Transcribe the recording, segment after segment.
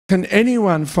Can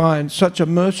anyone find such a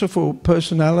merciful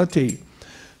personality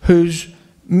whose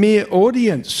mere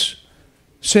audience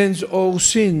sends all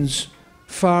sins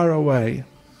far away?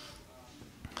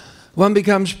 One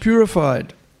becomes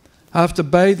purified after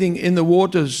bathing in the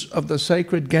waters of the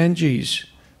sacred Ganges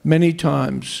many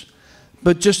times,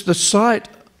 but just the sight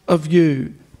of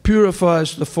you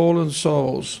purifies the fallen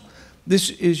souls. This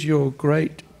is your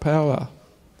great power.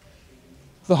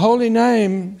 The holy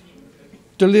name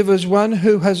delivers one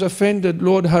who has offended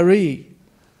Lord Hare,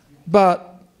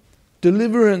 but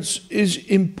deliverance is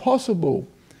impossible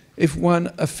if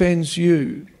one offends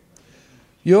you.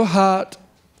 Your heart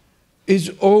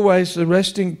is always the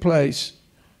resting place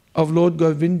of Lord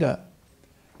Govinda.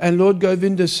 And Lord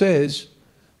Govinda says,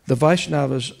 the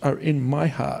Vaishnavas are in my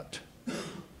heart.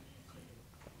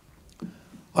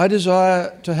 I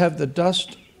desire to have the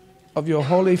dust of your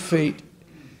holy feet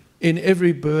in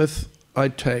every birth I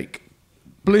take.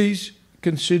 Please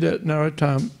consider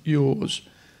Narottam yours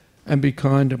and be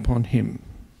kind upon him.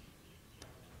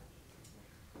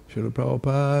 Srila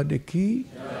Prabhupada ki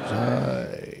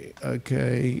jai.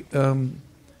 Okay.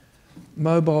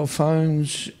 Mobile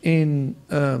phones in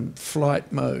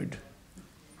flight mode,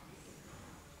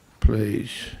 please.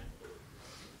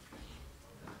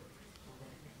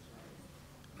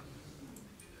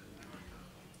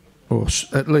 Or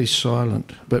at least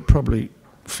silent, but probably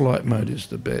flight mode is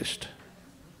the best,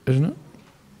 isn't it?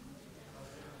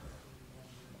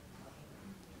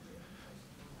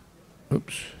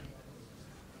 Oops.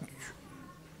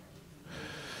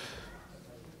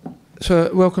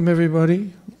 So, welcome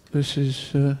everybody. This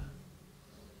is the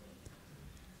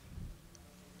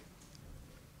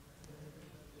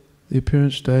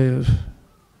appearance day of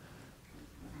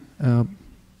our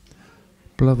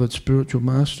beloved spiritual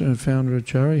master and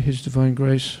Founder-Acharya, His Divine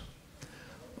Grace,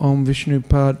 Om Vishnu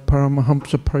Pad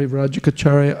Paramahamsa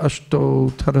Parivrajikacharya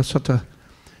Ashto Tarasata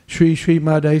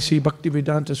Śrīmad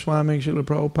Bhaktivedanta Swami Srila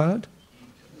Prabhupada.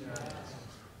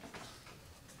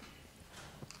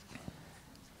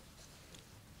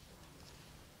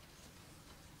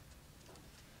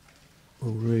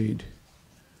 We'll read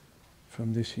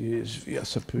from this year's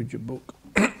Vyasa Puja book.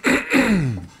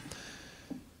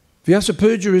 Vyasa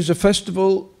Puja is a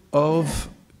festival of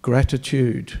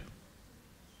gratitude.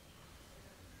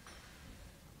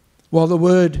 While the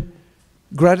word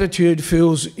gratitude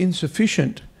feels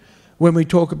insufficient when we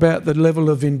talk about the level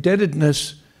of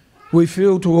indebtedness we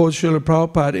feel towards Srila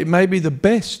Prabhupada, it may be the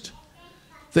best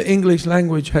the English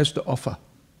language has to offer.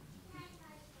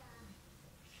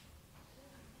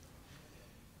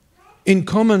 In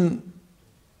common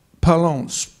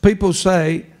parlance, people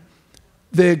say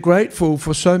they're grateful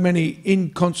for so many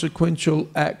inconsequential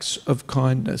acts of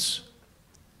kindness.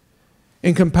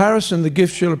 In comparison, the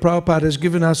gift Srila Prabhupada has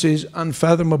given us is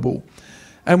unfathomable,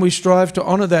 and we strive to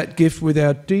honour that gift with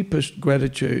our deepest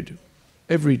gratitude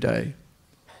every day,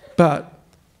 but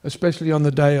especially on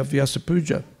the day of Vyasa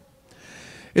Puja.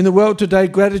 In the world today,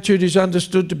 gratitude is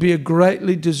understood to be a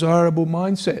greatly desirable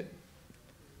mindset.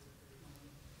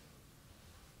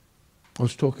 I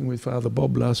was talking with Father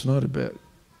Bob last night about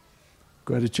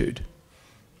gratitude.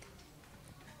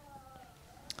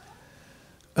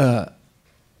 The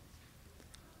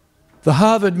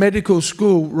Harvard Medical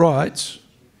School writes,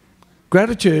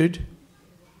 gratitude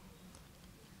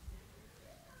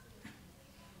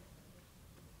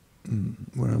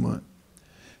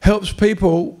helps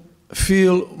people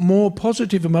feel more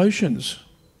positive emotions,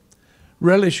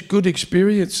 relish good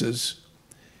experiences,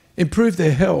 improve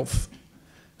their health,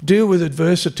 deal with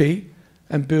adversity,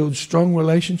 and build strong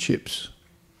relationships.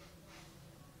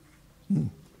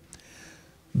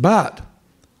 But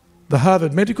the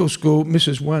Harvard Medical School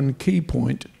misses one key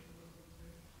point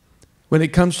when it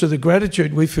comes to the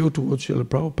gratitude we feel towards Srila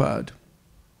Prabhupada.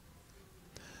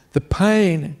 The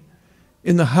pain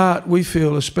in the heart we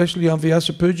feel, especially on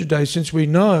Vyasa Puja Day, since we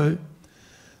know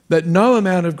that no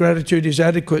amount of gratitude is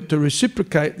adequate to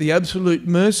reciprocate the absolute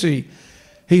mercy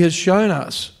he has shown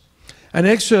us. An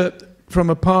excerpt from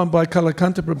a poem by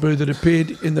Kalakanta Prabhu that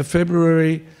appeared in the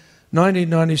February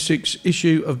 1996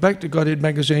 issue of Back to Godhead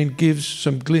magazine gives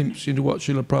some glimpse into what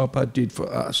Srila Prabhupada did for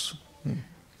us.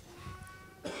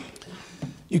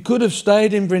 You could have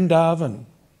stayed in Vrindavan,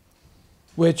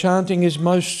 where chanting is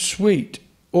most sweet,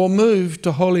 or moved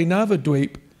to Holy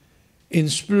Navadweep in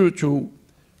spiritual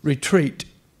retreat.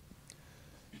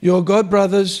 Your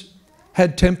godbrothers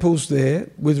had temples there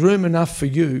with room enough for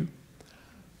you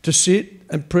to sit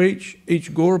and preach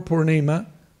each Gaura Purnima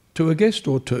to a guest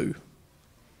or two.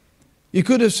 You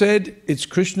could have said, it's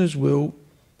Krishna's will,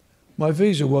 my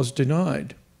visa was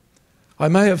denied. I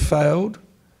may have failed,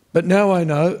 but now I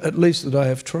know at least that I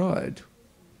have tried.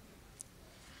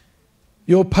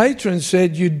 Your patron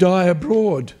said you'd die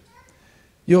abroad.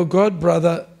 Your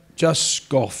godbrother just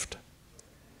scoffed.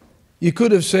 You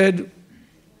could have said,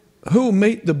 who'll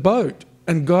meet the boat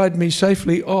and guide me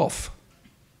safely off?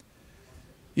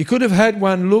 You could have had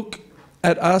one look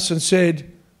at us and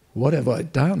said, what have I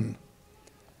done?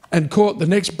 And caught the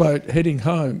next boat heading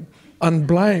home,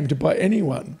 unblamed by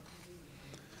anyone.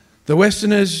 The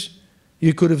Westerners,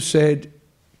 you could have said,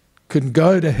 can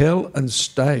go to hell and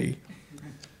stay.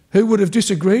 Who would have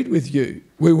disagreed with you?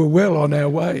 We were well on our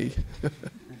way.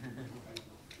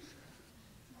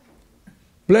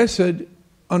 Instead,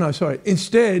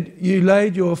 you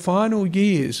laid your final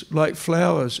years like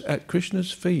flowers at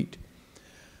Krishna's feet.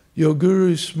 Your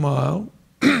guru's smile,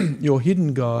 your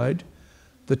hidden guide,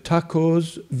 the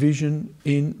Thakur's vision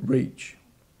in reach.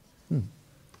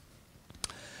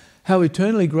 How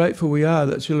eternally grateful we are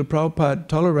that Srila Prabhupada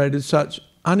tolerated such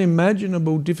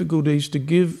unimaginable difficulties to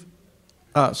give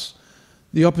us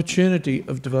the opportunity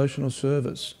of devotional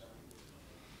service.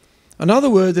 Another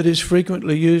word that is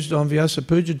frequently used on Vyasa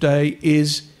Puja Day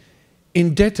is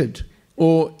indebted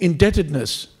or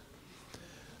indebtedness.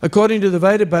 According to the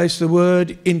Veda base, the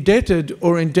word indebted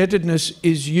or indebtedness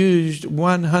is used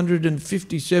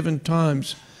 157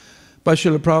 times by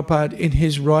Srila Prabhupada in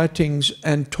his writings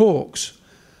and talks.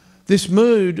 This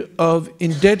mood of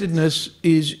indebtedness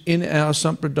is in our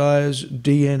Sampradaya's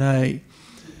DNA,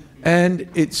 and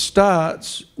it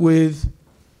starts with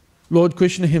Lord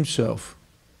Krishna himself.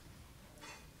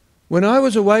 When I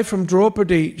was away from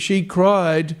Draupadi, she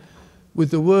cried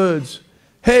with the words,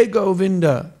 "Hey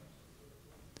Govinda,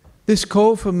 this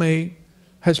call for me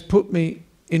has put me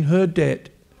in her debt,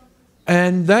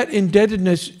 and that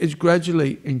indebtedness is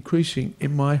gradually increasing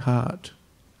in my heart."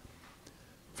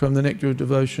 From the Nectar of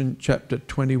Devotion, chapter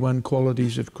 21,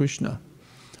 Qualities of Krishna.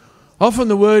 Often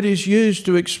the word is used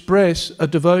to express a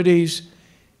devotee's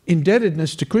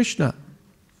indebtedness to Krishna.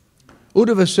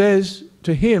 Uddhava says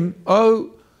to him,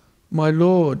 "Oh, my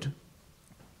Lord."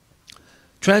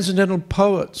 Transcendental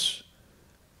poets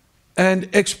and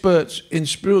experts in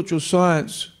spiritual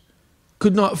science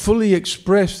could not fully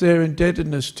express their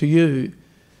indebtedness to you,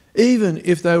 even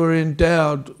if they were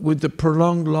endowed with the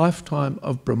prolonged lifetime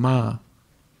of Brahma.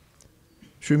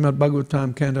 Śrīmad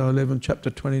Bhāgavatam, Canto 11,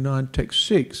 Chapter 29, Text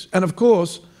 6. And of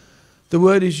course, the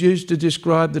word is used to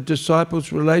describe the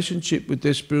disciples' relationship with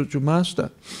their spiritual master.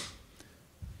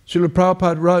 Srila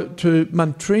Prabhupada wrote to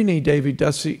Mantrini Devi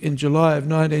Dasi in July of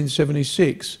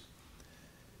 1976,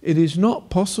 "It is not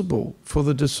possible for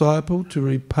the disciple to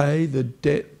repay the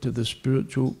debt to the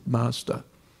spiritual master.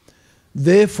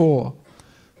 Therefore,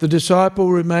 the disciple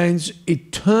remains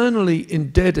eternally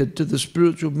indebted to the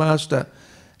spiritual master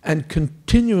and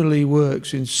continually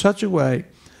works in such a way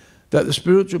that the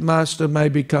spiritual master may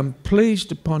become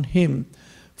pleased upon him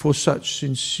for such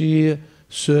sincere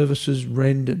services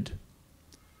rendered."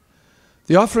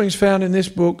 The offerings found in this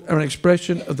book are an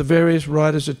expression of the various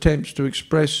writers' attempts to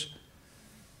express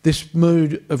this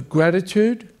mood of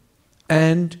gratitude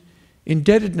and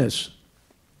indebtedness.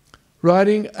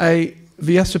 Writing a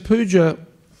Vyasa Puja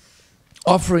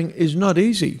offering is not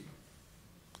easy.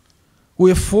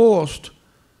 We are forced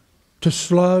to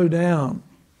slow down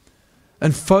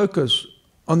and focus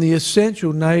on the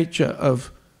essential nature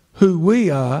of who we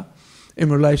are in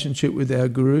relationship with our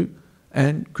Guru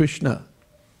and Krishna.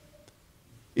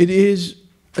 It is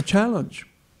a challenge.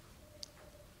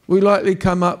 We likely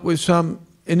come up with some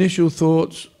initial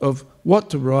thoughts of what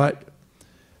to write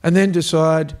and then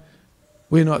decide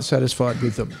we're not satisfied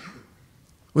with them.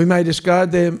 We may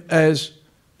discard them as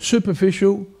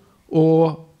superficial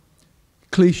or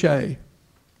cliché.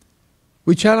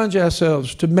 We challenge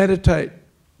ourselves to meditate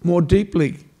more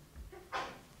deeply.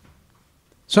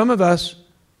 Some of us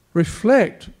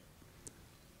reflect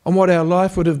on what our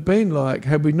life would have been like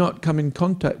had we not come in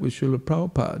contact with Srila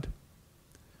Prabhupada.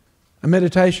 A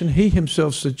meditation he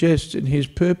himself suggests in his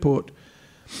purport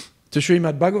to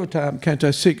Śrīmad Bhāgavatam,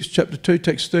 Canto 6, Chapter 2,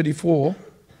 Text 34.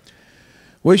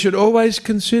 We should always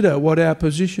consider what our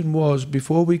position was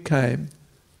before we came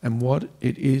and what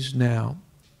it is now.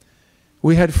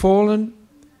 We had fallen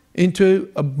into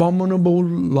abominable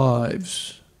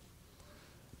lives.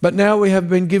 But now we have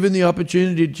been given the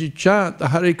opportunity to chant the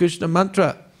Hare Krishna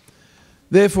mantra.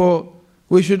 Therefore,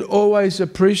 we should always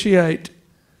appreciate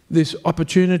this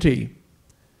opportunity.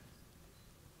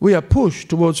 We are pushed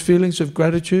towards feelings of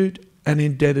gratitude and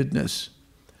indebtedness.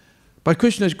 By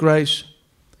Krishna's grace,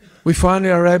 we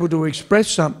finally are able to express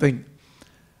something,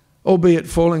 albeit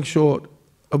falling short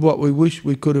of what we wish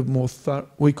we could more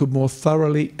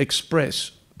thoroughly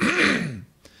express. Oops.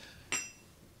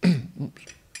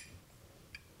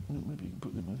 Maybe you can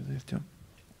put them over there, John.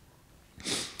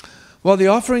 While the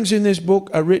offerings in this book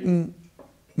are written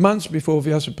months before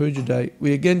Vyasa Puja Day,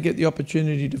 we again get the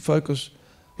opportunity to focus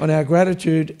on our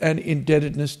gratitude and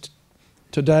indebtedness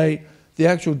today, the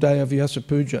actual day of Vyasa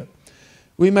Puja.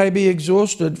 We may be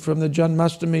exhausted from the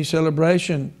Janmashtami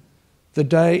celebration the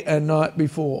day and night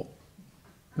before.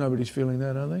 Nobody's feeling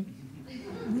that, are they?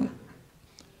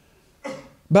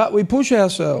 But we push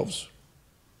ourselves.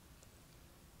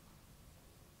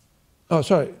 Oh,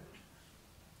 sorry.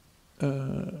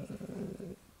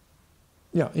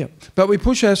 But we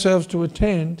push ourselves to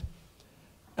attend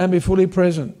and be fully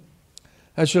present.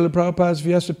 As Srila Prabhupada's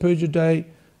Vyasa Puja Day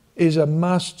is a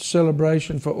must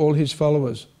celebration for all his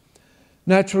followers.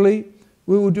 Naturally,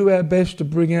 we will do our best to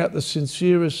bring out the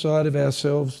sincerest side of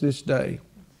ourselves this day.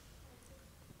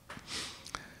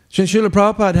 Since Srila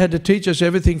Prabhupada had to teach us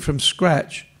everything from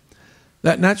scratch,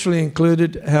 that naturally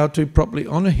included how to properly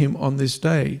honour him on this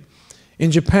day.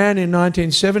 In Japan in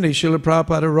 1970, Srila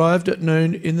Prabhupada arrived at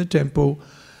noon in the temple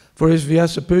for his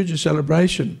Vyasa Puja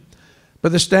celebration,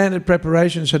 but the standard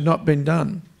preparations had not been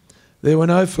done. There were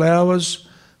no flowers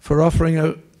for offering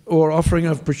of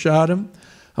prasadam,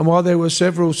 and while there were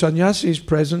several sannyasis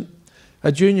present,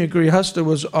 a junior grihastha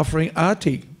was offering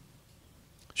arti.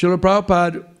 Srila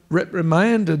Prabhupada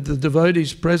reprimanded the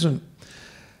devotees present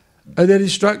and then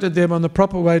instructed them on the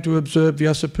proper way to observe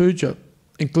Vyasa Puja,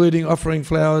 including offering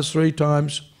flowers 3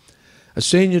 times, a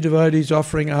senior devotees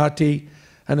offering arti,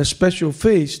 and a special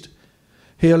feast.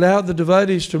 He allowed the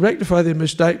devotees to rectify their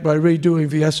mistake by redoing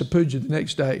Vyasa Puja the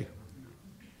next day.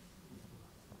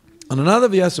 On another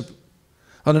Vyasa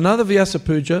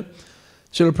Puja,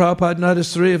 Srila Prabhupada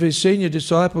noticed 3 of his senior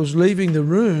disciples leaving the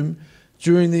room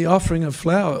during the offering of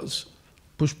flowers,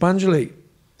 Pushpanjali.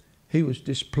 He was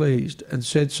displeased and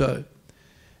said so.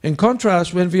 In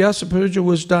contrast, when Vyasa Puja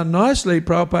was done nicely,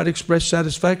 Prabhupada expressed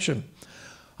satisfaction.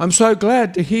 I'm so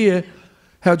glad to hear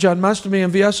how Janmashtami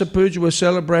and Vyasa Puja were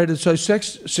celebrated so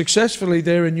successfully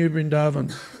there in New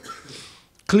Vrindavan.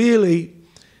 Clearly,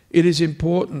 it is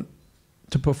important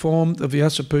to perform the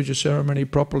Vyasa Puja ceremony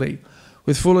properly,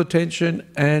 with full attention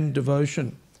and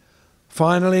devotion.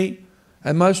 Finally,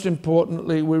 and most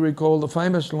importantly, we recall the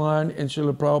famous line in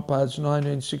Srila Prabhupada's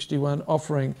 1961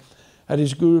 offering at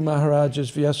his Guru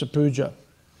Maharaj's Vyasa Puja.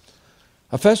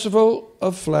 A festival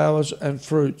of flowers and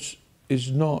fruits is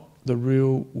not the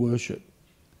real worship.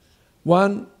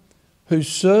 One who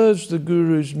serves the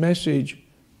Guru's message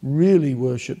really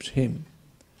worships him.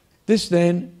 This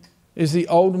then is the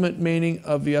ultimate meaning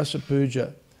of Vyasa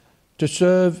Puja, to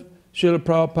serve Srila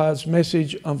Prabhupada's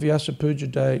message on Vyasa Puja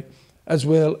Day as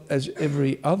well as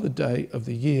every other day of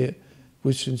the year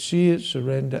with sincere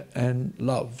surrender and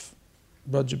love.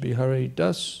 Braja Bihari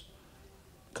Das,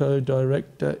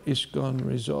 Co-Director, ISKCON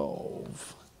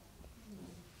Resolve.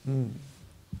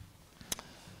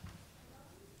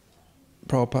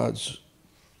 Prabhupada's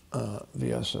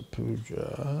Vyasa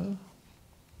Puja.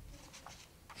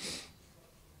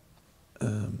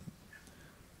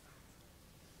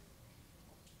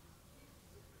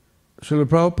 Srila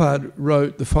Prabhupada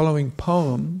wrote the following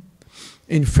poem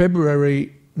in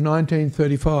February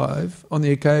 1935 on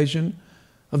the occasion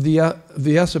of the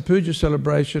Vyasa Puja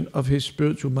celebration of his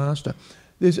spiritual master.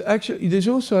 There's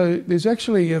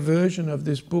actually a version of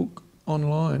this book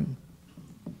online.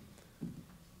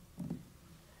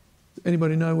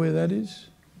 Anybody know where that is?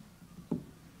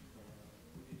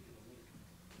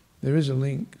 There is a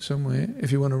link somewhere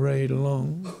if you want to read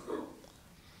along.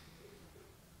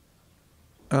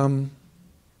 I'll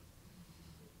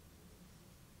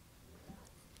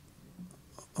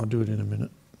do it in a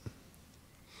minute.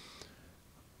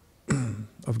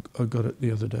 I got it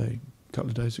the other day, a couple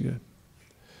of days ago.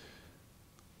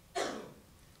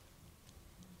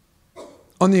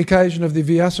 On the occasion of the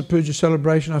Vyasa Puja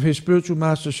celebration of his spiritual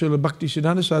master Srila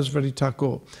Bhaktisiddhanta Sarasvati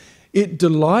Thakur, it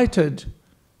delighted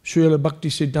Srila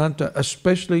Bhaktisiddhanta,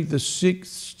 especially the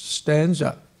 6th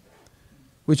stanza,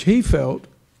 which he felt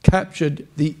captured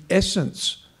the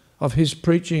essence of his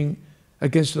preaching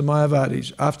against the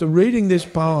Mayavadis. After reading this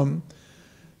poem,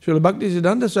 Srila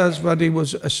Bhaktisiddhanta Sarasvati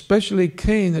was especially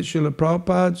keen that Srila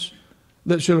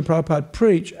Prabhupada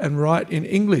preach and write in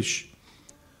English.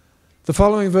 The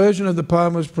following version of the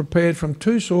poem was prepared from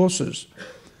 2 sources.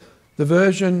 The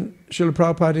version Srila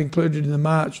Prabhupada included in the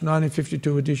March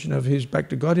 1952 edition of his Back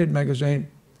to Godhead magazine,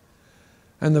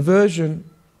 and the version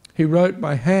he wrote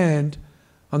by hand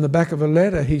on the back of a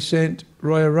letter he sent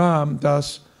Roya Ram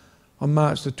Das on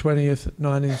March the 20th,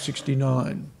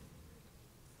 1969.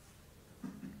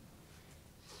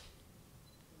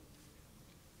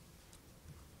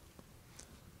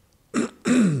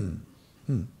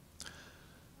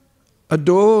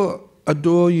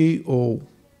 Adore ye all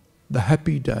the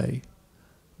happy day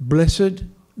blessed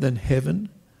than heaven,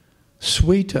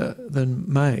 sweeter than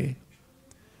May,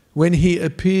 when he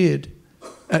appeared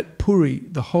at Puri,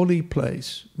 the holy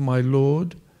place, my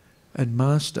Lord and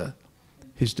Master,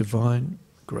 his divine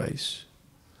grace.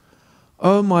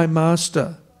 O my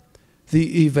Master,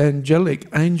 the evangelic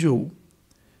angel,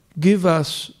 give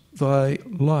us thy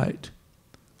light,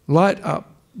 light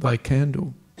up thy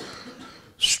candle.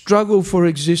 Struggle for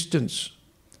existence,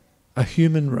 a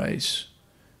human race,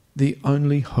 the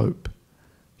only hope,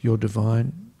 your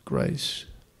divine grace.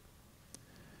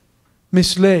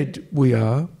 Misled we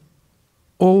are,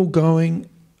 all going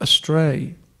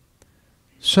astray.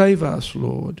 Save us,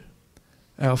 Lord,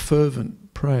 our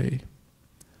fervent pray.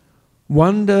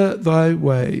 Wonder thy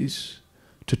ways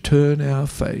to turn our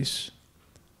face,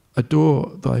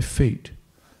 adore thy feet,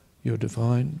 your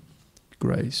divine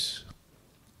grace.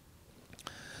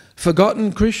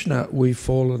 Forgotten Krishna, we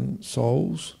fallen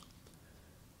souls,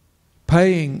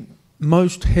 paying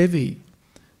most heavy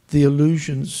the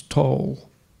illusion's toll.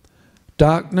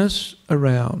 Darkness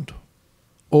around,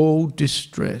 all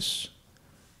distress,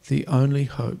 the only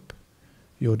hope,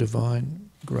 your divine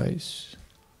grace.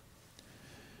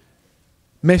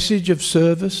 Message of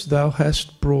service thou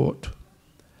hast brought,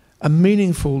 a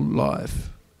meaningful life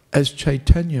as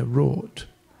Chaitanya wrought.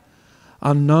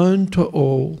 Unknown to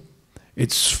all,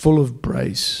 it's full of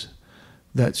brace.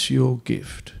 That's your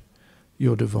gift,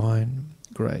 your divine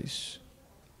grace.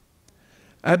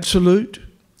 Absolute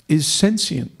is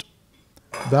sentient,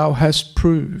 thou hast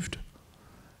proved.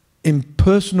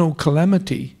 Impersonal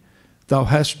calamity thou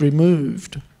hast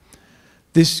removed.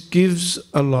 This gives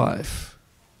a life,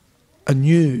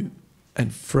 anew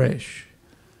and fresh.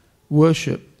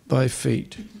 Worship thy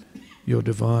feet, your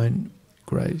divine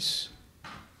grace.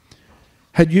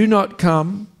 Had you not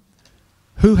come,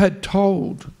 who had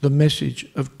told the message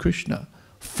of Krishna,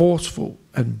 forceful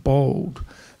and bold?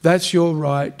 That's your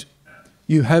right,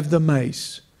 you have the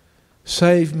mace.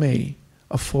 Save me,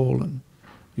 a fallen,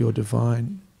 your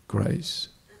divine grace.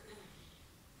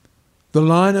 The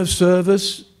line of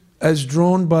service, as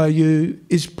drawn by you,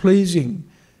 is pleasing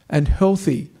and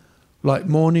healthy, like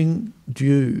morning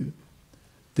dew,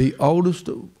 the oldest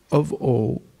of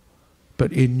all,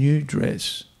 but in new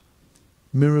dress,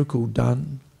 miracle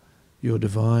done, your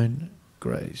divine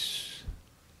grace.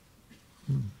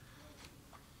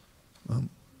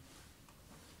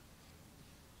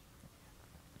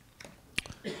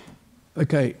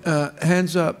 Okay,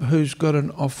 hands up who's got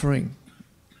an offering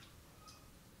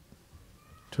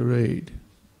to read.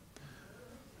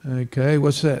 Okay,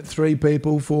 what's that? 3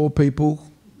 people, 4 people?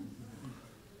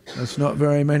 That's not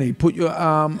very many. Put your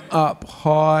arm up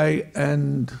high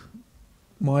and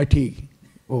mighty.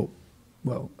 Oh,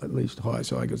 well, at least high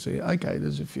so I can see it. Okay,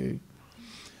 there's a few.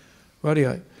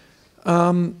 Rightio.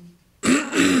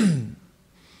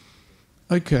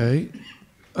 Okay.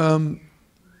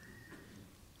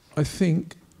 I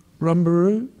think,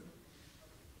 Rumbaroo,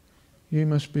 you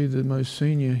must be the most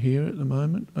senior here at the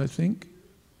moment, I think.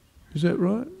 Is that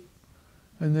right?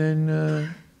 And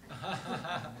then...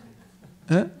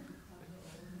 huh?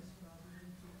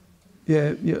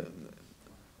 Yeah, yeah.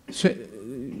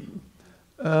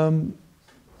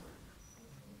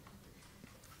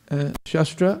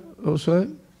 Shastra also.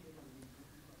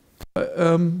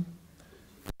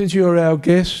 Since you're our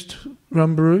guest,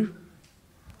 Rumbaroo.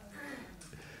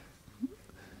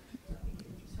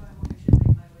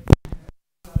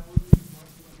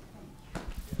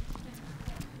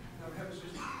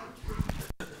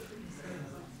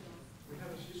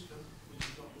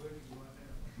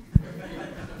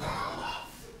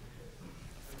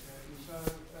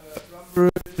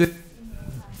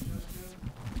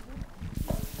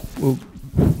 Well,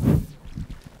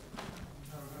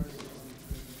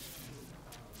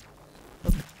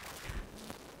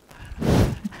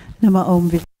 Nama Om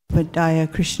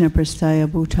Vidaya Krishna Prastaya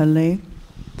Bhutale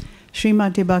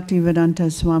Śrīmad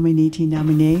Bhaktivedanta Swami Niti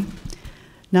Namine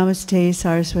Namaste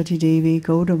Saraswati Devi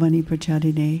Gaudavani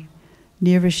Prachadine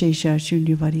Nirvashesha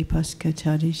Shunyavadi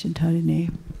Paskachadi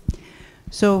Shantarine.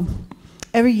 So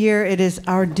every year it is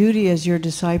our duty as your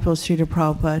disciples, Srila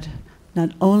Prabhupada,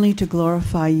 not only to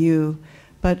glorify you,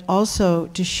 but also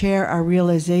to share our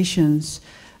realizations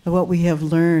of what we have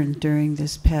learned during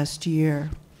this past year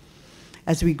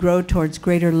as we grow towards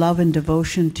greater love and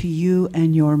devotion to you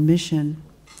and your mission.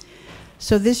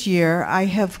 So this year, I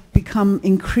have become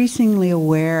increasingly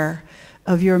aware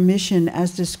of your mission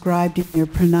as described in your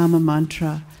pranama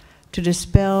mantra, to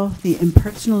dispel the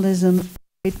impersonalism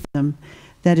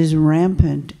that is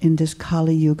rampant in this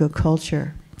Kali Yuga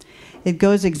culture. It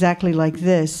goes exactly like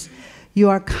this. You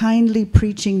are kindly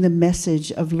preaching the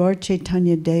message of Lord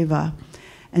Chaitanya Deva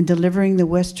and delivering the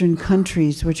Western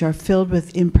countries which are filled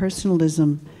with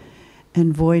impersonalism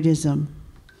and voidism.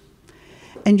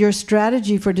 And your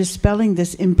strategy for dispelling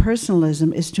this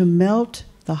impersonalism is to melt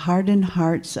the hardened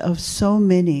hearts of so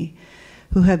many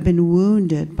who have been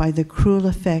wounded by the cruel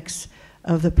effects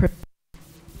of the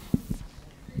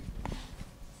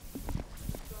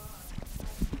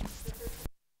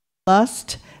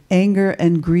lust, anger,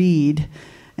 and greed.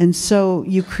 And so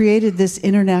you created this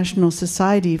international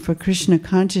society for Krishna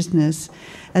consciousness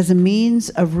as a means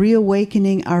of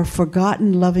reawakening our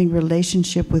forgotten loving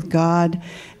relationship with God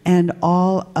and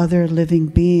all other living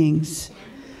beings.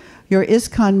 Your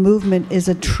ISKCON movement is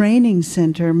a training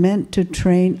center meant to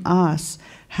train us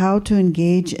how to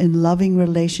engage in loving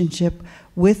relationship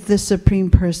with the Supreme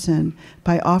Person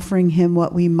by offering Him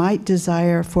what we might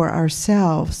desire for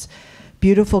ourselves: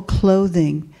 beautiful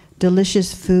clothing,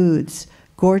 delicious foods,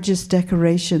 gorgeous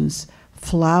decorations,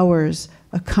 flowers,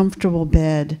 a comfortable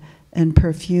bed, and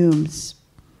perfumes.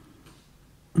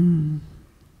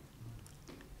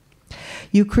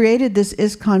 You created this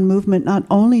ISKCON movement not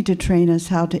only to train us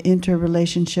how to enter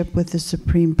relationship with the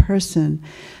Supreme Person,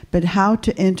 but how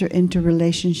to enter into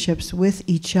relationships with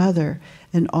each other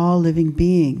and all living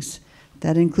beings.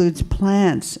 That includes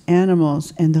plants,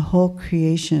 animals, and the whole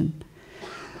creation.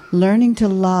 Learning to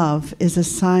love is a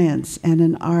science and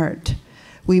an art.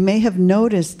 We may have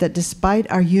noticed that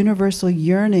despite our universal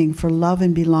yearning for love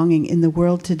and belonging in the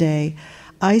world today,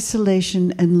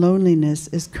 isolation and loneliness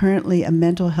is currently a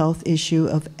mental health issue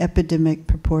of epidemic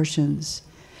proportions.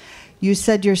 You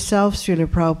said yourself, Srila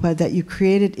Prabhupada, that you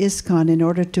created ISKCON in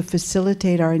order to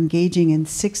facilitate our engaging in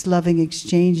 6 loving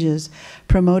exchanges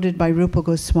promoted by Rupa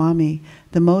Goswami,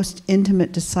 the most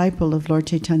intimate disciple of Lord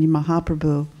Chaitanya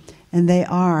Mahaprabhu. And they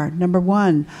are, number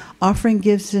 1, offering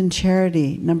gifts in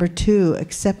charity. Number 2,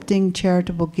 accepting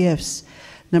charitable gifts.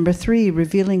 Number 3,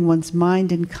 revealing one's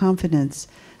mind in confidence.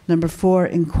 Number 4,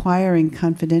 inquiring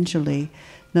confidentially.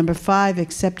 Number 5,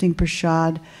 accepting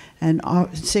prasad. And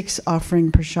 6,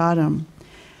 offering prasadam.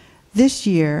 This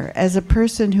year, as a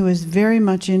person who is very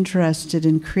much interested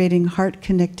in creating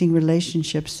heart-connecting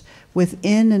relationships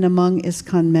within and among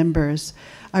ISKCON members,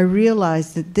 I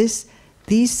realized that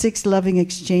these 6 loving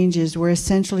exchanges were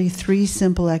essentially 3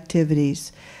 simple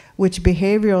activities, which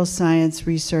behavioral science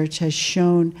research has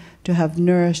shown to have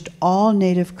nourished all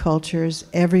native cultures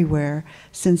everywhere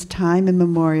since time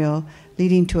immemorial,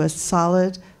 leading to a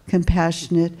solid,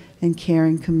 compassionate, and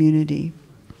caring community.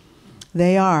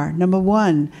 They are, number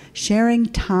 1, sharing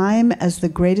time as the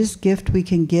greatest gift we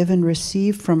can give and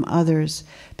receive from others,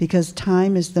 because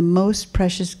time is the most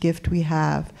precious gift we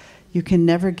have. You can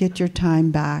never get your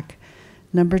time back.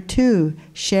 Number 2,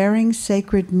 sharing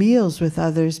sacred meals with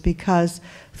others, because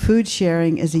food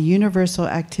sharing is a universal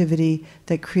activity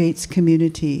that creates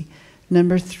community.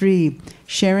 Number 3,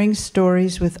 sharing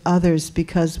stories with others,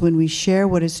 because when we share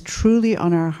what is truly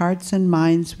on our hearts and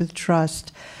minds with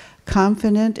trust,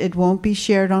 confident it won't be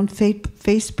shared on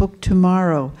Facebook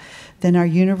tomorrow, then our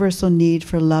universal need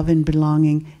for love and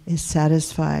belonging is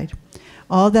satisfied.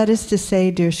 All that is to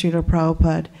say, dear Srila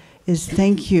Prabhupada, is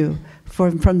thank you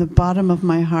from the bottom of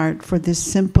my heart for this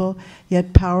simple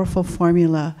yet powerful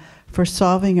formula for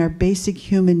solving our basic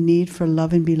human need for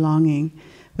love and belonging.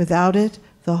 Without it,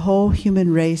 the whole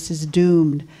human race is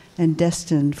doomed and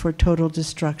destined for total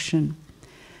destruction.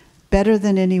 Better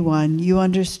than anyone, you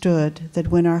understood that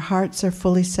when our hearts are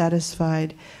fully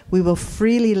satisfied, we will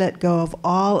freely let go of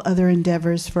all other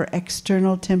endeavors for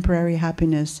external temporary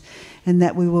happiness, and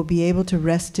that we will be able to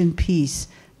rest in peace,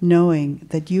 knowing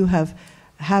that you have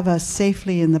us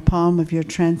safely in the palm of your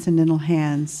transcendental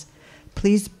hands.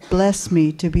 Please bless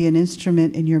me to be an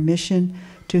instrument in your mission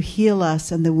to heal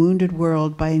us and the wounded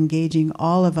world by engaging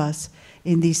all of us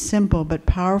in these simple but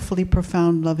powerfully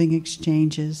profound loving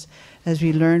exchanges as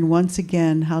we learn once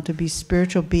again how to be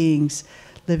spiritual beings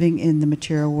living in the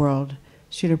material world.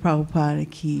 Srila Prabhupada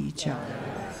ki jai.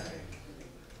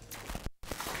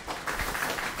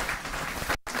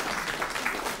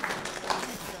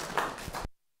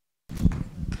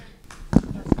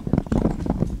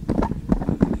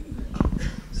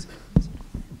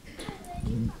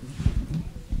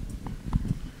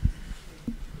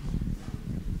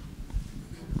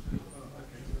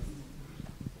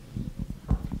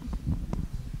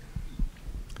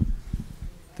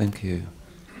 Thank you.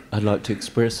 I'd like to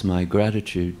express my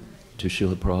gratitude to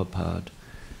Srila Prabhupada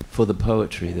for the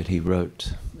poetry that he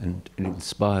wrote, and it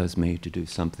inspires me to do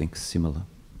something similar.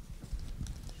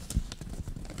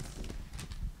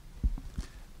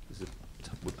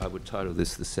 I would title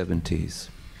this The 70s.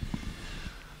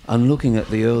 On looking at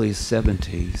the early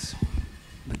 70s,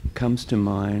 it comes to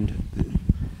mind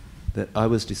that I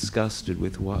was disgusted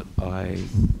with what I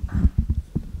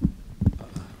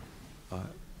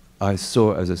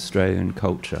saw as Australian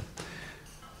culture.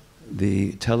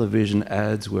 The television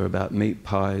ads were about meat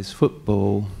pies,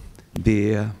 football,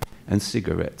 beer, and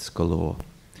cigarettes galore.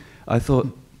 I thought,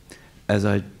 as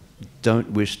I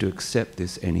don't wish to accept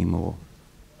this anymore,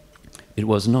 it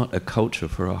was not a culture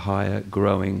for a higher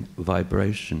growing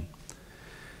vibration.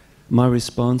 My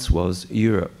response was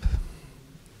Europe,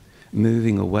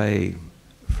 moving away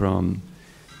from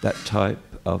that type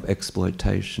of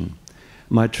exploitation.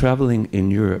 My travelling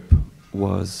in Europe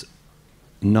was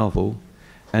novel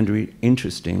and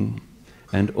interesting,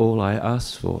 and all I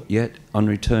asked for. Yet, on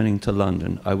returning to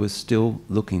London, I was still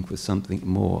looking for something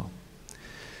more.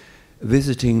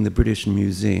 Visiting the British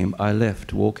Museum, I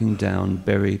left walking down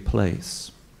Berry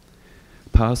Place,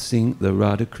 passing the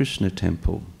Radha Krishna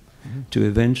temple, to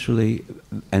eventually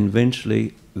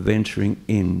venturing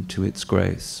into its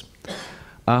grace.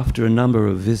 After a number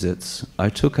of visits, I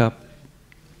took up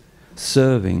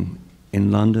serving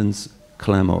in London's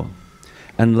Claymore,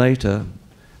 and later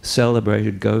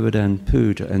celebrated Govardhan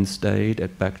Puja and stayed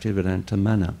at Bhaktivedanta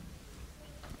Manor.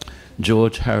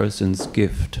 George Harrison's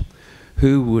gift,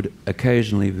 who would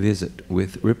occasionally visit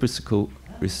with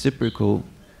reciprocal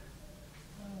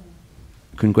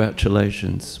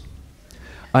congratulations.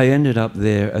 I ended up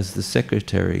there as the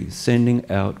secretary, sending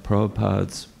out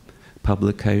Prabhupada's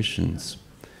publications.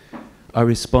 I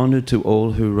responded to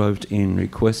all who wrote in,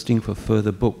 requesting for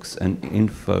further books and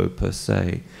info per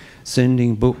se,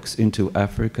 sending books into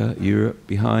Africa, Europe,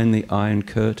 behind the Iron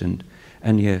Curtain,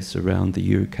 and yes, around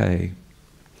the UK.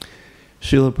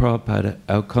 Srila Prabhupada,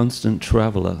 our constant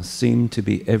traveller, seemed to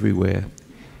be everywhere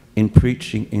in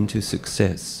preaching into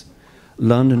success.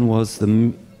 London was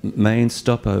the main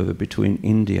stopover between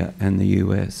India and the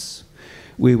US.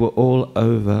 We were all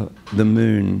over the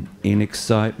moon in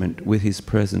excitement with his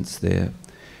presence there.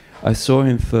 I saw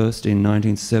him first in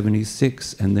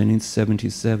 1976 and then in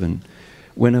 77,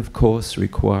 when of course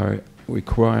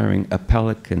requiring a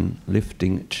palanquin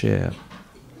lifting chair.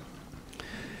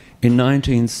 In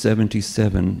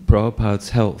 1977,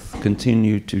 Prabhupada's health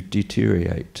continued to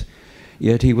deteriorate,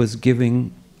 yet he was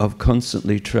giving of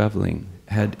constantly travelling,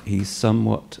 had he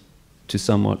somewhat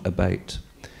abate.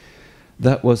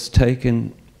 That was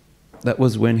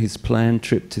when his planned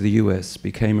trip to the US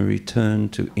became a return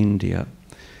to India.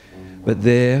 But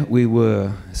there we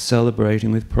were,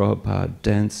 celebrating with Prabhupada,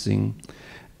 dancing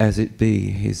as it be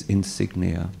his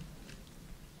insignia.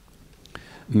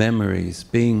 Memories,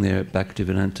 being there at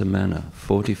Bhaktivedanta Manor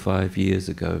 45 years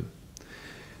ago.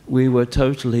 We were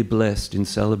totally blessed in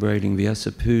celebrating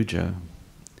Vyasa Puja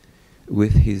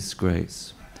with his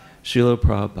grace. Srila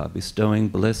Prabhupada bestowing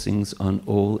blessings on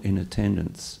all in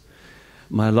attendance.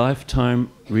 My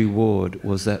lifetime reward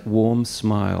was that warm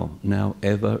smile, now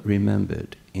ever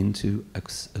remembered, into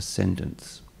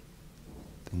ascendance.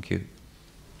 Thank you.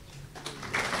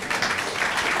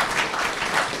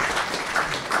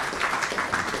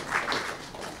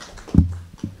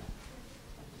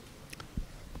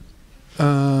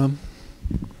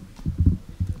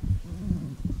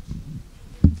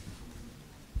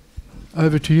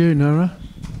 Over to you, Nara.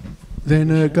 Then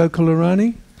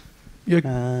Gokularani, you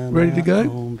ready to go?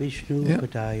 Om Vishnu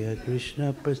Padaya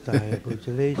Krishna Prastaya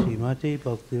Bhutale Śrīmad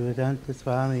Bhaktivedanta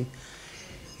Swami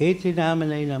Eti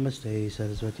Namane Namaste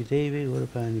Saraswati Devi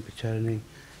Gurupani Pacharane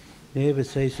Neva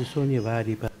Sesa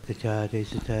Sunyavadi Bhaktacharya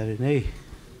Satarane.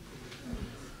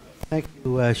 Thank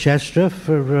you, Shastra,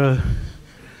 for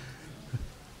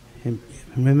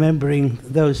remembering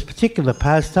those particular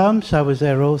pastimes. I was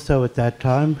there also at that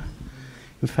time.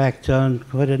 In fact, on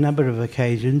quite a number of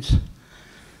occasions,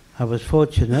 I was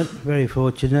fortunate, very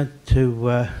fortunate,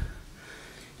 to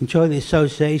enjoy the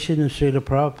association of Srila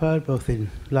Prabhupada, both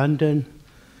in London,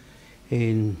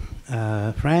 in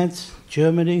France,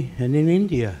 Germany, and in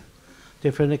India,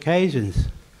 different occasions.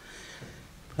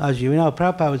 As you know,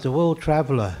 Prabhupada was a world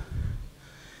traveller,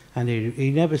 and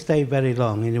he never stayed very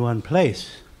long in one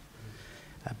place.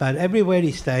 But everywhere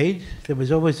he stayed, there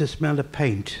was always a smell of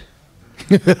paint.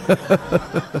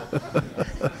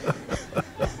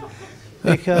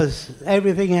 Because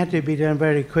everything had to be done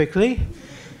very quickly,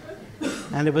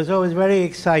 and it was always very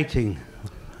exciting.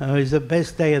 It was the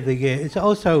best day of the year. It's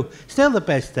also still the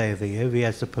best day of the year,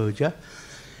 Vyasa Puja.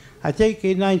 I think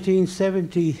in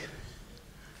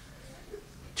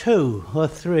 1972 or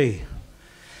 3,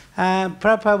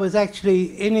 Prabhupada was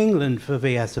actually in England for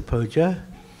Vyasa Puja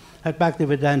at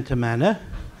Bhaktivedanta Manor.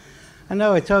 I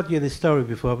know I told you this story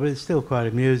before, but it's still quite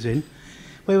amusing.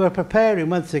 We were preparing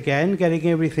once again, getting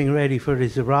everything ready for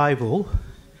his arrival.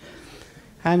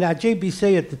 And our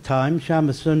GBC at the time,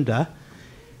 Shama Sundar,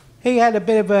 he was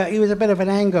a bit of an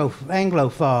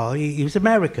Anglophile. He was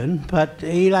American, but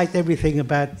he liked everything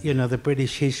about, you know, the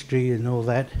British history and all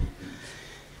that.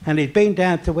 And he'd been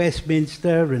down to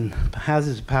Westminster and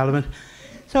Houses of Parliament.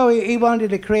 So he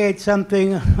wanted to create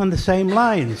something on the same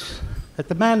lines at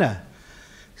the manor.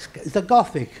 The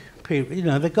Gothic period, you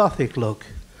know, the Gothic look.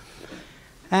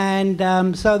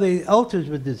 And so the altars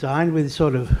were designed with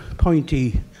sort of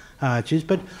pointy arches,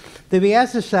 but the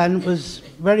Vyasa was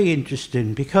very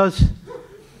interesting because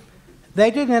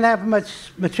they didn't have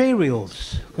much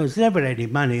materials. There was never any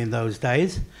money in those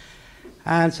days.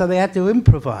 And so they had to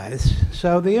improvise.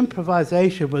 So the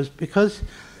improvisation was because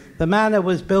the manor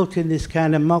was built in this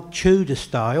kind of mock Tudor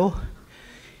style.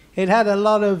 It had a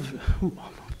lot of,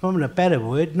 from a better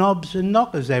word, knobs and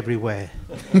knockers everywhere.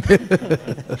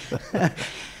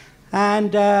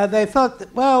 And they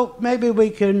thought, well, maybe we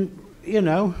can, you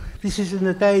know, this is in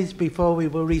the days before we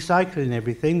were recycling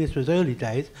everything. This was early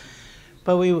days.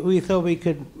 But we thought we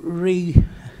could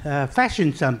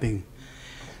fashion something.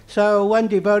 So one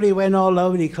devotee went all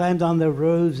over, he climbed on the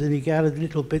roofs and he gathered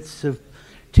little bits of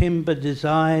timber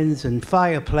designs and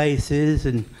fireplaces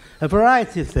and a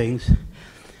variety of things.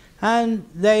 And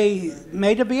they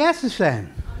made a Vyasa.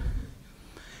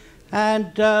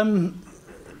 And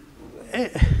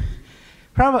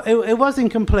it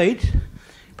wasn't complete.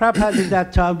 Prabhupada at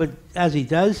that time, but as he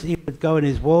does, he would go on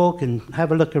his walk and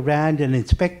have a look around and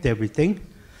inspect everything.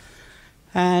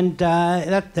 And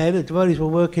that day, the devotees were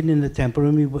working in the temple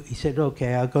room. He said,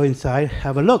 okay, I'll go inside,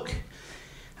 have a look.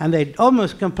 And they'd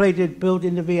almost completed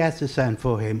building the Vyasa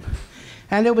for him.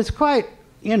 And it was quite,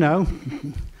 you know,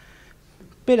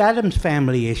 a bit Addams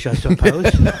Family-ish, I suppose.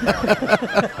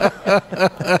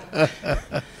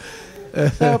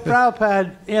 So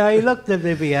Prabhupada, you know, he looked at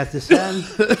the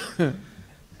Vyasa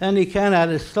and he kind of had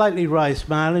a slightly wry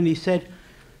smile and he said,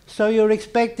 so you're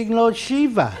expecting Lord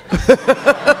Shiva?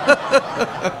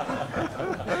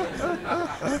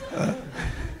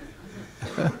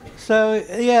 So,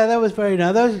 yeah, that was very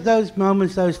nice. Those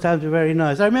moments, those times were very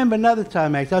nice. I remember another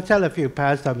time, actually. I'll tell a few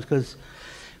pastimes because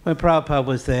when Prabhupada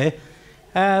was there,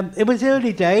 it was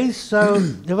early days, so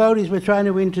devotees were trying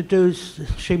to introduce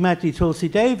Srimati Tulsi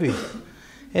Devi.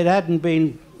 It hadn't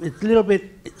been, it's a little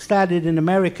bit started in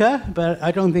America, but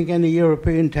I don't think any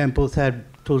European temples had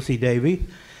Tulsi Devi.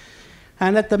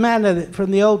 And at the manor,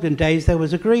 from the olden days, there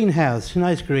was a greenhouse, a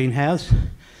nice greenhouse.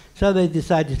 So they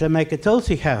decided to make a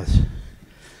Tulsi house.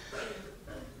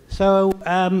 So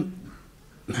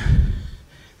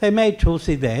they made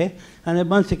Tulsi there. And then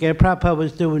once again, Prabhupada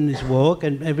was doing his walk,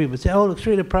 and everyone said, oh, look,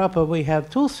 Srila Prabhupada, we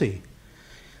have Tulsi.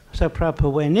 So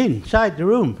Prabhupada went inside the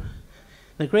room,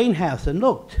 the greenhouse, and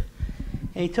looked.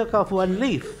 And he took off one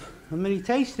leaf, and then he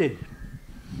tasted.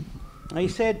 And he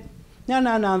said,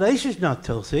 no, this is not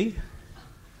Tulsi.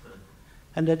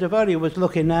 And the devotee was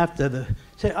looking after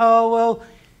said, oh, well,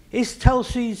 it's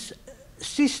Tulsi's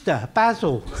sister,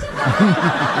 Basil.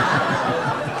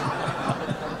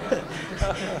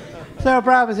 So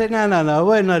Prabhupada said, no,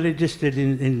 we're not interested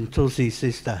in Tulsi's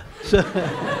sister.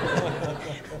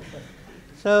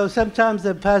 So sometimes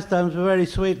the pastimes were very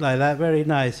sweet like that, very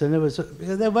nice. And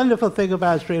the wonderful thing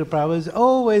about Srila Prabhupada was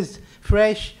always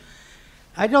fresh.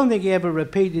 I don't think he ever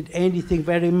repeated anything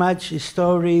very much. His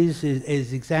stories,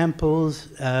 his examples.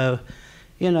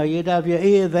 You know, you'd have your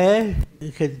ear there.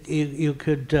 You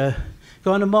could go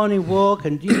on a morning walk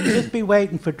and you'd just be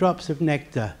waiting for drops of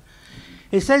nectar.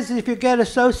 It says if you get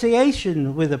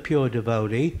association with a pure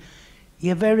devotee,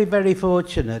 you're very, very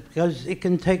fortunate because it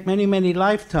can take many, many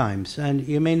lifetimes and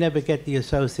you may never get the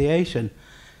association.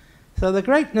 So the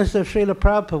greatness of Srila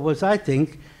Prabhupada was, I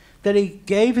think, that he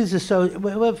gave his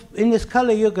association. In this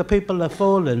Kali Yuga, people have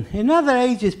fallen. In other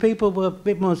ages, people were a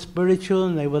bit more spiritual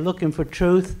and they were looking for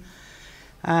truth.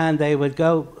 And they would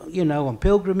go, you know, on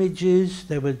pilgrimages.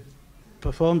 They would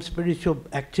perform spiritual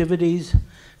activities.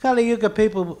 Kali Yuga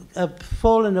people have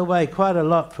fallen away quite a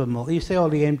lot from all. You see all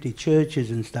the empty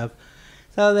churches and stuff.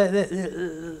 So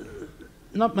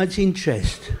not much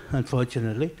interest,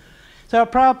 unfortunately. So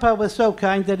Prabhupada was so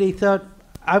kind that he thought,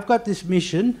 I've got this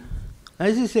mission.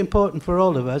 This is important for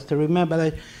all of us to remember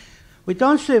that we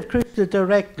don't serve Krishna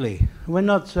directly. We're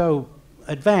not so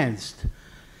advanced.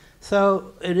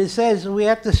 So it says we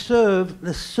have to serve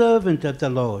the servant of the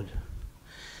Lord.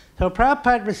 So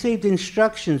Prabhupada received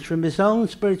instructions from his own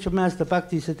spiritual master,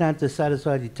 Bhaktivedanta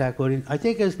Saraswati Thakur. I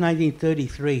think it was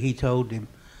 1933 he told him,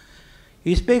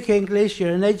 you speak English,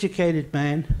 you're an educated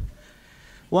man.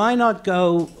 Why not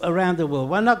go around the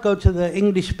world? Why not go to the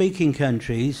English-speaking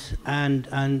countries and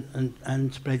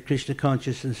spread Krishna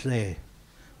consciousness there?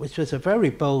 Which was a very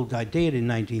bold idea in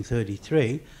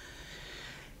 1933.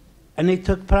 And it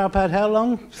took Prabhupada how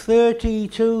long?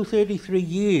 32, 33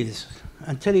 years,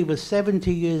 until he was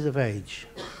 70 years of age.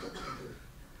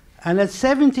 And at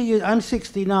 70 years, I'm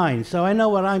 69, so I know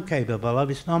what I'm capable of,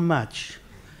 it's not much.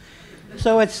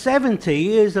 So at 70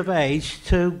 years of age,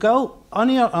 to go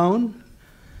on your own,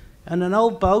 on an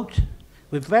old boat,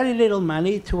 with very little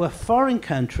money, to a foreign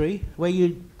country, where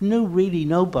you knew really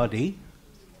nobody,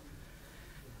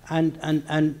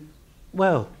 and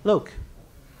well, look,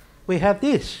 we have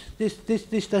this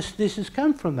has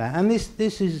come from that, and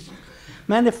this is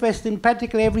manifest in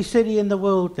practically every city in the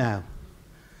world now.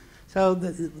 So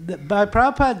by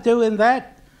Prabhupada doing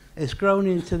that, it's grown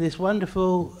into this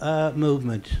wonderful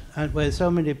movement, and where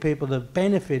so many people have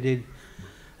benefited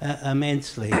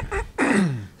immensely.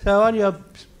 So on your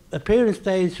appearance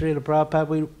days, Srila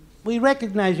Prabhupada, we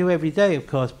recognize you every day, of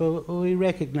course, but we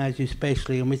recognize you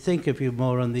specially, and we think of you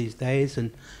more on these days,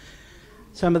 and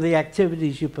some of the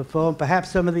activities you perform,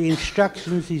 perhaps some of the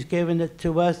instructions he's given it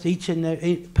to us, each in their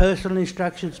personal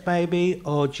instructions maybe,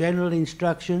 or general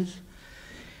instructions.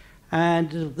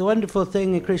 And the wonderful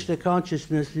thing in Krishna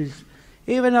consciousness is,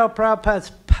 even though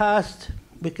Prabhupada's passed,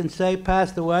 we can say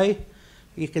passed away,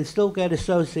 you can still get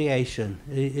association.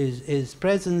 His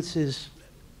presence is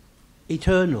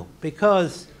eternal,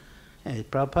 because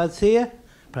Prabhupada's here,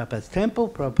 Prabhupada's temple,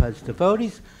 Prabhupada's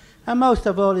devotees, and most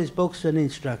of all his books and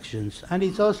instructions. And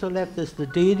he's also left us the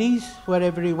deities,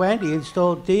 wherever he went, he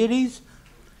installed deities,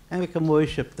 and we can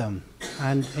worship them.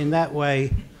 And in that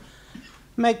way,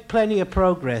 make plenty of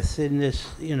progress in this,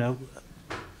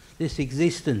 this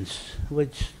existence,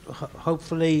 which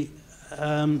hopefully,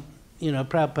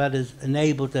 Prabhupada has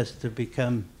enabled us to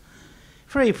become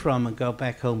free from and go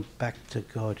back home, back to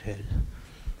Godhead.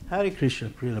 Hare Krishna,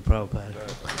 Srila Prabhupada.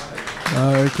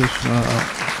 Hare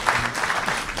Krishna.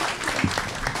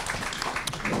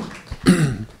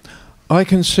 I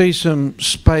can see some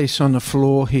space on the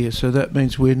floor here, so that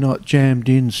means we're not jammed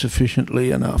in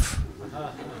sufficiently enough.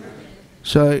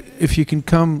 So if you can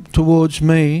come towards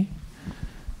me,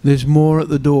 there's more at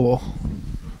the door.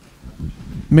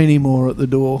 Many more at the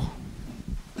door.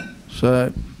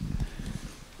 So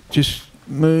just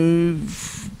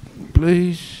move,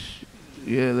 please.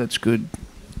 Yeah, that's good.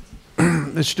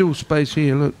 There's still space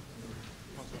here, look.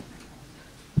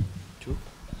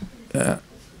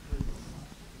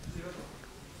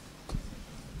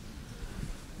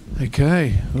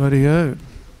 Okay, rightio.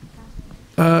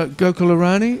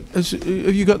 Gokularani,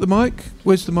 have you got the mic?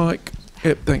 Where's the mic?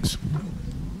 Yep, thanks.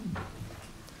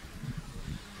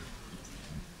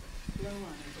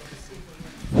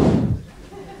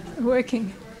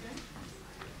 Working.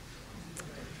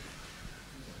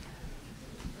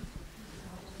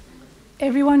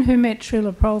 Everyone who met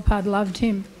Srila Prabhupada loved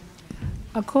him.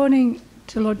 According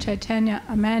to Lord Chaitanya,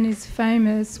 a man is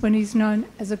famous when he's known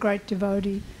as a great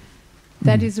devotee.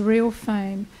 That is real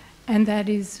fame, and that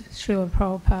is Srila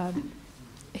Prabhupada.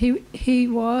 He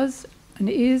was and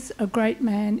is a great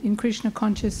man in Krishna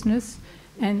consciousness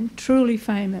and truly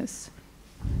famous.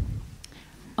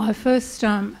 I first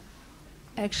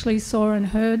actually saw and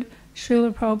heard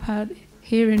Srila Prabhupada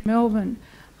here in Melbourne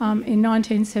in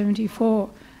 1974,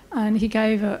 and he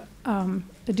gave a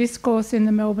discourse in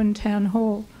the Melbourne Town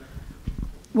Hall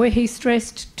where he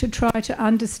stressed to try to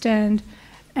understand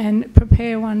and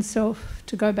prepare oneself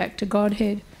to go back to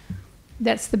Godhead.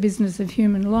 That's the business of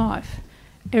human life.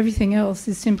 Everything else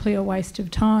is simply a waste of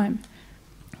time.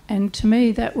 And to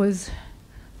me, that was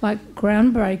like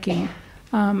groundbreaking.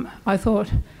 I thought,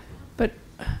 but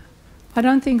I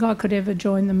don't think I could ever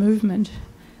join the movement.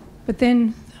 But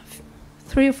then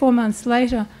 3 or 4 months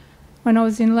later, when I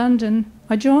was in London,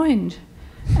 I joined.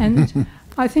 And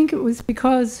I think it was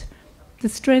because the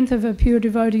strength of a pure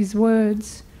devotee's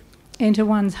words enter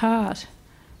one's heart.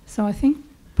 So I think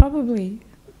probably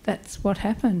that's what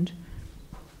happened.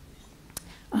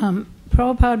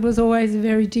 Prabhupada was always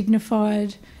very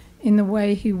dignified in the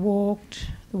way he walked,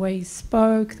 the way he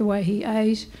spoke, the way he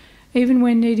ate. Even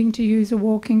when needing to use a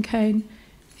walking cane,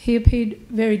 he appeared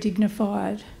very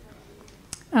dignified.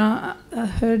 I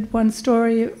heard one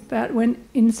story about when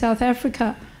in South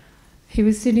Africa he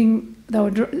was sitting, they were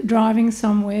driving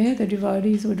somewhere, the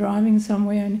devotees were driving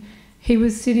somewhere, and he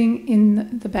was sitting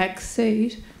in the back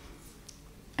seat,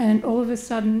 and all of a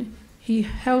sudden he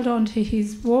held on to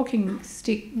his walking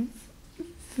stick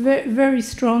very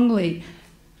strongly,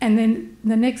 and then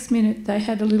the next minute they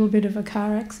had a little bit of a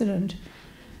car accident.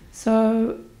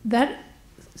 So that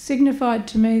signified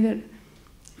to me that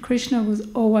Krishna was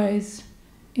always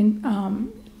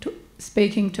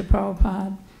speaking to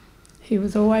Prabhupada. He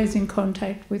was always in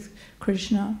contact with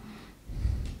Krishna.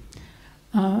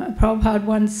 Prabhupada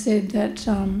once said that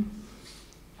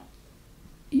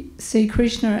see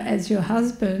Krishna as your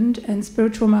husband and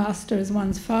spiritual master as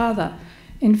one's father.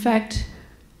 In fact,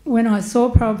 when I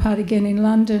saw Prabhupada again in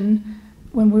London,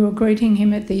 when we were greeting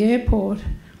him at the airport,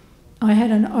 I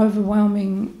had an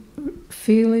overwhelming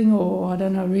feeling, or I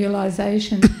don't know,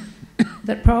 realisation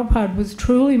that Prabhupada was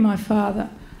truly my father,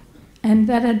 and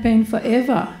that had been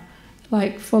forever,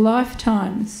 like for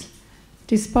lifetimes.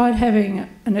 Despite having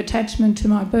an attachment to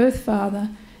my birth father,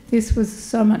 this was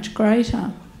so much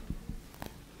greater.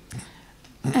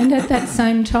 And at that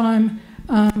same time,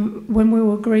 when we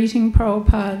were greeting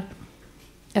Prabhupada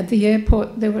at the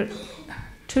airport, there were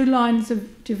 2 lines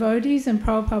of devotees, and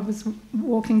Prabhupada was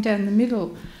walking down the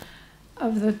middle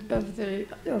of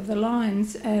the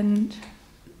lines, and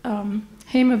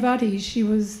Hemavati, she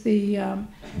was the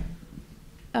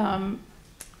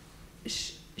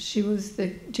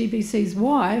GBC's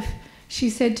wife. She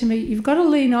said to me, "You've got to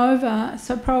lean over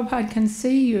so Prabhupada can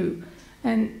see you,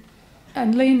 and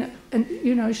lean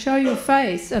and show your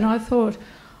face." And I thought,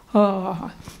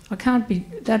 oh, I can't be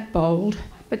that bold,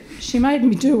 but she made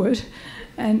me do it.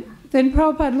 And then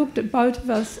Prabhupada looked at both of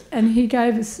us, and he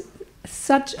gave us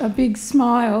such a big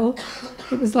smile.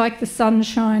 It was like the sun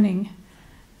shining.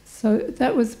 So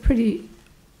that was pretty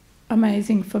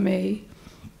amazing for me.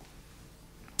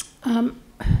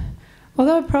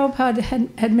 Although Prabhupada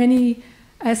had many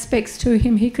aspects to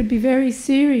him, he could be very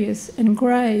serious and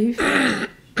grave,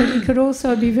 but he could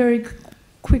also be very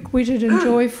quick-witted and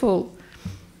joyful.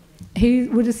 He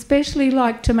would especially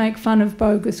like to make fun of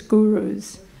bogus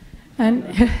gurus. And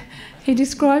he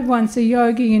described once a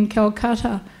yogi in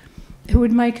Calcutta who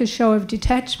would make a show of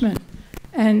detachment,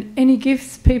 and any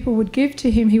gifts people would give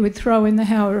to him he would throw in the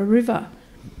Howrah River.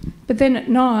 But then at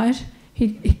night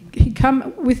he'd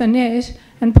come with a net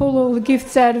and pull all the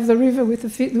gifts out of the river with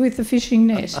the fishing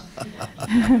net.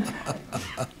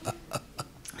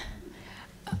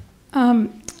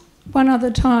 One other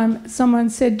time someone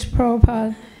said to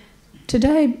Prabhupada,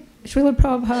 "Today, Srila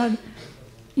Prabhupada,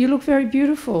 you look very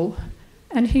beautiful."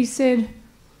 And he said,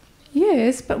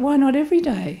 "Yes, but why not every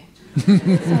day?"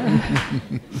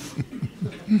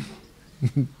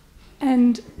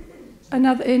 And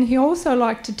he also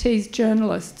liked to tease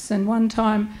journalists. And one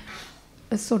time,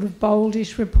 a sort of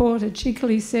boldish reporter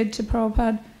cheekily said to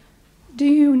Prabhupada, "Do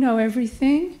you know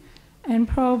everything?" And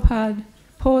Prabhupada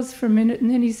paused for a minute, and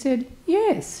then he said,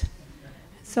 "Yes."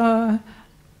 So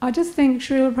I just think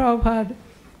Srila Prabhupada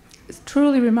is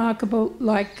truly remarkable.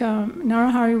 Like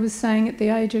Narahari was saying, at the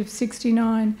age of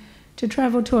 69, to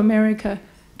travel to America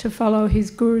to follow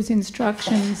his guru's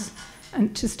instructions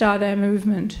and to start our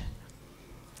movement.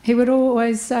 He would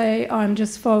always say, "I'm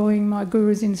just following my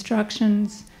guru's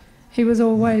instructions." He was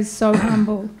always so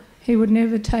humble. He would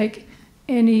never take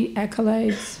any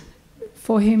accolades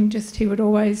for him. He would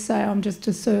always say, "I'm just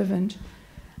a servant."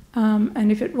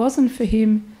 And if it wasn't for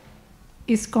him,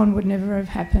 ISKCON would never have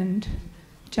happened.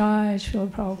 Jai Srila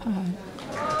Prabhupada.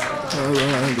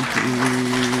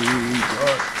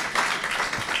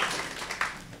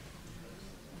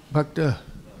 Bhakta.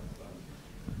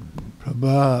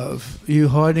 Prabhav. Are you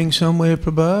hiding somewhere,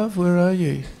 Prabhav? Where are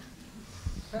you?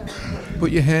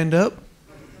 Put your hand up.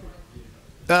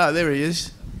 Ah, there he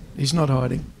is. He's not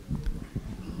hiding.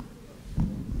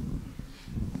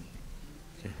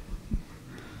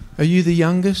 Are you the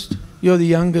youngest? You're the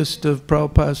youngest of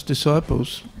Prabhupada's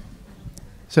disciples.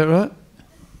 Is that right?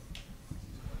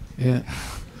 Yeah.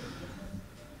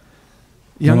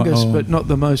 Youngest, but not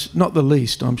the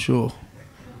least, I'm sure.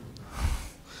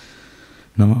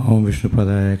 Namo Vishnu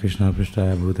Padaya Krishna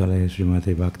Prasthaya Bhutale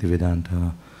Śrīmad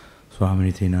Bhaktivedanta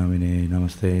Swami Namine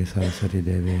Namaste Saraswati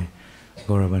Devi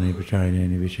Gauravani Pracharine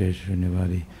Nivishesha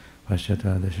Nivadi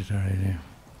Paschata Dashatarine.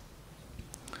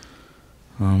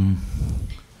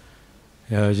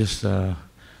 I was just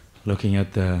looking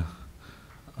at the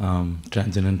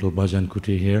Transcendental Bhajan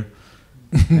Kuti here,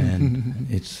 and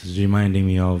it's reminding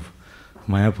me of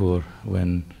Mayapur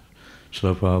when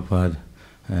Srila Prabhupada,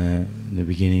 in the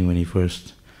beginning when he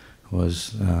first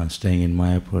was staying in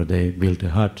Mayapur, they built a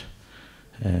hut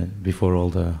before all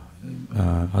the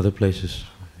other places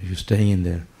he was staying in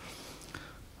there.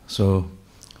 So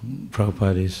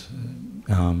Prabhupada is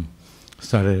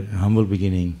started a humble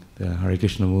beginning, the Hare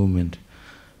Krishna movement,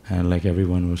 and like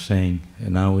everyone was saying,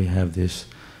 and now we have this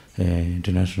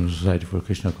International Society for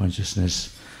Krishna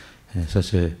Consciousness,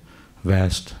 such a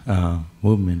vast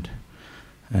movement.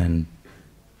 And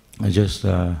I just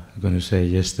going to say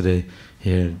yesterday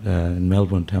here in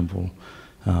Melbourne Temple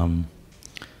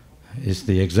is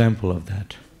the example of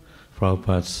that.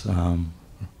 Prabhupada's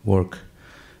work,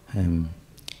 and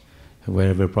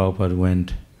wherever Prabhupada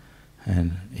went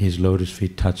and his lotus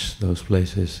feet touched those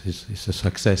places, it's a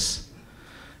success.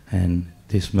 And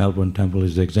this Melbourne temple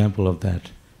is the example of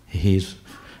that. His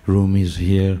room is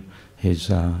here, his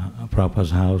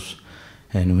Prabhupada's house,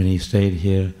 and when he stayed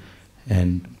here,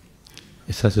 and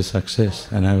it's such a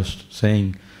success. And I was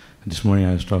saying, this morning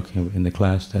I was talking in the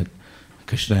class that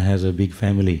Krishna has a big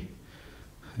family.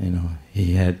 You know,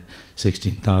 he had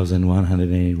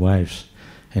 16,108 wives,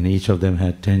 and each of them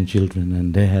had 10 children,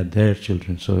 and they had their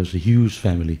children, so it's a huge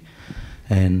family.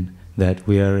 And that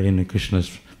we are in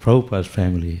Krishna's, Prabhupada's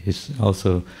family is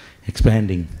also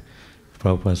expanding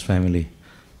Prabhupada's family.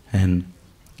 And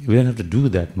we don't have to do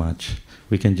that much.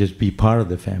 We can just be part of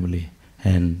the family.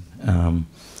 And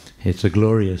it's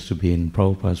glorious to be in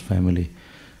Prabhupada's family.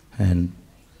 And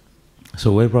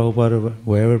so wherever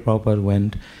Prabhupada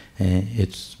went,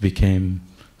 it became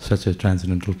such a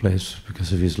transcendental place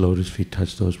because of his lotus feet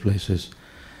touched those places.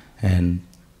 And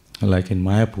like in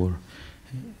Mayapur,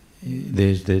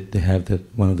 they have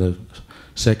one of the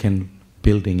second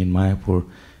building in Mayapur.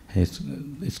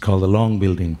 It's called the Long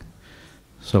Building.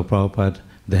 So Prabhupada,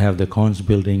 they have the Conch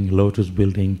building, Lotus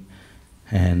building,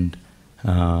 and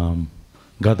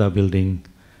Gada building,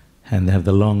 and they have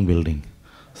the Long building.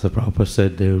 So Prabhupada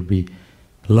said there will be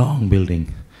Long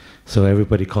building. So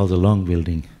everybody calls the Long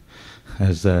building,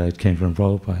 as it came from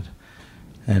Prabhupada.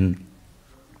 And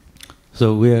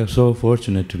so we are so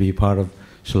fortunate to be part of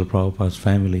Srila Prabhupada's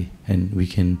family, and we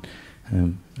can,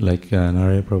 like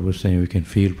Narayana Prabhu was saying, we can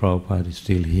feel Prabhupada is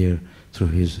still here through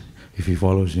his, if he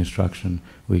follows instruction,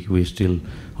 we're still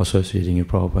associating with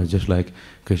Prabhupada, just like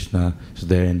Krishna is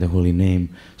there in the holy name.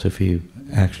 So if you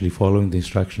actually following the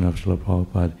instruction of Srila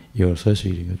Prabhupada, you're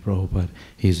associating with Prabhupada.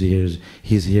 He's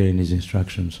here in his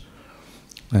instructions.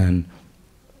 And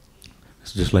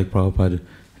it's just like Prabhupada,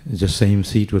 just same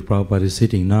seat where Prabhupada is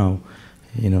sitting now.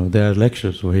 You know, there are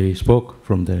lectures where he spoke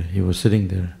from there. He was sitting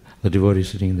there, the devotee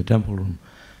sitting in the temple room.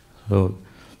 So,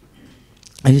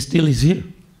 and he still is here.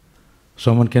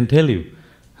 Someone can tell you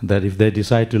that if they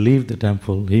decide to leave the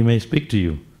temple, he may speak to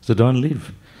you. So don't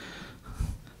leave.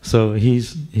 So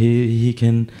he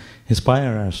can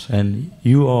inspire us, and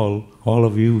you all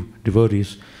of you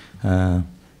devotees, are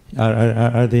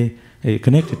they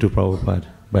connected to Prabhupada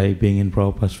by being in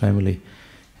Prabhupada's family?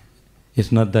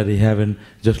 It's not that he haven't,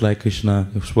 just like Krishna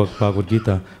spoke Bhagavad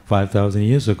Gita 5,000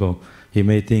 years ago. He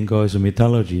may think, oh, it's a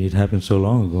mythology, it happened so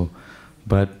long ago.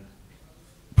 But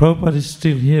Prabhupada is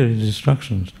still here in his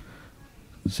instructions.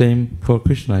 Same for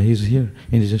Krishna, he's here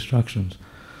in his instructions.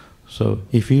 So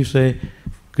if you say,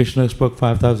 Krishna spoke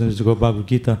 5,000 years ago Bhagavad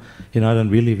Gita, I don't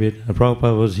believe it, and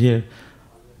Prabhupada was here.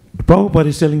 Prabhupada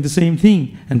is telling the same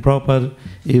thing, and Prabhupada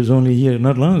is only here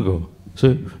not long ago.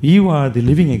 So you are the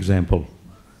living example.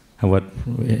 And what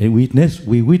we witness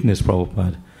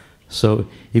Prabhupada. So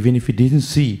even if he didn't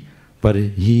see, but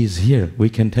he is here, we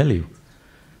can tell you.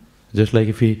 Just like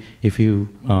if you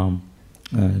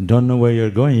don't know where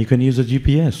you're going, you can use a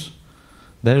GPS.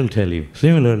 That will tell you.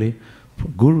 Similarly,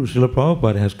 Guru Srila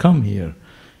Prabhupada has come here.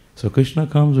 So Krishna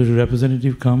comes, or a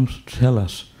representative comes to tell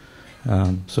us.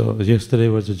 So yesterday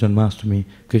was the Janmashtami,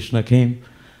 Krishna came.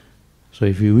 So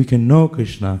if we can know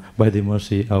Krishna by the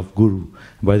mercy of Guru.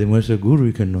 By the mercy of Guru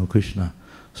we can know Krishna.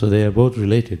 So they are both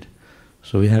related.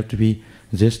 So we have to be,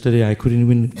 yesterday I couldn't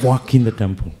even walk in the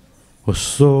temple. It was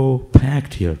so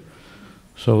packed here.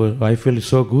 So I feel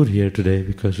so good here today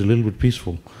because it's a little bit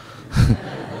peaceful.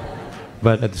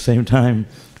 But at the same time,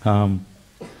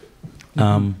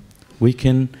 we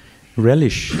can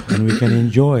relish and we can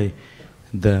enjoy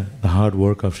the hard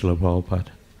work of Srila Prabhupada.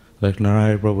 Like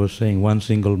Narayana Prabhu was saying, one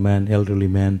single man, elderly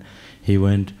man, he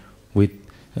went with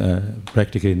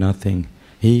practically nothing.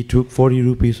 He took 40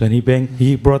 rupees and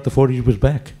he brought the 40 rupees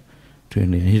back to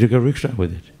India. He took a rickshaw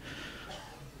with it.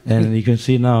 And you can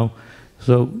see now,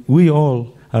 so we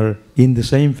all are in the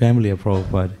same family of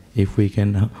Prabhupada. If we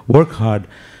can work hard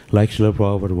like Srila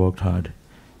Prabhupada worked hard,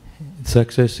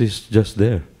 success is just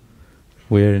there.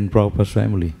 We are in Prabhupada's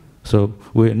family. So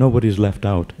nobody is left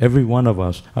out. Every one of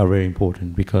us are very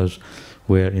important because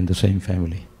we are in the same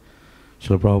family.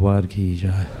 Srila Prabhupada ki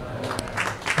jai.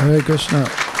 Hare Krishna.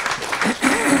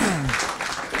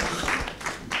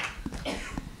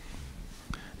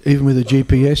 Even with a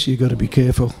GPS, you've got to be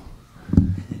careful.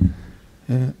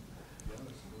 Yeah.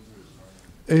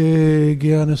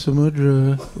 Jnana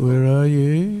Samudra, where are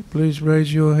you? Please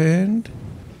raise your hand.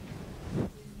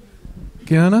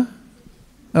 Jnana?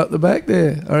 Up the back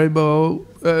there. Haribol,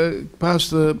 pass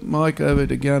the mic over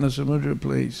to Jnana Samudra,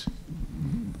 please.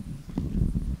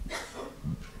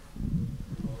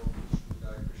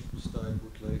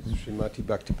 Srimati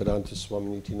Bhaktivedanta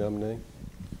Swami Namne.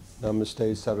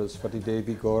 Namaste Saraswati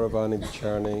Devi Gauravani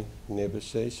Vicharne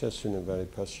Nevasesha Sunavari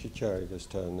Paschachari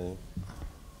Dastane.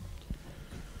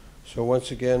 So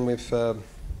once again, we've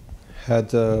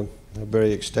had a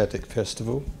very ecstatic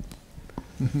festival.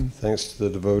 Thanks to the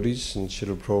devotees and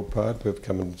Srila Prabhupada, we've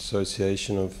come in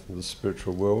association of the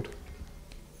spiritual world.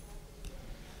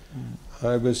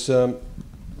 I was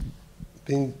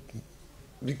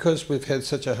because we've had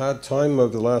such a hard time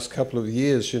over the last couple of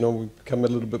years, we've become a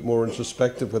little bit more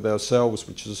introspective with ourselves,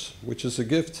 which is a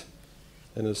gift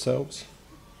in ourselves.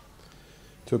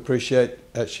 To appreciate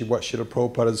actually what Srila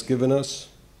Prabhupada has given us.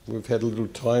 We've had a little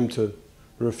time to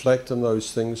reflect on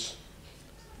those things.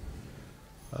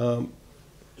 One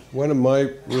of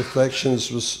my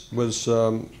reflections was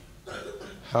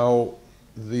how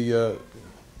the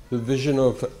vision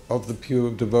of the pure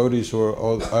devotees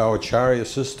or our Acharya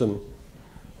system,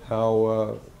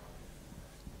 how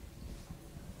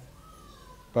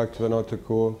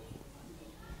Bhaktivedanta,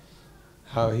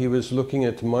 how he was looking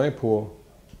at Mayapur,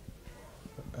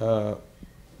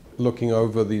 looking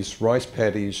over these rice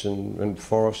paddies and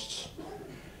forests,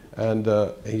 and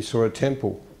he saw a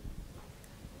temple,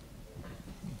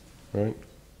 right?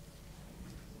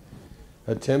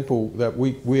 A temple that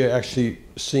we are actually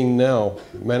seeing now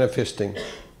manifesting.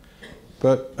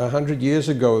 But 100 years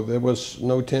ago there was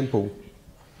no temple,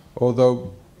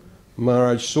 although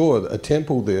Maharaj saw a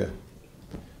temple there.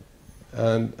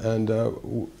 And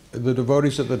the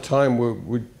devotees at the time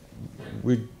were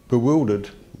bewildered.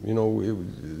 You're an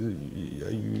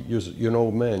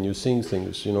old man, you're seeing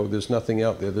things, there's nothing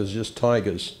out there, there's just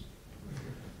tigers,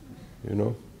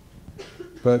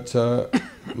 But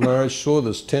Maharaj saw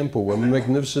this temple, a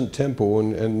magnificent temple,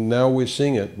 and now we're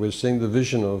seeing it. We're seeing the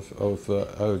vision of our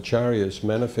Acharyas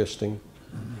manifesting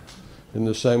in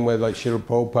the same way like Srila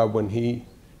Prabhupada, when he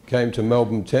came to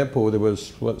Melbourne Temple, there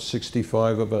was,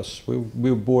 65 of us.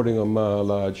 We were boarding on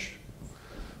Maharaj.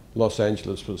 Los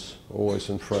Angeles was always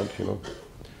in front,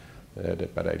 They had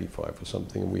about 85 or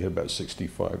something, and we had about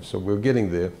 65, so we were getting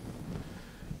there.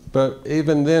 But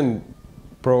even then,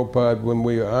 Prabhupada, when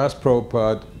we asked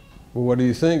Prabhupada, well, what do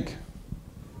you think?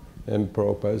 And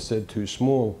Prabhupada said, too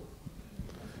small,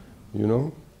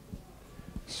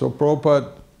 So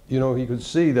Prabhupada, he could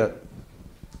see that,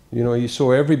 he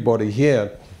saw everybody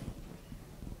here,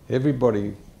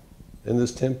 everybody in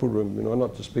this temple room,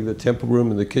 not to speak of the temple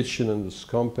room and the kitchen and this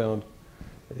compound.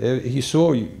 He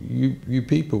saw you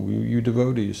people, you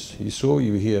devotees. He saw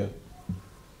you here.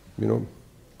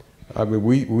 I mean,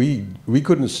 we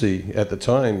couldn't see at the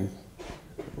time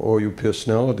all your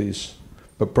personalities,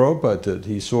 but Prabhupada did.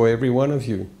 He saw every one of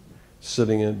you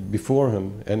sitting before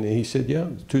him, and he said, "Yeah,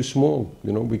 it's too small.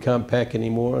 We can't pack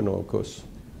anymore." And of course,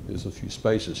 there's a few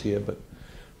spaces here, but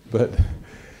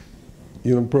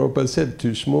Prabhupada said,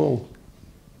 "Too small."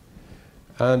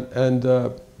 And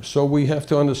so we have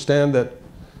to understand that.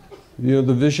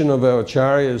 The vision of our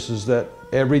Acharyas is that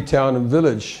every town and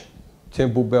village,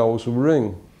 temple bells will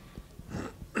ring.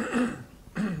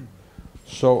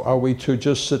 So are we to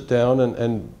just sit down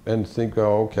and think,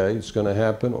 oh, okay, it's going to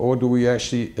happen? Or do we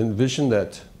actually envision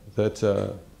that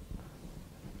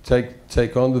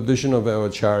take on the vision of our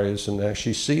Acharyas and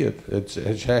actually see it? It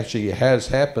actually has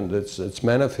happened. It's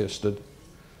manifested.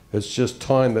 It's just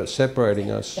time that's separating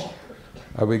us.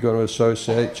 Are we going to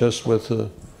associate just with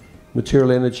the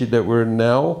material energy that we're in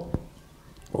now,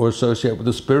 or associate with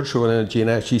the spiritual energy and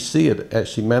actually see it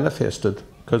actually manifested?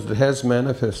 Because it has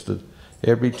manifested.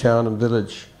 Every town and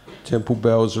village, temple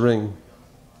bells ring.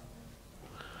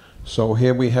 So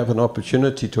here we have an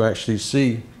opportunity to actually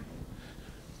see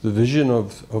the vision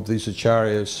of these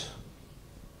Acharyas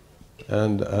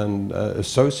and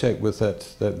associate with that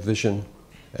vision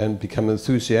and become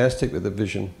enthusiastic with the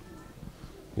vision.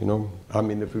 I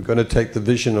mean, if we're going to take the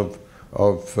vision of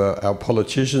our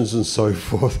politicians and so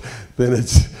forth, then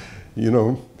it's,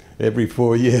 every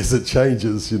 4 years it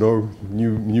changes,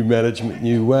 new management,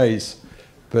 new ways.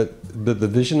 But the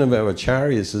vision of our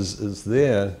Acharyas is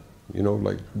there,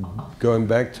 like going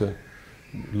back to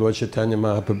Lord Chaitanya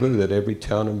Mahaprabhu, that every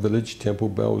town and village temple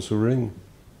bells will ring.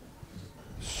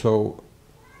 So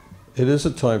it is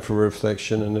a time for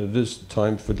reflection, and it is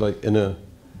time for inner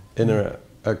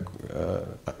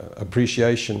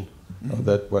appreciation of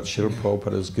that what Srila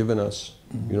Prabhupada has given us,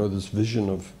 this vision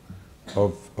of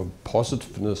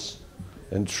positiveness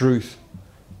and truth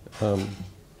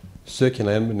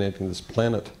circulating this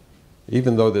planet.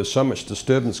 Even though there's so much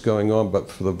disturbance going on, but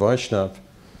for the Vaishnava,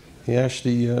 he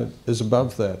actually is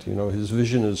above that. His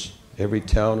vision is every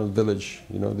town and village.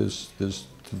 There's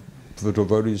the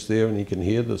devotees there, and he can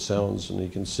hear the sounds, and he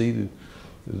can see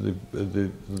the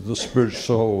spiritual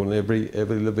soul and every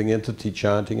living entity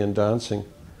chanting and dancing.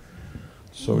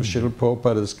 So Srila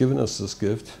Prabhupada has given us this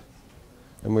gift,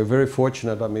 and we're very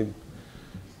fortunate. I mean,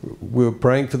 we were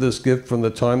praying for this gift from the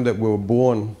time that we were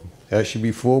born. Actually,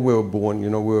 before we were born, you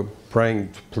know, we were praying,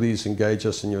 please engage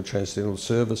us in your transcendental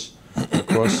service. Of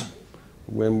course,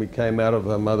 when we came out of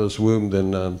our mother's womb,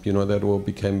 then, you know, that all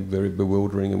became very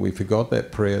bewildering, and we forgot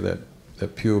that prayer, that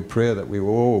pure prayer that we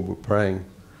all were praying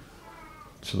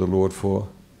to the Lord for.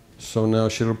 So now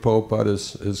Srila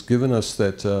Prabhupada has given us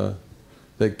that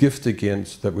gift again,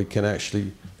 so that we can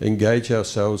actually engage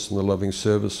ourselves in the loving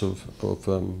service of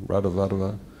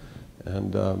Radhavadava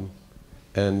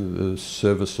and the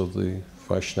service of the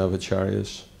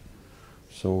Vaishnava-acharyas.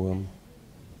 So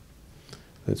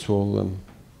let's all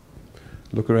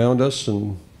look around us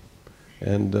and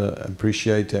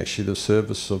appreciate actually the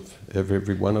service of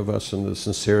every one of us and the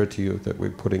sincerity that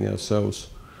we're putting ourselves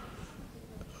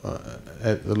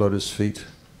at the lotus feet,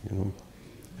 you know.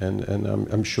 And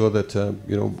I'm sure that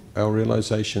you know, our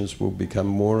realizations will become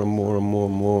more and more and more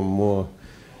and more and more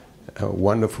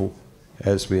wonderful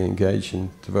as we engage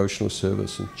in devotional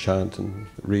service and chant and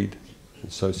read and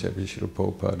associate with Srila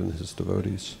Prabhupada and his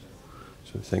devotees.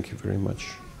 So thank you very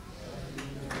much.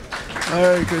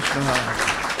 Hare Krishna.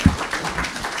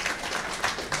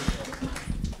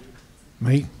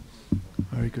 Me?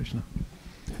 Hare Krishna.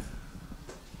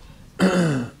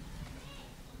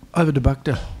 Over to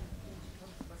Bhakta.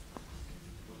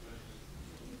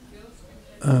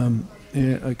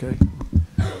 Yeah, okay.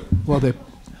 Well, they're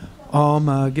Om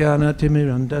Jnana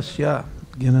Timirandasya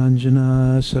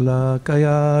Gyananjana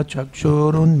Salakaya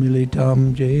Chakshurun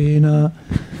Militam Jena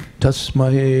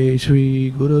Tasmaye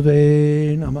Sri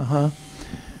Gurave Namaha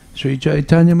Sri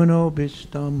Chaitanya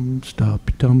Manobishtam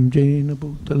Stapitam Jena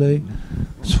Bhutale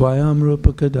Swayam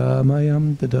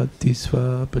Rupakadamayam Dadati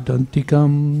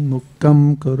Svapadantikam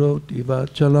Mukkam Karoti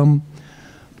Vachalam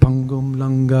Pangum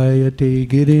Langayate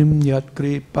Girim Yat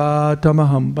Kripa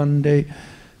Tamaham Bande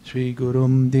Sri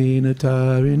Gurum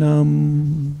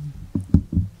Dinatarinam.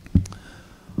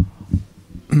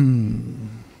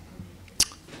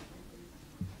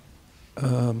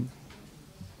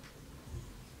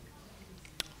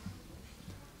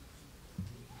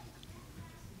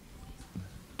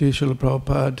 Dear Srila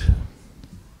Prabhupada,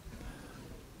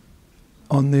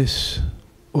 on this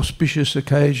auspicious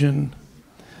occasion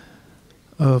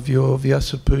of your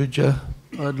Vyasa Puja,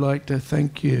 I'd like to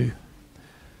thank you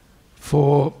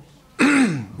for,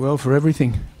 well, for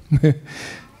everything.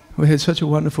 We had such a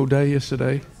wonderful day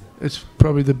yesterday. It's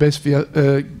probably the best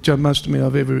Janmashtami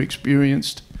I've ever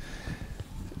experienced.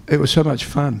 It was so much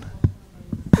fun.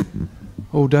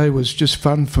 All day was just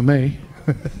fun for me.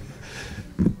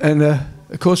 And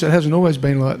of course it hasn't always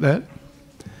been like that.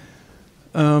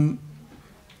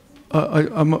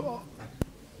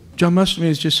 Janmashtami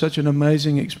is just such an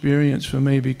amazing experience for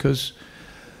me because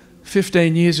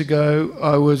 15 years ago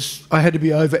I had to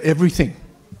be over everything.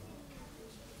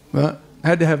 Right? I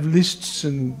had to have lists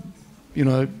and, you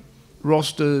know,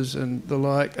 rosters and the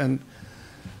like, and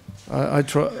at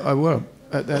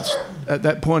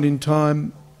that point in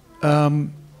time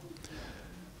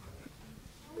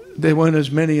there weren't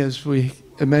as many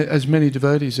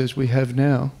devotees as we have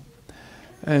now,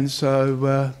 and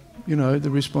so you know,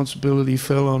 the responsibility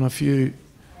fell on a few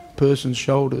persons'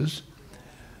 shoulders.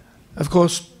 Of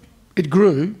course, it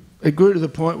grew to the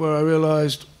point where I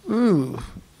realised, ooh,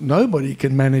 nobody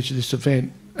can manage this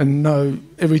event and know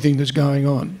everything that's going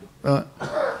on. Right?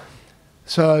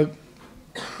 So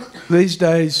these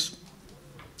days,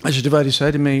 as a devotee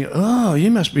say to me, oh, you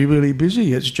must be really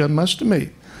busy, it's Janmashtami.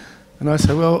 And I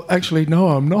say, well, actually, no,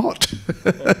 I'm not.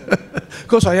 Of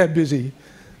course I am busy,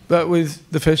 but with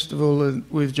the festival and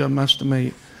with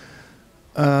Janmashtami,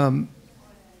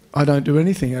 I don't do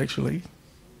anything, actually.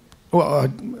 Well,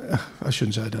 I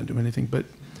shouldn't say I don't do anything, but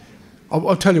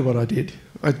I'll tell you what I did.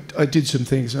 I did some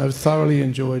things, and I thoroughly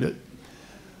enjoyed it.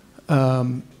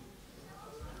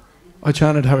 I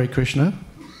chanted Hare Krishna.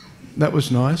 That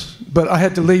was nice. But I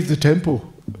had to leave the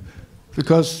temple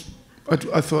because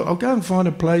I thought, I'll go and find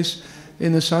a place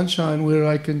in the sunshine where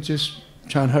I can just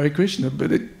chant Hare Krishna.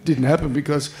 But it didn't happen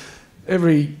because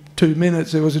every 2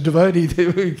 minutes there was a devotee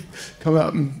that would come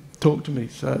up and talk to me.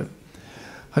 So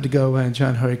I had to go away and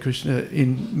chant Hare Krishna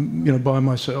by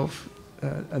myself.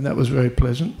 And that was very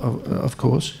pleasant, of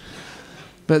course.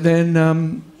 But then,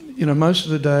 most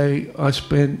of the day I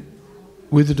spent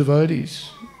with the devotees.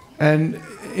 And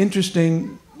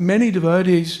interesting, many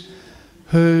devotees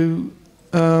who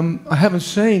I haven't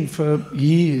seen for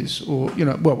years, or we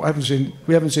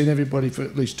haven't seen everybody for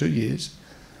at least 2 years.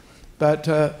 But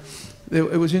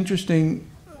it was interesting.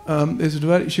 There's a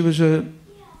devotee. She was a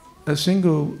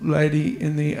single lady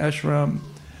in the ashram,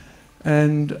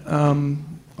 and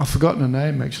I've forgotten her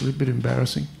name actually. A bit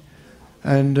embarrassing.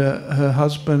 And her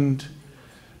husband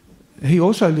he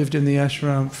also lived in the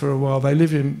ashram for a while.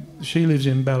 She lives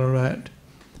in Ballarat.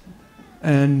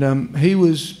 And he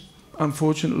was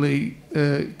unfortunately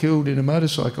killed in a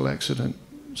motorcycle accident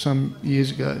some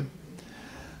years ago.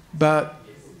 But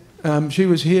she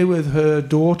was here with her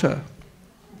daughter.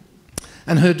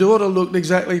 And her daughter looked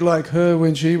exactly like her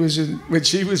when she was in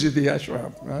the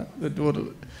ashram, right? The daughter.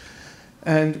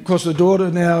 And of course the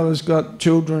daughter now has got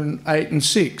children 8 and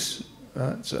 6,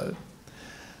 right? So,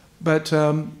 but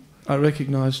I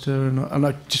recognised her, and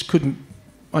I just couldn't.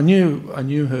 I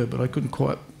knew her, but I couldn't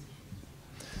quite.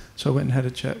 So I went and had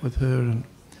a chat with her, and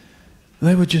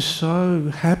they were just so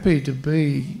happy to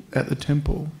be at the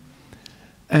temple,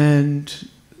 and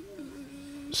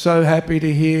so happy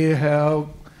to hear how's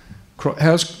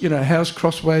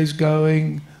Crossways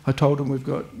going. I told them we've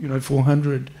got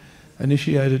 400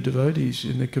 initiated devotees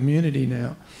in the community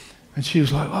now, and she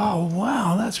was like, "Oh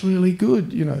wow, that's really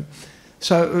good,"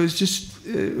 So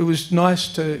it was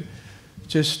nice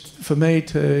for me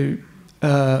to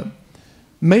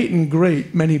meet and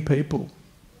greet many people,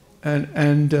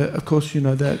 and of course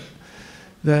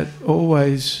that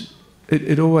always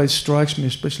it always strikes me,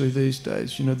 especially these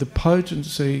days. The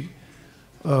potency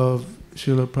of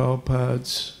Srila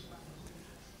Prabhupada's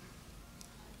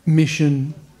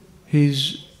mission,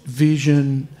 his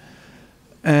vision,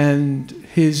 and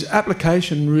his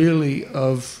application really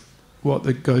of what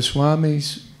the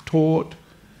Goswamis taught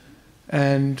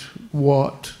and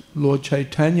what Lord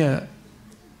Chaitanya's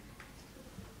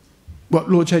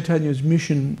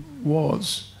mission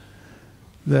was,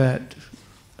 that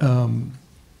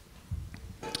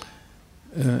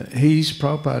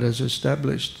Prabhupada has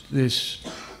established this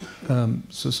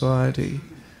society,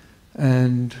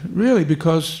 and really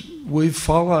because we've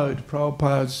followed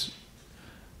Prabhupada's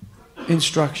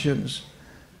instructions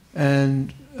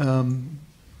and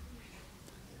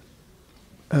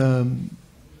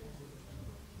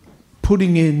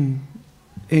putting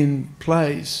in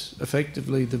place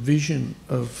effectively the vision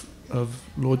of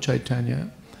Lord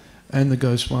Chaitanya and the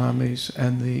Goswamis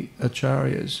and the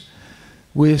Acharyas,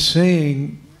 we're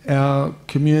seeing our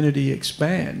community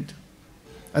expand.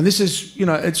 And this is,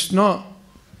 it's not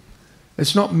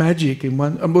magic in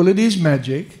one. Well, it is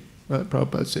magic, right?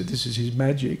 Prabhupada said this is his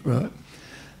magic, right?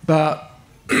 But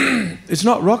it's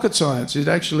not rocket science. It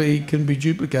actually can be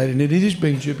duplicated, and it is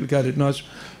being duplicated. Nice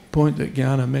point that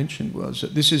Gyana mentioned was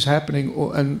that this is happening,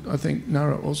 and I think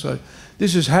Nara also,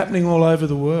 this is happening all over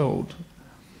the world.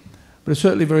 But it's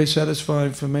certainly very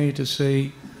satisfying for me to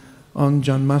see on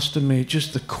Janmashtami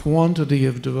just the quantity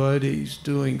of devotees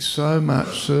doing so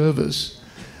much service.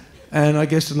 And I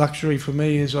guess the luxury for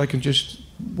me is I can just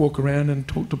walk around and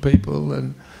talk to people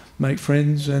and make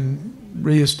friends and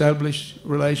re-establish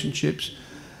relationships.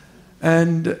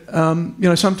 And,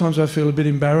 sometimes I feel a bit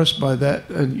embarrassed by that,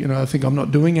 and, I think I'm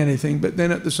not doing anything. But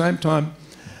then at the same time,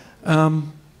 had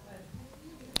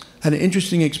an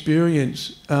interesting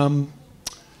experience.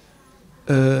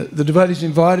 The devotees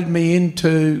invited me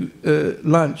into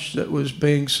lunch that was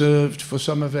being served for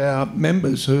some of our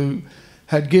members who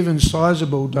had given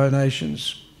sizable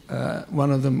donations.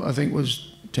 One of them, I think,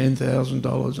 was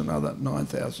 $10,000, another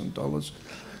 $9,000.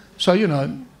 So,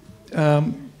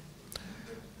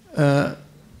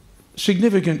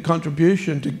 significant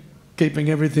contribution to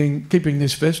keeping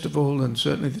this festival and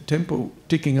certainly the temple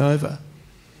ticking over.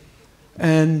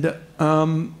 And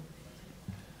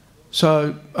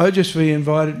so Ojasvi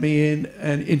invited me in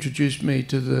and introduced me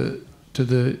to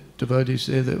the devotees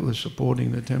there that were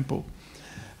supporting the temple,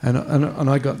 and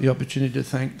I got the opportunity to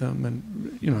thank them,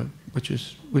 and which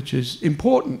is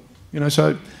important,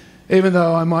 So even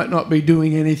though I might not be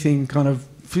doing anything kind of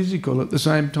physical, at the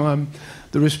same time,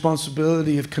 the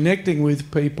responsibility of connecting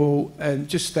with people and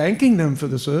just thanking them for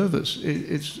the service,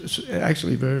 it's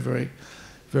actually very, very,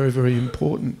 very, very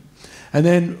important. And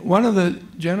then one of the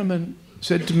gentlemen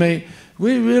said to me,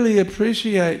 "We really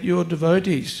appreciate your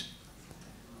devotees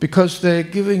because they're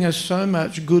giving us so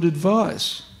much good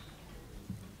advice."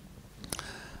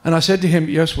 And I said to him,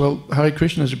 "Yes, well, Hare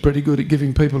Krishnas are pretty good at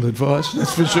giving people advice,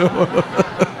 that's for sure."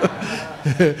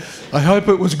 I hope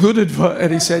it was good advice.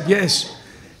 And he said, "Yes."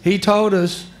 He told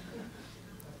us,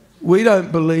 "We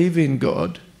don't believe in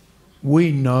God,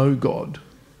 we know God."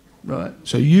 Right?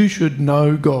 So you should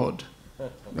know God.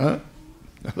 Right?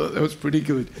 I thought that was pretty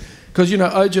good. Because,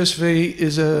 Ojasvi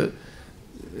is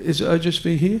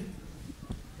Ojasvi here?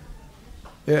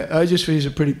 Yeah, Ojasvi is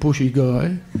a pretty pushy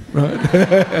guy, right?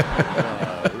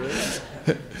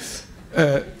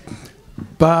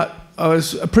 But I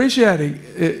was appreciating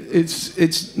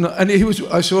it's not, and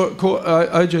I saw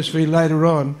Ojasvi later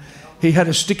on. He had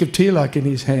a stick of tilak in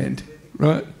his hand,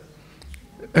 right?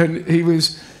 And he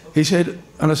was he said,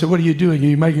 and I said, what are you doing? Are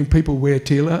you making people wear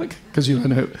tilak? Because you don't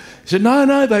know. He said,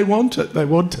 no, they want it. They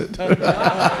want it.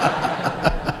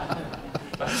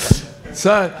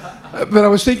 So, but I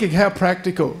was thinking, how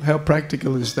practical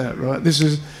is that, right? This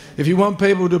is, if you want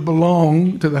people to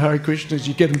belong to the Hare Krishnas,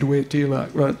 you get them to wear tilak,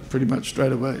 right? Pretty much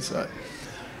straight away. So,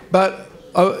 but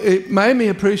it made me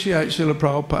appreciate Srila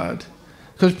Prabhupada,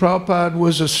 because Prabhupada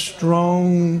was a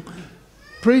strong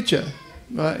preacher,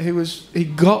 right? He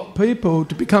got people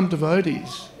to become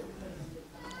devotees,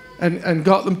 and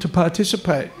got them to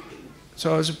participate.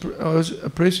 So I was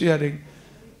appreciating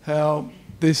how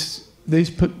these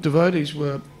devotees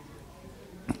were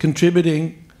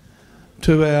contributing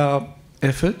to our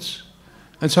efforts,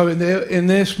 and so in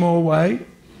their small way,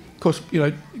 of course, you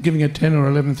know, giving a $10,000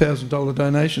 or $11,000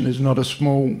 donation is not a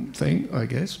small thing, I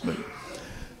guess, but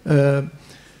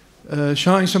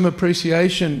showing some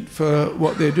appreciation for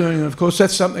what they're doing. And of course,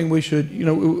 that's something we should, you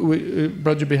know,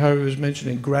 Braja Bihari was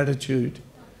mentioning gratitude,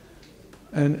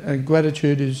 and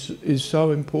gratitude is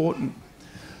so important.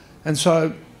 And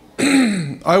so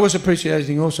I was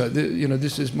appreciating also, you know,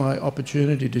 this is my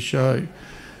opportunity to show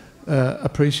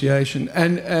appreciation.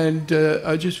 And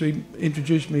I just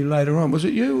introduced me later on. Was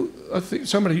it you? I think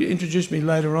somebody introduced me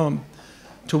later on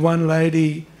to one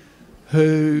lady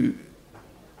who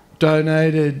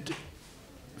donated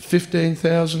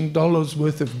 $15,000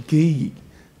 worth of ghee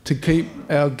to keep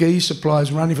our ghee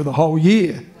supplies running for the whole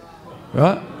year,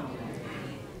 right?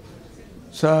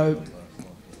 So,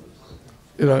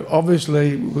 you know,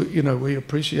 obviously, you know, we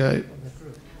appreciate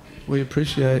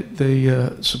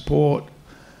the support,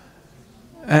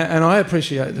 and I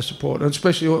appreciate the support, and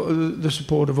especially the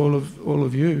support of all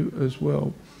of you as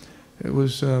well. It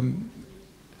was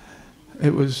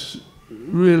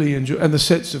really enjoyable, and the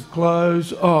sets of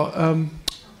clothes.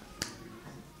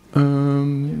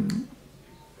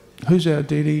 Who's our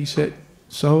DD set?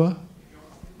 Soa?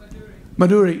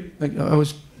 Madhuri.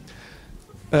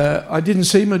 I didn't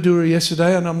see Madhuri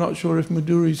yesterday, and I'm not sure if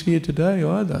Madhuri's here today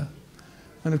either.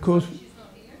 And of course,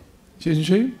 isn't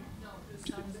she?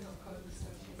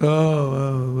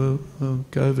 Oh,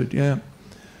 COVID, yeah.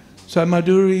 So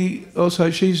Madhuri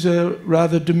also, she's a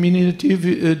rather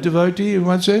diminutive devotee in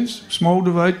one sense, small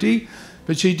devotee,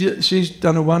 but she's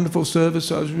done a wonderful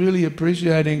service. I was really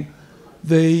appreciating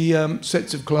the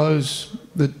sets of clothes,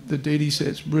 the DD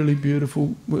sets, really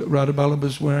beautiful. Radha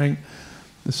Ballabha's wearing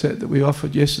the set that we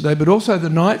offered yesterday, but also the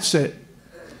night set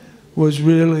was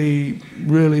really,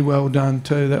 really well done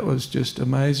too. That was just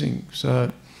amazing.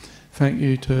 So thank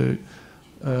you to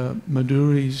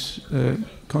Madhuri's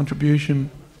contribution.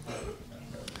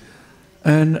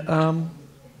 And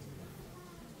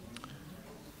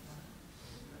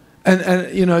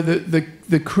you know,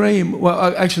 the cream,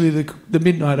 well, actually the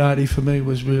midnight arti for me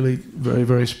was really very,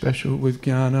 very special with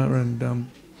Gyana and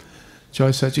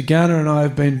Jai Satya. Gyana and I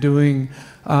have been doing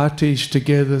artis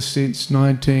together since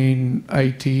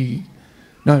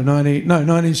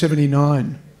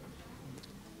 1979.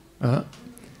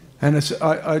 And it's,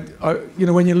 you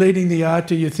know, when you're leading the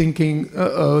arti, you're thinking,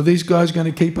 are these guys going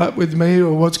to keep up with me,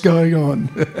 or what's going on?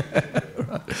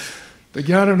 Right. But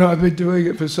Gyana and I have been doing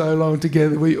it for so long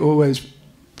together. We always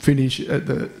finish at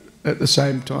the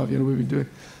same time. You know, we've been doing.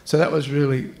 So that was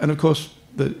really, and of course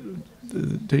the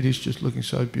DD's just looking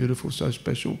so beautiful, so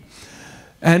special.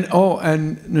 And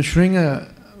Nrsimha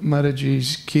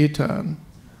Mataji's kirtan,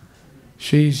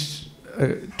 she's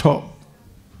a top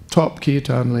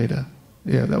kirtan leader.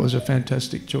 Yeah, that was a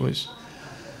fantastic choice.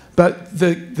 But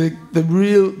the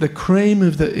cream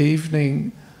of the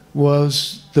evening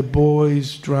was the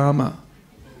boys' drama.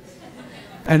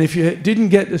 And if you didn't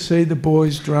get to see the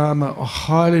boys' drama, I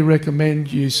highly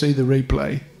recommend you see the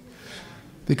replay,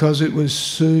 because it was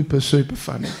super, super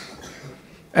funny.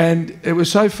 And it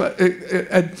was so fun.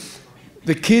 And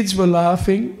the kids were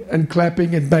laughing and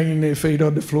clapping and banging their feet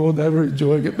on the floor. They were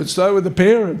enjoying it, but so were the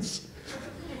parents.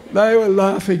 They were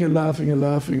laughing and laughing and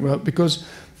laughing, right? Because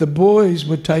the boys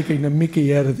were taking the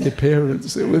mickey out of their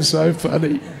parents. It was so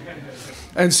funny.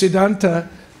 And Siddhanta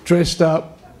dressed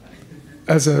up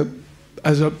as a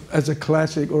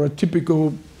classic or a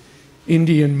typical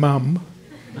Indian mum.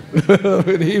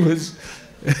 And he was...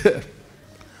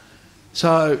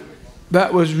 So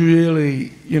that was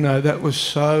really, you know, that was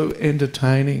so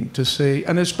entertaining to see.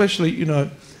 And especially, you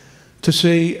know, to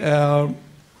see our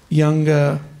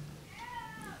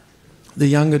the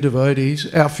younger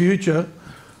devotees, our future,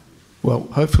 well,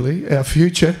 hopefully our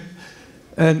future,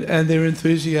 and their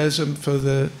enthusiasm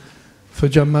for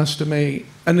Janmashtami,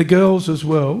 and the girls as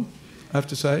well, I have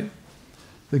to say.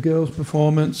 The girls'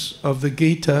 performance of the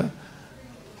Gita,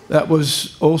 that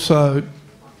was also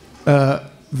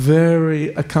very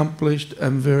accomplished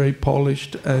and very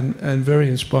polished and very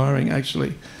inspiring,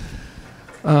 actually.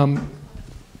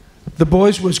 The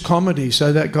boys was comedy,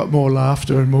 so that got more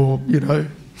laughter and more, you know.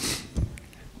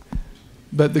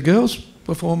 But the girls'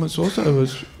 performance also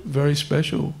was very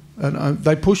special. And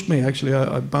they pushed me, actually.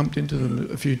 I bumped into them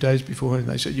a few days before and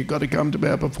they said, "You've got to come to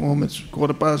our performance,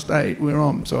 8:15, we're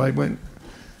on." So I went.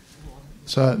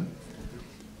 So,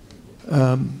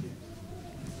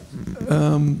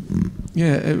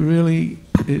 yeah, it really,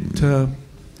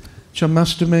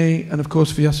 Janmashtami and of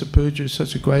course Vyasa Puja is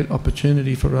such a great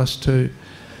opportunity for us to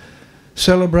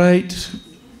celebrate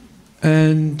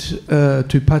and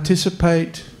to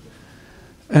participate,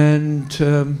 and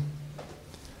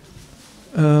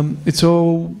it's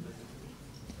all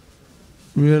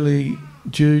really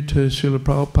due to Srila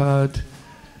Prabhupada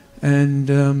and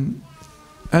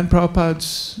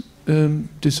Prabhupada's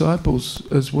disciples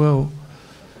as well.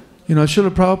 You know, Srila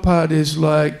Prabhupada is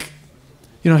like,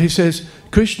 you know, he says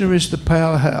Krishna is the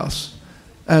powerhouse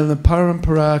and the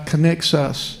parampara connects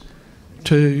us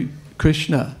to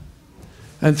Krishna.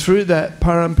 And through that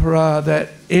parampara, that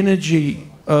energy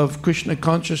of Krishna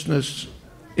consciousness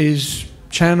is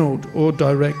channeled or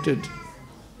directed.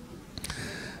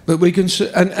 But we can,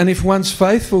 and if one's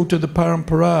faithful to the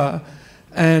parampara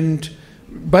and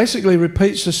basically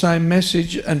repeats the same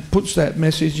message and puts that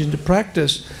message into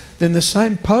practice, then the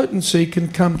same potency can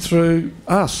come through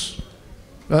us.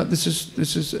 Right? This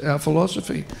is our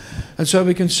philosophy, and so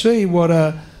we can see what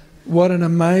an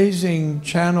amazing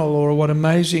channel or what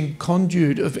amazing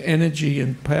conduit of energy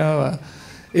and power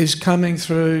is coming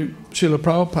through Srila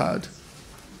Prabhupada.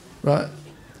 Right?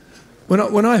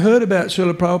 When I heard about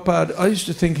Srila Prabhupada, I used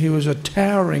to think he was a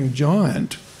towering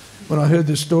giant. When I heard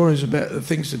the stories about the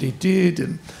things that he did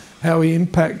and how he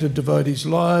impacted devotees'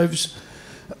 lives.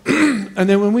 And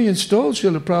then when we installed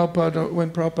Srila Prabhupada,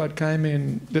 when Prabhupada came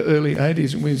in the early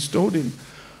 80s and we installed him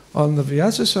on the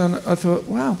Vyasasana, I thought,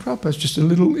 wow, Prabhupada's just a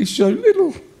little, he's so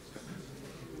little.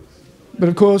 But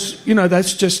of course, you know,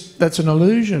 that's an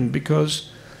illusion, because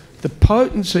the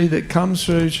potency that comes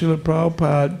through Srila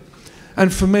Prabhupada,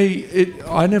 and for me,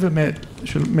 I never met,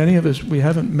 many of us, we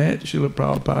haven't met Srila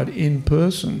Prabhupada in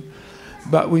person,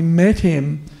 but we met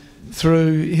him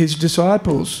through his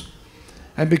disciples.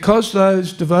 And because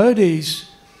those devotees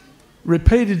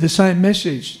repeated the same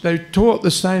message, they taught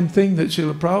the same thing that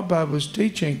Srila Prabhupada was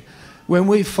teaching, when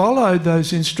we followed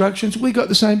those instructions, we got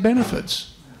the same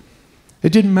benefits.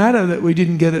 It didn't matter that we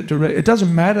didn't get it direct. It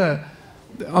doesn't matter.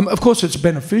 Of course, it's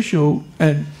beneficial,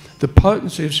 and the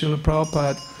potency of Srila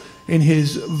Prabhupada in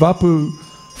his Vapu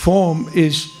form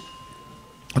is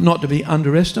not to be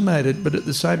underestimated, but at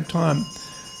the same time,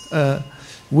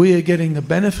 we are getting the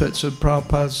benefits of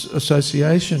Prabhupada's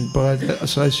association by the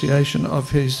association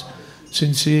of his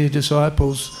sincere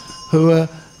disciples who are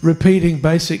repeating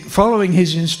following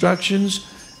his instructions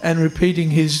and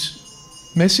repeating his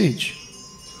message.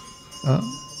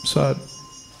 So,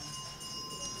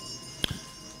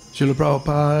 Srila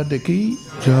Prabhupada ki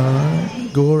jai,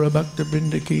 Gaura Bhakta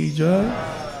Vrinda ki jai,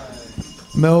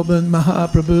 Melbourne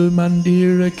Mahaprabhu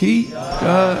Mandir ki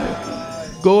jai,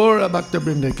 Gaura Bhakta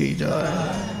Vrinda ki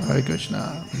jai. Hare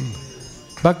Krishna.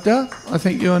 Bhakta, I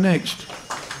think you're next.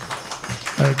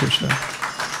 Hare Krishna.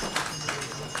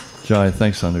 Jai,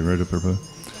 thanks, Aniruddha Prabhu.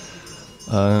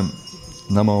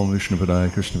 Namo Vishnu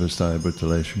Padaya Krishna Vastaya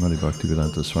Bhutale Śrīmad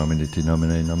Bhaktivedanta Swami Niti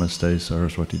Namine Namaste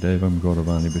Saraswati Devam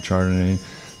Gauravani Vicharane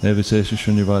Nevasesha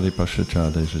Shunyavadi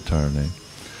Pashachade Jatarane.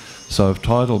 So I've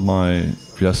titled my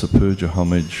Vyasa Puja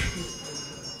homage,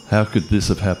 How Could This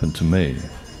Have Happened to Me?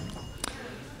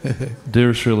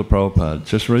 Dear Srila Prabhupada,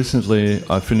 just recently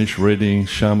I finished reading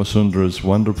Shyama Sundara's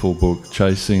wonderful book,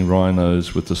 Chasing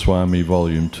Rhinos with the Swami,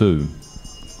 Volume 2.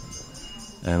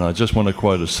 And I just want to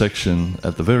quote a section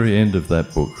at the very end of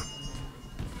that book.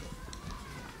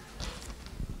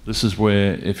 This is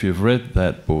where, if you've read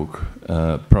that book,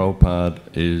 Prabhupada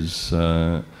is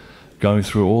going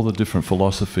through all the different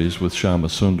philosophies with Shyama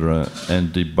Sundara and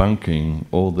debunking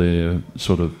all their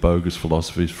sort of bogus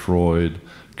philosophies, Freud,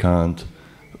 Kant,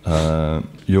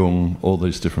 Jung, all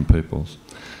these different peoples.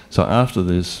 So after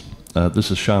this, this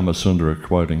is Shyama Sundara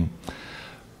quoting,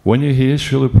 "When you hear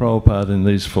Srila Prabhupada in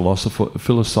these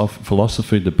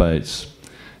philosophy debates,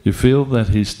 you feel that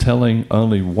he's telling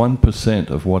only 1%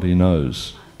 of what he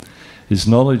knows. His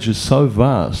knowledge is so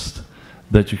vast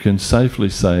that you can safely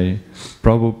say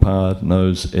Prabhupada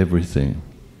knows everything.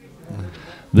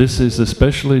 This is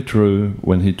especially true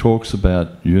when he talks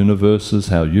about universes,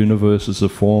 how universes are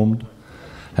formed,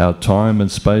 how time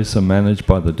and space are managed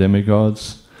by the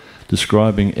demigods,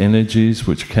 describing energies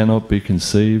which cannot be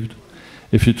conceived,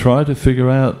 If you try to figure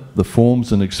out the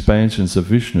forms and expansions of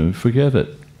Vishnu, forget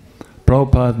it.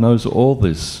 Prabhupada knows all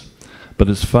this, but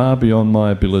it's far beyond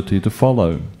my ability to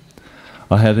follow.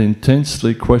 I had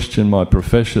intensely questioned my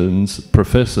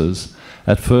professors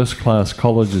at first-class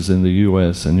colleges in the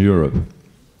US and Europe.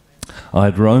 I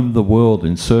had roamed the world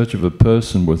in search of a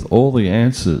person with all the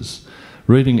answers,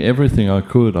 reading everything I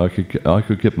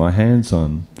could get my hands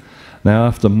on. Now,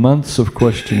 after months of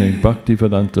questioning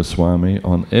Bhaktivedanta Swami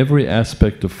on every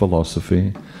aspect of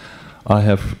philosophy, I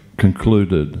have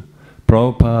concluded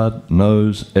Prabhupada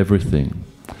knows everything.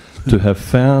 To have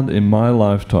found in my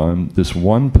lifetime this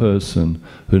one person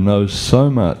who knows so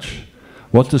much,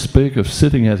 what to speak of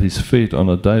sitting at his feet on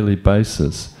a daily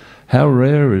basis, how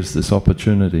rare is this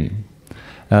opportunity?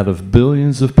 Out of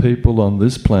billions of people on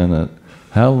this planet,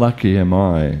 how lucky am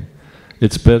I?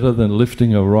 It's better than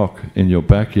lifting a rock in your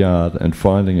backyard and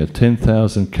finding a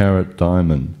 10,000 carat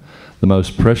diamond, the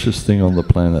most precious thing on the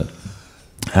planet.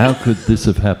 How could this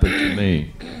have happened to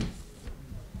me?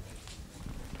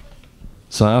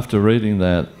 So after reading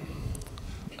that,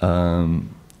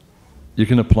 you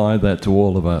can apply that to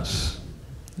all of us.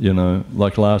 You know,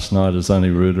 like last night, as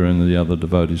Aniruddha and the other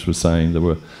devotees were saying, there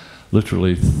were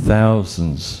literally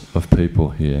thousands of people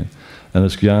here. And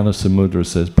as Jnana Samudra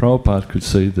says, Prabhupada could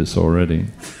see this already.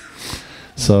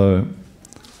 So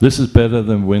this is better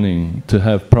than winning. To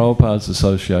have Prabhupada's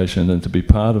association and to be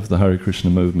part of the Hare Krishna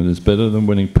movement is better than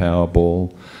winning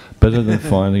Powerball, better than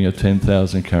finding a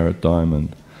 10,000 carat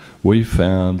diamond. We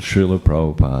found Srila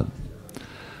Prabhupada.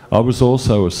 I was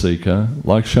also a seeker,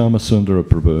 like Shyamasundara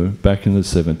Prabhu, back in the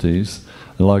 70s,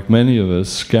 and like many of us,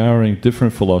 scouring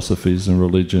different philosophies and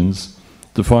religions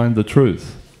to find the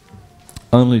truth,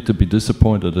 only to be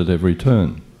disappointed at every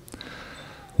turn.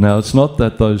 Now, it's not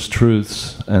that those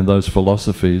truths and those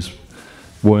philosophies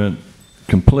weren't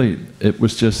complete. It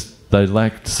was just they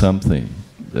lacked something.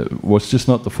 It was just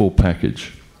not the full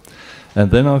package.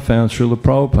 And then I found Srila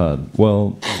Prabhupada.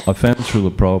 Well, I found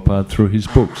Srila Prabhupada through his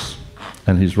books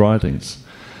and his writings.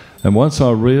 And once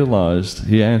I realized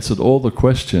he answered all the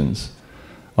questions,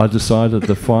 I decided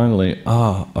that finally,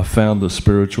 I found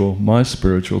my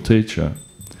spiritual teacher.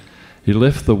 He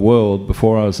left the world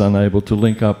before I was unable to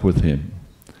link up with him.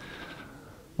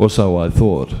 Or so I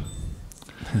thought.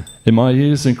 In my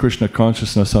years in Krishna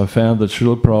consciousness, I found that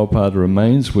Srila Prabhupada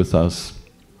remains with us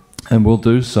and will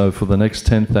do so for the next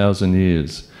 10,000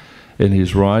 years in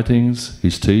his writings,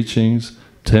 his teachings,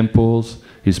 temples,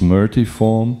 his murti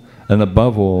form, and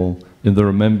above all, in the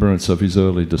remembrance of his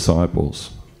early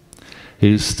disciples.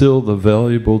 He is still the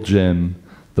valuable gem,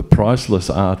 the priceless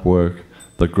artwork,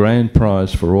 the grand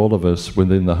prize for all of us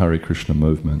within the Hare Krishna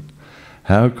movement.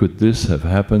 How could this have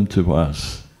happened to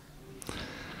us?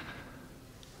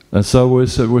 And so we're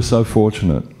so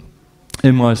fortunate.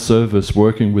 In my service,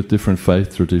 working with different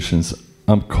faith traditions,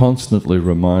 I'm constantly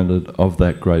reminded of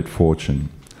that great fortune.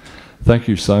 Thank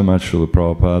you so much, Srila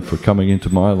Prabhupada, for coming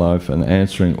into my life and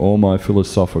answering all my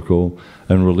philosophical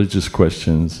and religious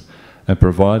questions and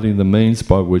providing the means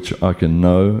by which I can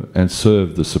know and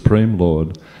serve the Supreme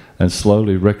Lord and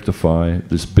slowly rectify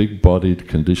this big-bodied,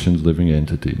 conditioned living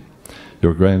entity.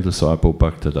 Your grand disciple,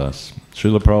 Bhaktidas.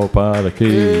 Srila Prabhupada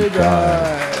ki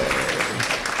jai.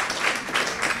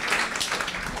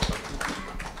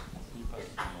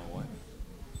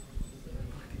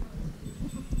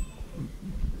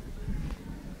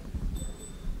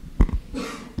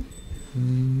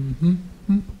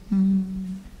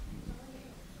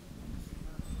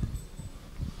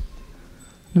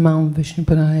 Namo Vishnu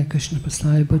Padaya Krishna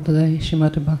Prasthaya Bhutale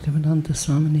Śrīmad Bhaktivedanta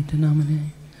Swami Namane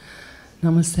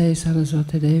Namaste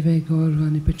Saraswati Deve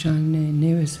Gaurvani Pacharine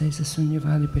Nirvase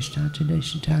Sunyavadi Pashtachi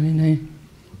Deshitarine.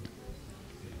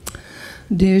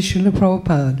 Dear Srila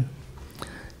Prabhupada,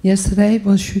 yesterday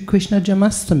was Sri Krishna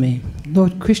Janmashtami,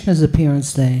 Lord Krishna's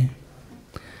appearance day.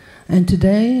 And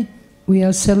today we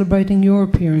are celebrating your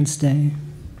appearance day.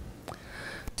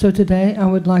 So today I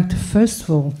would like to first of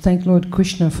all thank Lord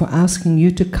Krishna for asking you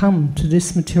to come to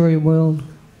this material world.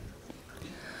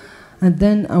 And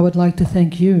then I would like to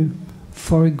thank you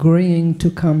for agreeing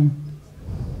to come.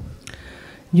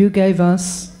 You gave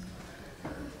us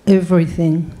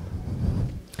everything.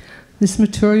 This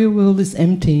material world is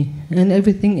empty, and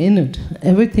everything in it,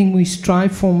 everything we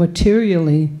strive for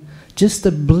materially, just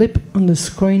a blip on the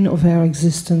screen of our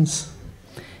existence.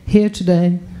 Here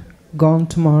today, gone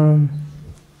tomorrow.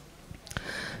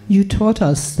 You taught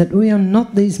us that we are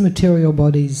not these material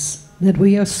bodies, that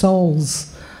we are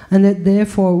souls, and that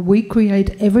therefore we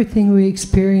create everything we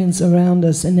experience around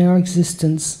us in our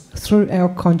existence through our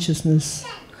consciousness,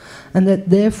 and that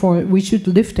therefore we should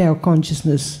lift our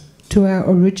consciousness to our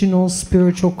original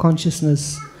spiritual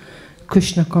consciousness,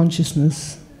 Krishna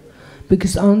consciousness,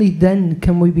 because only then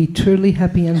can we be truly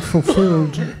happy and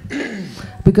fulfilled,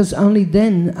 because only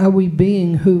then are we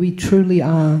being who we truly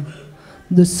are,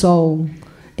 the soul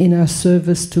in our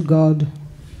service to God.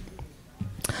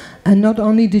 And not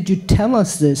only did you tell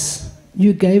us this,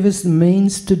 you gave us the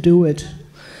means to do it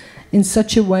in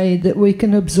such a way that we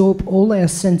can absorb all our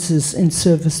senses in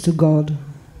service to God.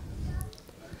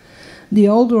 The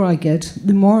older I get,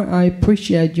 the more I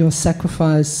appreciate your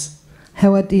sacrifice,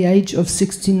 how at the age of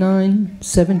 69,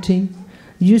 70,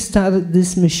 you started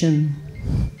this mission.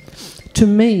 To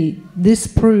me, this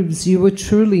proves you were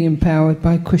truly empowered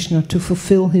by Krishna to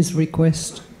fulfill his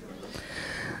request.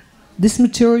 This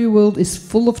material world is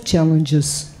full of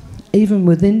challenges, even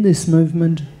within this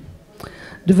movement.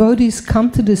 Devotees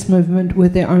come to this movement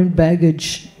with their own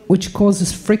baggage, which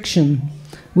causes friction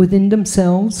within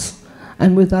themselves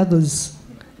and with others.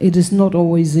 It is not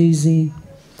always easy.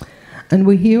 And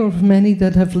we hear of many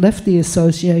that have left the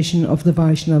association of the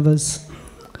Vaishnavas.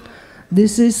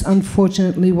 This is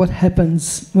unfortunately what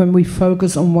happens when we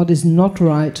focus on what is not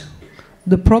right,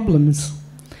 the problems,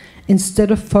 instead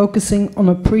of focusing on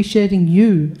appreciating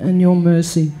you and your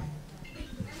mercy.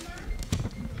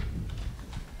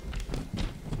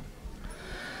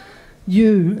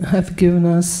 You have given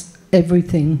us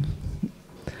everything.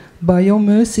 By your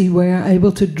mercy we are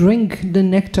able to drink the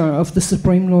nectar of the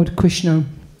Supreme Lord Krishna.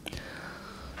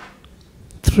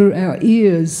 Through our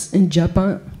ears in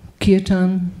japa,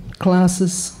 kirtan,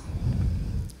 classes,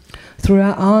 through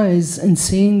our eyes in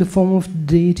seeing the form of the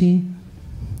deity,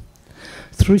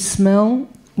 through smell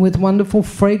with wonderful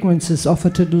fragrances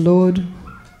offered to the Lord,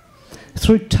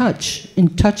 through touch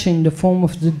in touching the form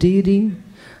of the deity,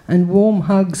 and warm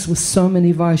hugs with so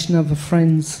many Vaishnava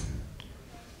friends,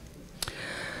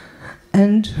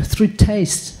 and through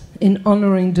taste in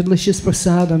honouring delicious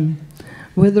prasadam,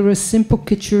 whether a simple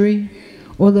khichdi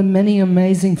or the many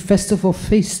amazing festival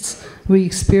feasts we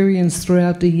experience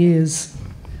throughout the years.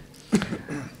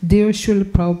 Dear Srila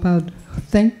Prabhupada,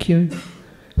 thank you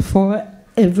for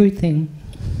everything.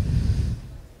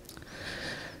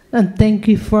 And thank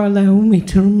you for allowing me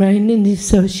to remain in the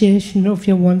association of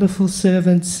your wonderful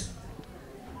servants.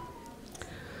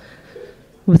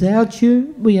 Without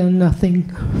you, we are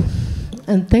nothing.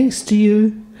 And thanks to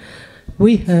you,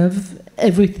 we have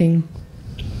everything.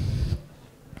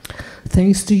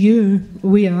 Thanks to you,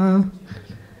 we are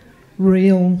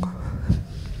real.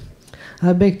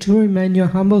 I beg to remain your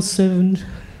humble servant,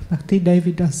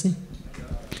 Bhaktivedanta.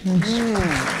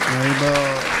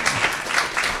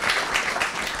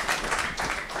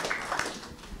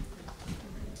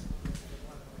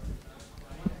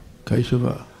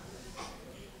 Kesava.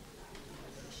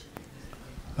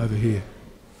 Over here.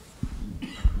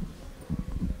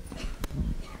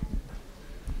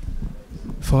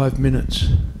 Five minutes.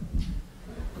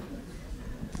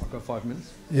 I've got 5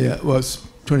 minutes? Yeah, well, it's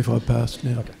 25 past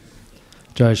now. Okay.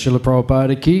 Jai Srila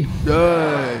Prabhupada ki.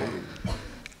 Yay!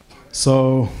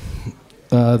 So,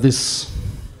 this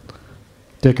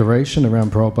decoration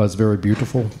around Prabhupada is very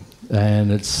beautiful,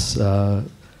 and it's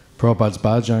Prabhupada's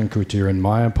Bhajan Kutir in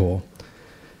Mayapur.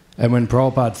 And when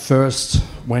Prabhupada first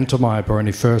went to Mayapur and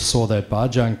he first saw that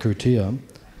Bhajan Kutir,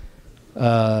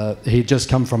 he'd just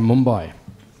come from Mumbai,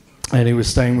 and he was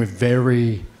staying with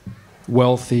very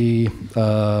wealthy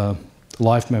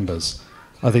life members.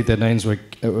 I think their names were,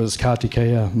 it was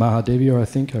Kartikeya Mahadevi, I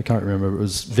think, I can't remember. It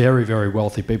was very, very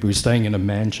wealthy people who were staying in a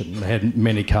mansion. They had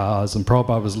many cars, and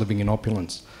Prabhupada was living in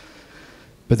opulence.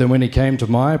 But then when he came to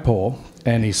Mayapur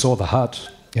and he saw the hut,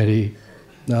 and he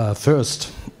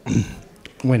first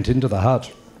went into the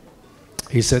hut,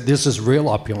 he said, this is real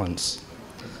opulence.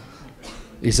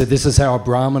 He said, this is how a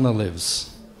Brahmana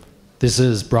lives. This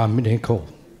is Brahminical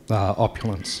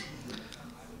opulence.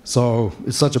 So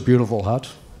it's such a beautiful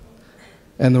hut.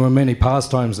 And there were many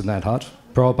pastimes in that hut.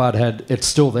 Prabhupada had, it's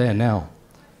still there now.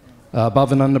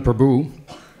 Bhavananda Prabhu,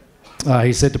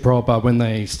 he said to Prabhupada when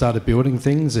they started building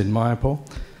things in Mayapur,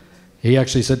 he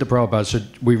actually said to Prabhupada,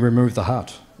 should we remove the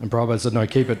hut? And Prabhupada said, no,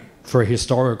 keep it for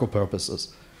historical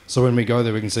purposes. So when we go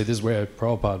there, we can see this is where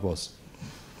Prabhupada was.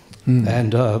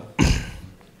 And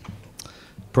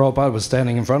Prabhupada was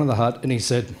standing in front of the hut and he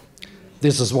said,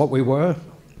 this is what we were.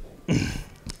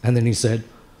 And then he said,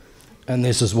 and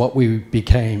this is what we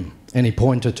became. And he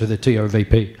pointed to the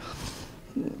TOVP,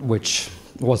 which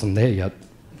wasn't there yet.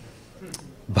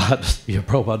 But, yeah,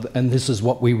 Prabhupada, and this is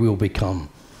what we will become.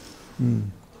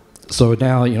 So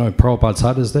now, you know, Prabhupada's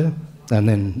hut is there, and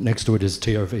then next to it is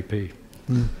TOVP.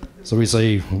 So we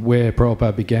see where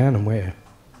Prabhupada began and where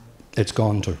it's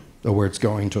gone to, or where it's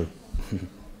going to.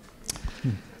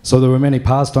 So there were many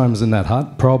pastimes in that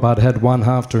hut. Prabhupada had one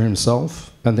half to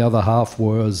himself, and the other half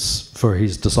was for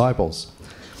his disciples.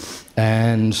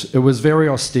 And it was very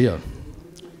austere.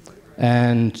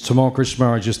 And Tamal Krishna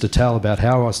Maharaj used to tell about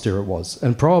how austere it was.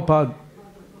 And Prabhupada,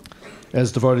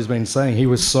 as devotees been saying, he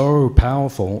was so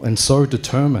powerful and so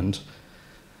determined.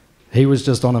 He was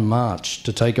just on a march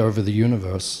to take over the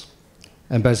universe.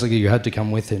 And basically you had to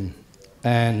come with him.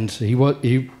 And he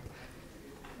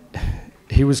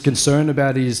was concerned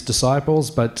about his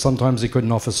disciples, but sometimes he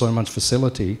couldn't offer so much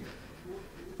facility.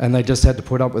 And they just had to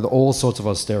put up with all sorts of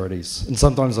austerities. And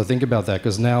sometimes I think about that,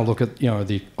 because now look at,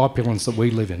 the opulence that we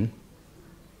live in.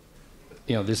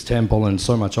 This temple and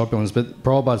so much opulence. But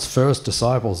Prabhupada's first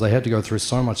disciples, they had to go through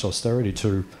so much austerity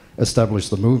to establish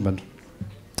the movement.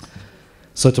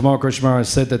 So Tamal Krishna Maharaj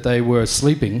said that they were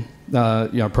sleeping.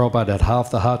 Prabhupada had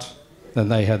half the hut, and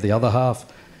they had the other half.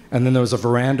 And then there was a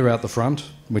veranda out the front,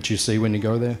 which you see when you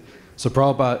go there. So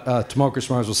Tamal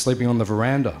Krishna Maharaj was sleeping on the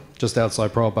veranda, just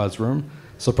outside Prabhupada's room.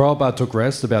 So Prabhupada took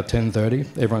rest about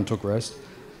 10:30. Everyone took rest.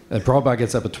 And Prabhupada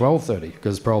gets up at 12:30,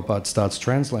 because Prabhupada starts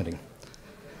translating.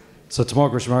 So Tamal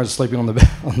Krishna Maharaj was sleeping on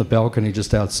the balcony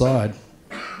just outside.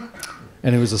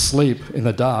 And he was asleep in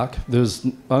the dark. I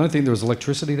don't think there was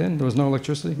electricity then. There was no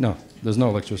electricity? No, there's no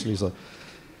electricity.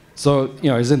 So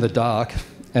he's in the dark,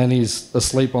 and he's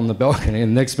asleep on the balcony,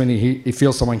 and the next minute he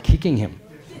feels someone kicking him.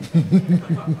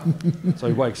 So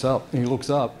he wakes up, and he looks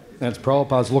up, and it's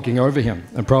Prabhupada's looking over him.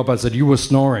 And Prabhupada said, "You were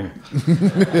snoring."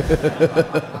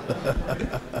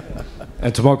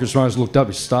 And Tamal Krishna Maharaj looked up,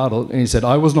 he's startled, and he said,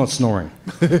 "I was not snoring."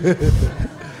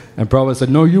 And Prabhupada said,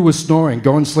 "No, you were snoring.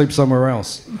 Go and sleep somewhere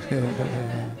else."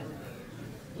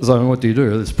 So what do you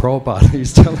do? It's Prabhupada.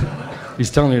 He's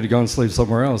telling you to go and sleep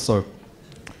somewhere else. So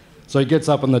he gets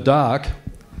up in the dark,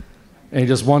 and he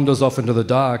just wanders off into the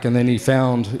dark. And then he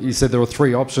said there were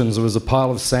three options. There was a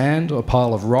pile of sand, a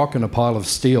pile of rock, and a pile of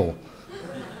steel,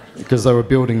 because they were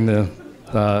building it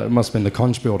must have been the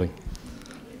conch building,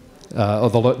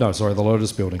 the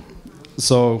Lotus building.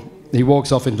 So he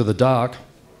walks off into the dark.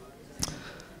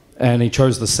 And he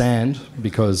chose the sand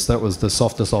because that was the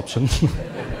softest option.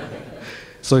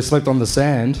 So he slept on the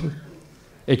sand.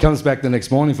 He comes back the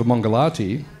next morning for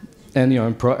Mangalati, and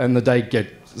and the day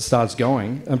starts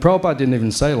going. And Prabhupada didn't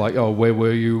even say "Oh, where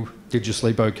were you? Did you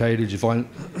sleep okay? Did you find?"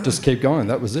 Just keep going.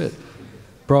 That was it.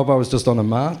 Prabhupada was just on a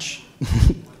march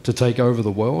to take over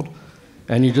the world,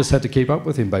 and you just had to keep up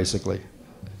with him basically.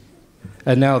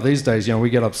 And now these days, we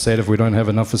get upset if we don't have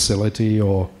enough facility,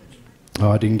 or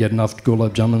I didn't get enough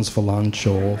gulab jamuns for lunch,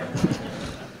 or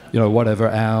whatever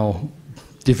our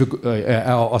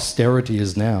austerity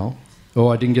is now.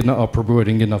 Or I didn't get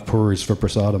enough puris for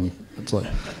prasadam. It's like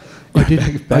I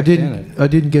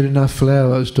didn't get enough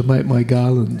flowers to make my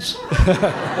garlands.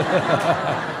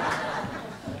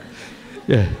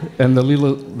 Yeah, and the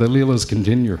leelas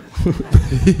continue.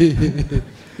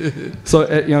 So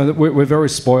we're very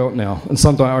spoilt now, and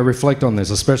sometimes I reflect on this,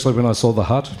 especially when I saw the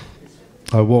hut.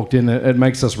 I walked in, it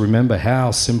makes us remember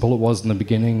how simple it was in the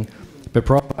beginning. But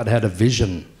Prabhupada had a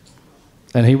vision,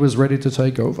 and he was ready to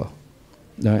take over.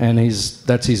 And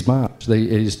that's his march.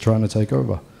 He's trying to take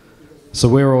over. So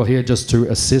we're all here just to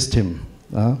assist him.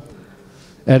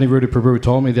 Aniruddha Prabhu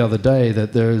told me the other day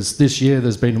that this year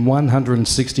there's been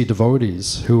 160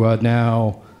 devotees who are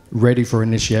now ready for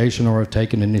initiation or have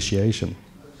taken initiation.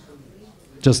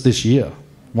 Just this year,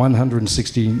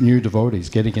 160 new devotees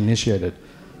getting initiated.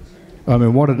 I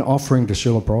mean, what an offering to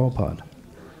Srila Prabhupada.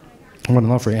 What an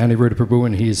offering. Aniruddha Prabhu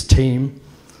and his team,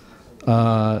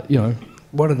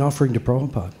 what an offering to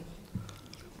Prabhupada.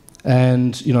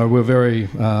 And, we're very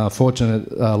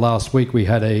fortunate. Last week we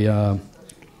had a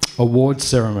award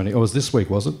ceremony. It was this week,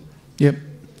 was it? Yep.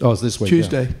 Oh, it was this week.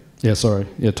 Tuesday. Yeah, sorry.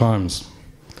 Yeah, time's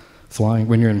flying.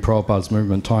 When you're in Prabhupada's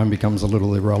movement, time becomes a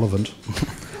little irrelevant.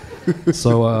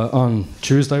 So on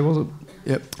Tuesday, was it?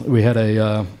 Yep. We had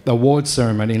a award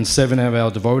ceremony, and 7 of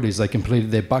our devotees, they completed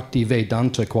their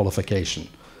Bhaktivedanta qualification.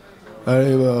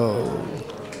 Very well.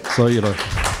 So,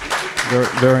 very,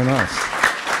 very nice.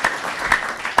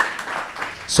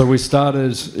 So we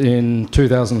started in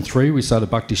 2003, we started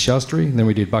Bhakti Shastri, then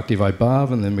we did Bhakti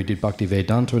Vaibhav, and then we did Bhakti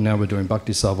Vedanta, and now we're doing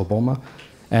Bhakti Sarvabhauma.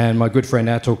 And my good friend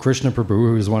Atul Krishna Prabhu,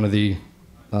 who is one of the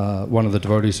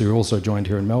devotees who also joined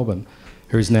here in Melbourne,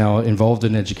 who's now involved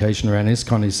in education around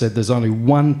ISKCON, he said there's only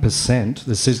 1%,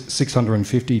 there's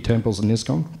 650 temples in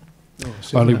ISKCON. Oh,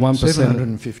 only 1%.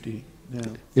 750 now.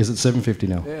 Is it 750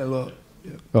 now? Yeah, a lot.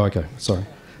 Yeah. Oh, okay, sorry.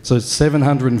 So it's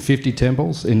 750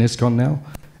 temples in ISKCON now,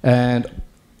 and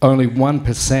only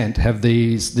 1% have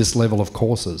this level of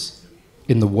courses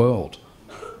in the world.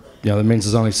 That means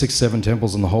there's only 6-7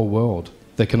 temples in the whole world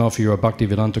that can offer you a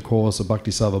Bhaktivedanta course, a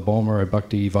Bhakti Sarvabhauma, a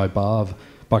Bhakti Vaibhav,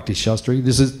 Bhakti Shastri.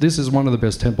 This is one of the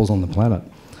best temples on the planet.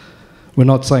 We're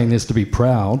not saying this to be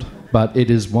proud, but it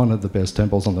is one of the best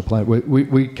temples on the planet.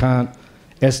 We can't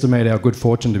estimate our good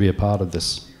fortune to be a part of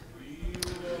this.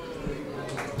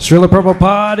 Srila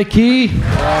Prabhupada ki.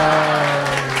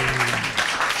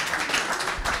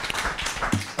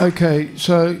 Okay,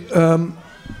 so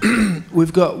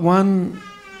we've got one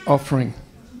offering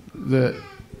that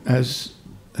has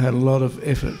had a lot of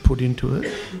effort put into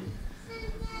it.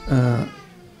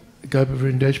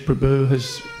 Gopavrindesh Prabhu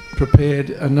has prepared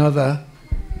another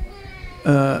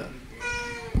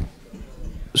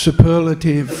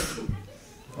superlative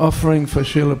offering for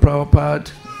Srila Prabhupada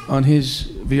on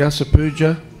his Vyasa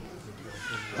Puja.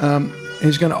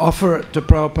 He's going to offer it to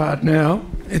Prabhupada now.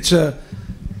 It's a...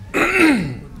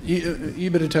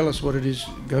 you better tell us what it is,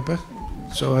 Gopa.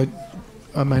 So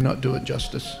I may not do it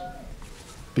justice.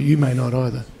 But you may not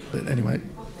either. But anyway.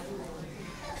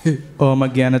 Om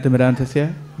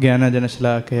Jnanatimirantasya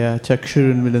Jnanajanashalakaya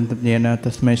Chakshurunmilantam Jnana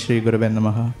Tasmai Shri Gurave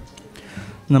Namaha.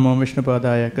 Namo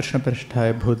Vishnupadaya Krishna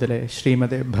Prasthaya Bhudale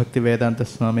Śrīmad Bhaktivedanta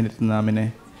Swami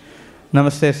Namine.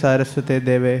 Namaste Saraswate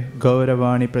Deve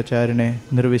Gauravani Pracharine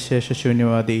Nirvishesha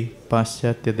Shunyavadi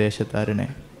Paschatya Deshatarine.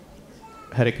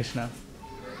 Hare Krishna.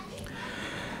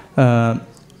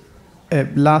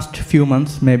 Last few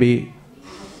months, maybe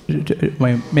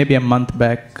a month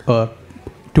back or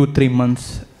 2-3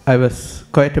 months, I was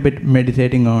quite a bit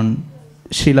meditating on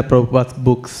Srila Prabhupada's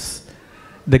books,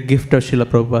 the gift of Srila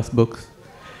Prabhupada's books,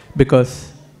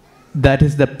 because that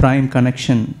is the prime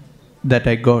connection that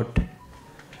I got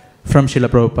from Srila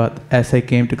Prabhupada as I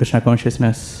came to Krishna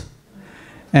consciousness.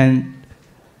 And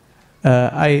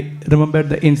I remember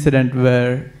the incident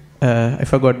where, I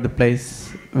forgot the place,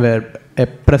 where a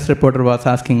press reporter was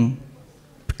asking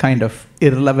kind of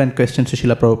irrelevant questions to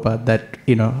Srila Prabhupada that,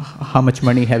 how much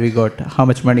money have you got, how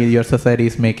much money your society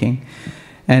is making.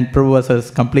 And Prabhupada was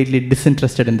completely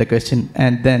disinterested in the question.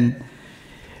 And then,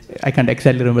 I can't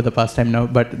exactly remember the past time now,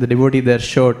 but the devotee there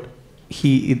showed,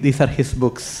 these are his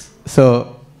books.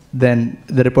 So then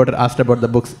the reporter asked about the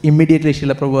books. Immediately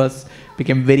Srila Prabhupada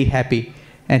became very happy.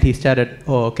 And he started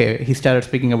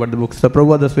speaking about the books. So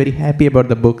Prabhupada was very happy about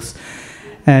the books.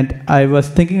 And I was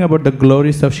thinking about the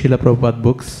glories of Srila Prabhupada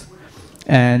books.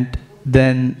 And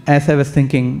then as I was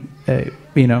thinking,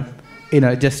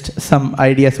 just some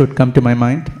ideas would come to my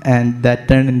mind. And that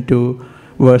turned into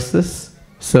verses.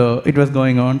 So it was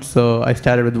going on. So I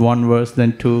started with 1 verse,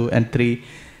 then 2 and 3.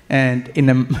 And in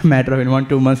a matter of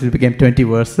 1-2 months, it became 20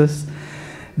 verses.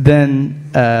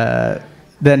 Then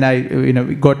I,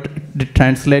 we got it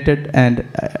translated, and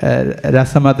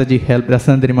Rasamataji helped,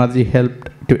 Rasanandari Mataji helped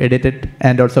to edit it,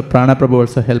 and also Prana Prabhu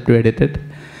also helped to edit it.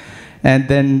 And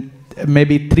then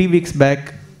maybe 3 weeks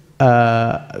back,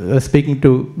 I was speaking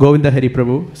to Govinda Hari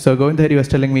Prabhu. So Govinda Hari was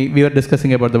telling me, we were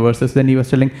discussing about the verses, then he was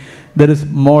telling, there is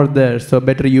more there, so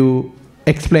better you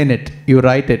explain it, you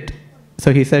write it.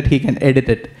 So he said he can edit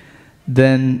it.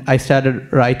 Then I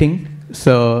started writing,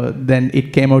 so then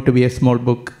it came out to be a small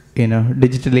book.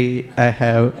 Digitally I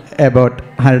have about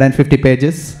 150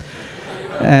 pages,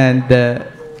 and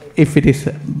if it is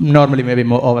normally maybe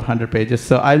more over 100 pages.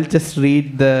 So I'll just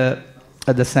read the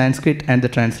Sanskrit and the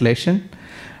translation,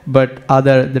 but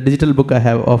the digital book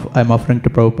I'm offering to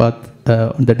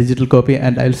Prabhupada, the digital copy,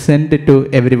 and I'll send it to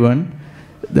everyone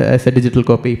as a digital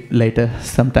copy later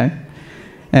sometime.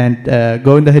 And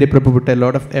Govinda Hari Prabhu put a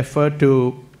lot of effort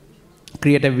to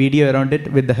create a video around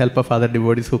it with the help of other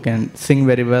devotees who can sing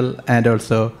very well, and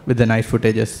also with the nice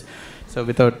footages. So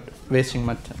without wasting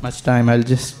much time, I'll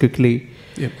just quickly...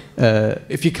 Yep.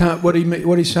 If you can't, what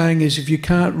he's saying is, if you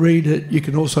can't read it, you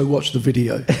can also watch the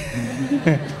video.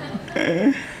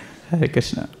 Hare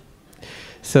Krishna.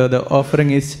 So the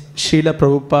offering is Srila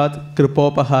Prabhupada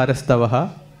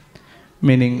Kripopahārastavaha,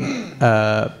 meaning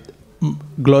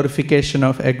glorification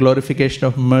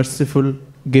of merciful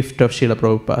gift of Srila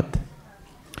Prabhupada.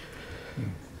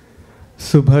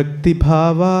 Subhakti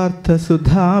bhavartha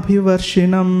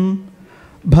sudhabhivarshinam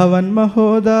bhavan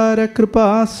mahodara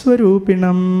kripa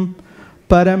swarupinam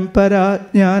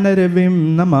parampara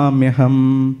jnanarvim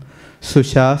namamyaham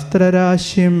sushastra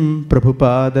rashim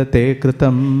Prabhupada te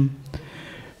kritam.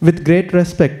 With great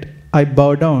respect, I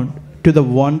bow down to the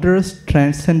wondrous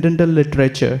transcendental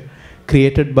literature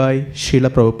created by Srila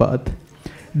Prabhupada.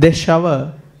 They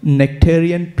shower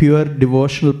nectarian pure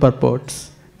devotional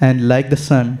purports, and like the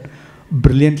sun,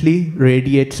 brilliantly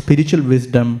radiate spiritual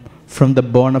wisdom from the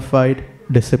bona fide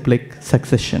disciplic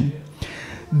succession.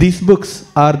 These books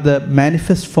are the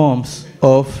manifest forms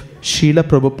of Srila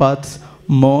Prabhupada's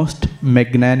most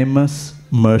magnanimous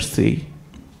mercy.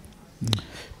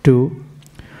 2.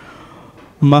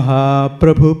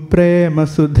 Mahaprabhu Prema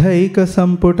Sudhaika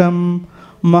Samputam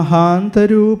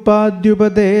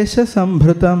Mahantarupadhyupadesha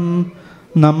Sambhrutam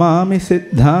Namami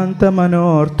Siddhanta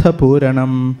Manortha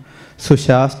Puranam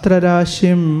Sushastra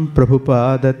Rashim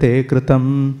Prabhupada Te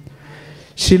Kritam.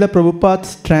 Srila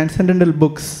Prabhupada's transcendental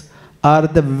books are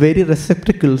the very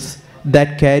receptacles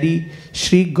that carry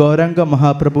Sri Gauranga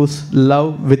Mahaprabhu's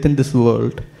love within this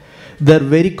world. Their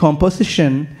very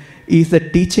composition is the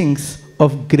teachings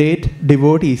of great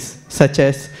devotees such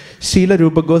as Srila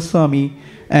Rupa Goswami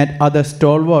and other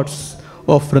stalwarts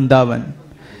of Vrindavan.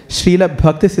 Srila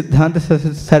Bhaktisiddhanta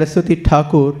Saraswati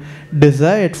Thakur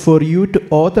desired for you to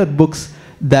author books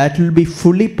that will be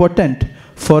fully potent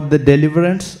for the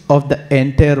deliverance of the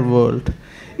entire world.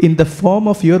 In the form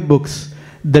of your books,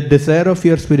 the desire of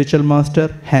your spiritual master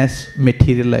has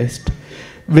materialized.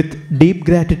 With deep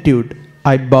gratitude,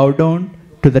 I bow down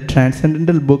to the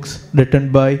transcendental books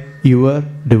written by your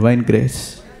divine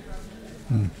grace.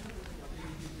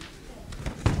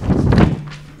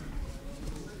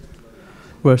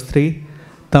 Verse 3.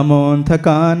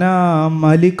 Tamonthakanam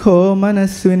alikho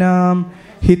manasvinam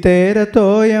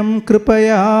hiteratoyam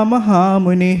kripaya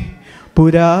mahamuni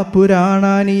pura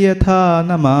puranani yatha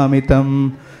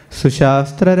namamitam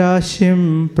sushastra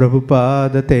rashim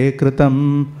Prabhupada te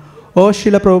kritam. O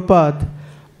Srila Prabhupada,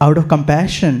 out of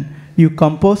compassion, you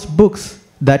compose books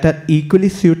that are equally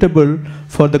suitable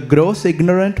for the gross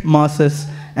ignorant masses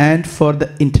and for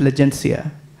the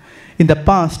intelligentsia. In the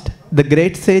past, the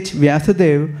great sage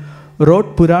Vyasadeva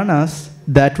wrote Puranas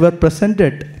that were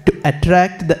presented to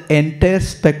attract the entire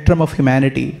spectrum of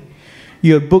humanity.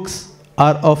 Your books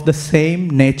are of the same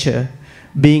nature,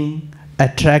 being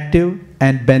attractive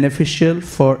and beneficial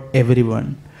for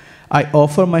everyone. I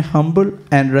offer my humble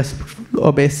and respectful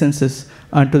obeisances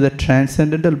unto the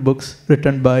transcendental books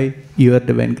written by your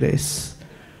divine grace.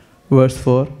 Verse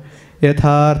 4.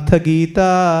 Yathartha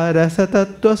Gita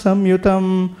Rasatattva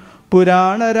Samyutam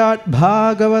Puranarat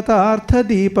Bhagavatartha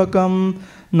Deepakam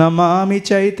Namami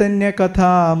Chaitanya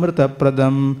Katha Amrita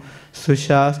Pradam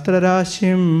Sushastra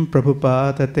Rashim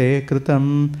Prabhupada Te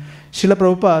Kritam. Srila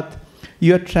Prabhupada,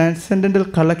 your transcendental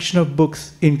collection of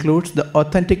books includes the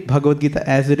authentic Bhagavad Gita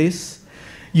as it is,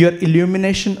 your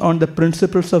illumination on the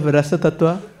principles of Rasa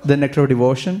Tattva, the nectar of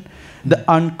devotion, the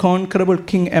unconquerable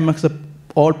king amongst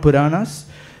all Puranas,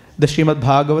 the Śrīmad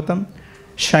Bhāgavatam,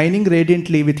 shining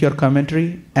radiantly with your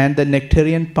commentary, and the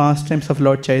nectarian pastimes of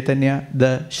Lord Chaitanya,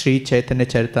 the Sri Chaitanya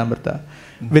Charitamrita.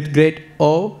 With great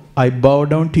awe, I bow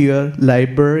down to your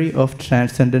library of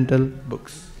transcendental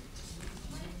books.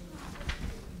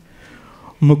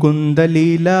 Mukunda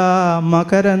Leela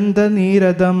Makaranda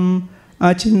Niradam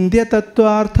Achindya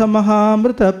Tattvartha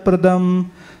Mahamrita Pradam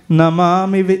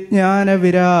Namami Vijnana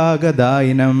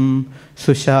Viragadainam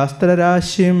Sushastra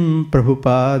Rashim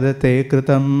Prabhupada Te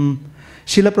Kritam.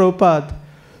 Srila Prabhupada,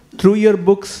 through your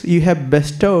books you have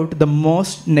bestowed the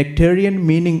most nectarian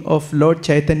meaning of Lord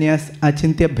Chaitanya's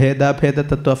Achintya Bheda Bheda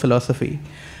Tattva philosophy.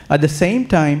 At the same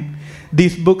time,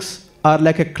 these books are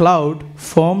like a cloud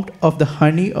formed of the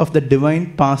honey of the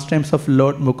divine pastimes of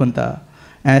Lord Mukunda,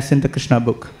 as in the Krishna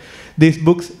book. These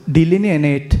books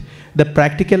delineate the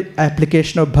practical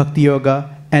application of Bhakti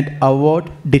Yoga and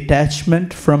award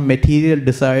detachment from material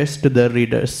desires to their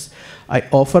readers. I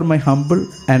offer my humble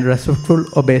and respectful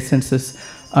obeisances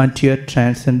unto your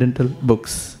transcendental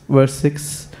books. Verse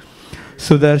 6.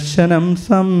 Sudarshanam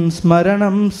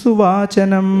samsmaranam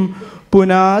suvachanam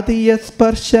punati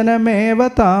yasparshanameva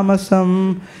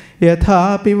tamasam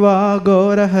yathapi va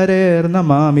gora harer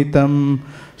namamitam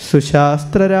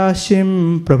sushastra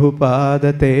rashim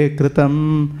Prabhupada te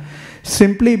kritam.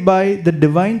 Simply by the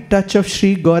divine touch of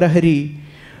Sri Gaurahari,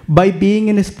 by being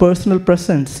in his personal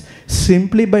presence,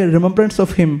 simply by remembrance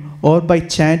of him or by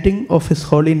chanting of his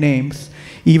holy names,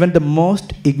 even the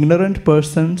most ignorant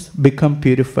persons become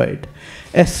purified.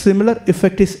 A similar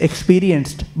effect is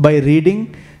experienced by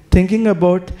reading, thinking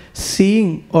about,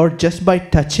 seeing, or just by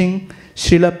touching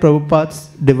Srila Prabhupada's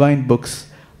divine books.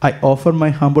 I offer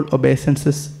my humble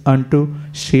obeisances unto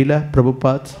Srila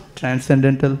Prabhupada's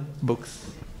transcendental books.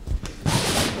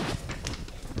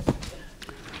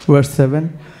 Verse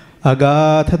 7.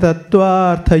 Agatha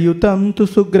tattvartha yutam tu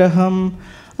sugraham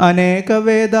aneka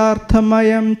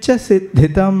vedarthamayam cha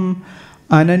siddhitam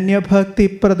ananya bhakti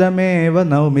pradameva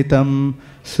naumitam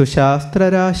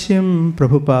sushastra rashim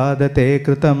Prabhupada te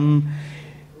kritam.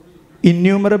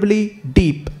 Innumerably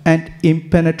deep and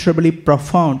impenetrably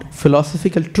profound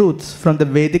philosophical truths from the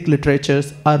Vedic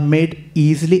literatures are made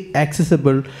easily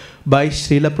accessible by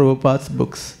Srila Prabhupada's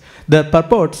books. Their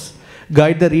purports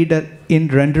guide the reader in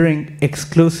rendering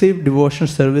exclusive devotional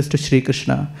service to Sri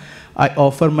Krishna. I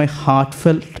offer my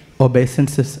heartfelt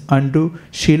obeisances unto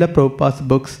Srila Prabhupada's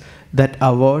books that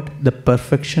award the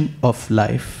perfection of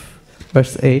life.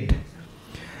 Verse 8.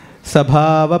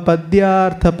 Sabhava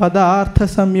padyartha padartha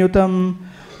samyutam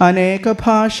aneka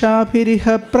bhasha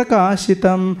piriha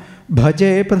prakashitam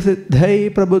bhaje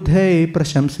prasiddhai prabudhai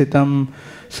prashamsitam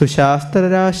sushastra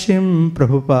rashim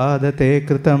Prabhupada te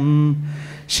kritam.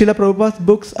 Srila Prabhupada's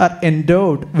books are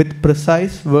endowed with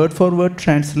precise word-for-word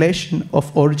translation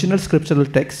of original scriptural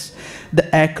texts.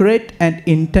 The accurate and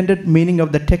intended meaning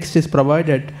of the text is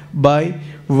provided by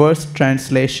verse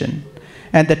translation,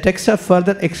 and the texts are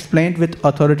further explained with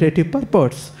authoritative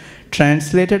purports.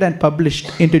 Translated and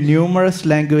published into numerous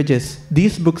languages,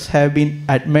 these books have been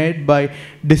admired by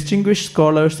distinguished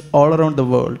scholars all around the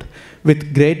world.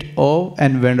 With great awe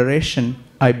and veneration,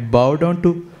 I bow down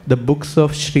to the books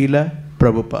of Srila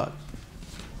Prabhupada.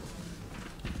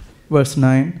 Verse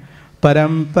 9.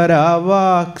 Parampara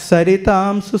vak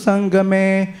saritam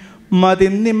susangame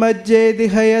madim nimajje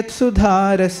dihayat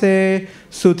sudharase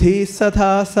sudhi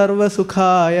satha sarva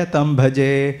sukhaya tam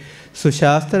bhaje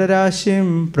sushastra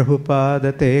rashim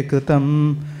Prabhupada te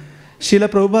kritam. Srila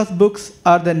Prabhupada's books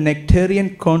are the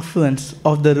nectarian confluence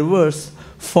of the rivers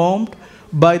formed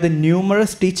by the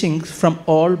numerous teachings from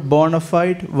all bona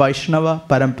fide Vaishnava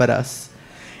paramparas.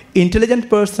 Intelligent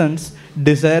persons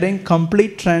desiring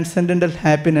complete transcendental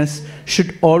happiness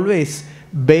should always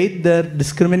bathe their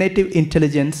discriminative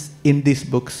intelligence in these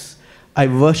books. I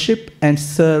worship and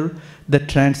serve the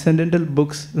transcendental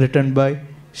books written by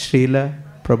Srila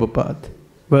Prabhupada.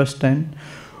 Verse 10.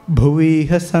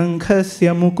 Bhuviha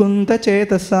sanghasya mukunda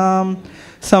chetasam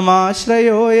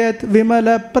samashrayoyat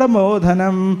vimala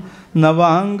pramodhanam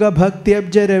navanga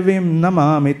bhaktyabjaravim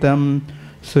namamitam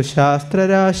sushastra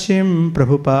rashim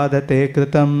Prabhupada te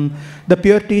kritam. The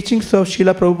pure teachings of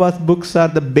Srila Prabhupada's books are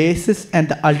the basis and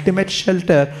the ultimate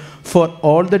shelter for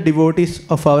all the devotees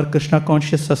of our Krishna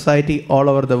conscious society all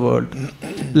over the world.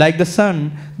 Like the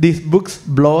sun, these books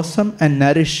blossom and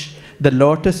nourish the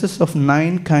lotuses of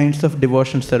 9 kinds of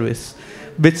devotion service.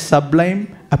 With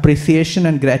sublime appreciation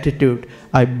and gratitude,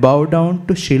 I bow down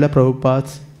to Srila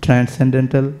Prabhupada's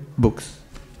transcendental books.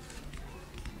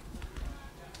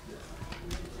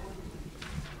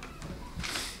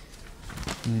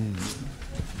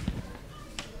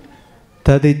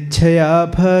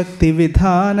 Tadichaya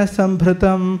Bhaktivedanta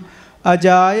samphritam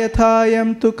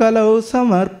ajayathayam tu kalau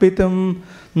samarpitam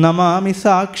namami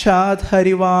sakshat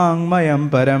harivang mayam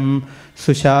param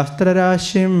sushastra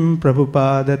rashim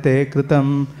Prabhupada te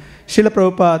kritam. Srila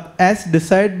Prabhupada, as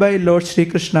decided by Lord Sri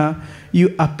Krishna,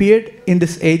 you appeared in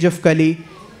this age of Kali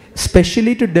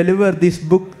specially to deliver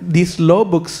these law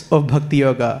books of Bhakti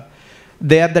Yoga.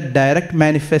 They are the direct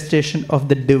manifestation of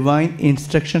the divine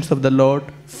instructions of the Lord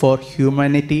for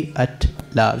humanity at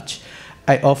large.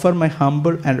 I offer my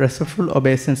humble and respectful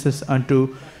obeisances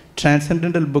unto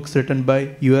transcendental books written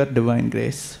by your divine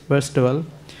grace. Verse 12.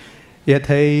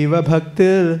 Yathaiva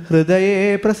bhaktir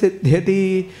hridaye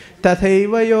prasidhyati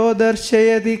tathaiva yo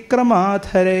darshayati kramat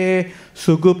hare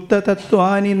sugupta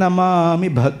tattvani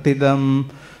namami bhaktidam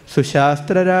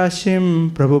sushastra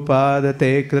rashim Prabhupada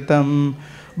te kritam.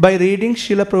 By reading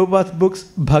Srila Prabhupada's books,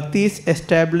 bhakti is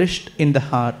established in the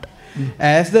heart.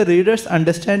 As the reader's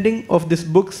understanding of these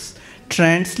books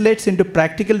translates into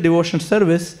practical devotion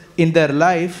service in their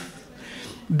life,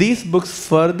 these books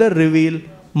further reveal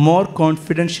more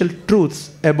confidential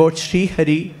truths about Sri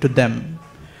Hari to them.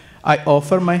 I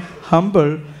offer my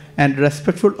humble and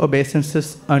respectful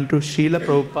obeisances unto Srila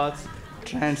Prabhupada's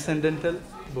transcendental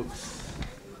books.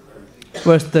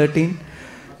 Verse 13.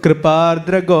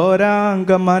 Kripardra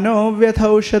Gauranga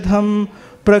Manovyathaushadham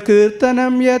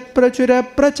Prakirtanam Yat Prachura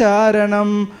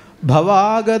Pracharanam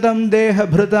Bhavagadam Deha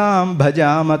Bhrutam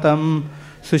Bhajamatam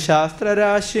Sushastra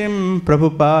Rashim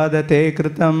Prabhupada te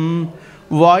kritam.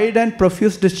 Wide and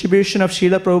profuse distribution of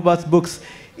Srila Prabhupada's books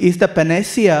is the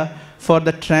panacea for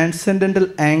the transcendental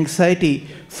anxiety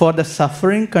for the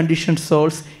suffering conditioned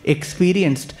souls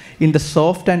experienced in the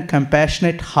soft and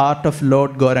compassionate heart of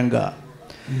Lord Gauranga.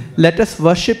 Let us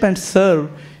worship and serve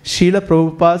Srila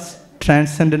Prabhupada's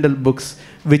transcendental books,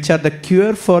 which are the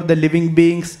cure for the living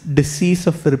being's disease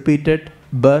of repeated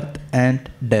birth and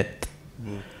death.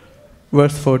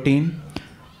 Verse 14.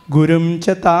 Gurum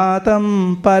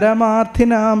chatatam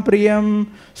paramarthinam priyam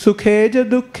sukheja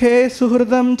dukkhe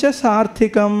suhridam cha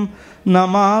sarthikam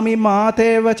namami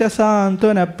mateva cha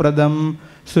santona pradam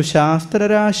sushastra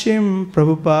rashim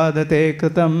Prabhupada te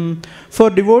kritam. For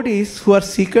devotees who are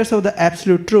seekers of the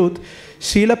absolute truth,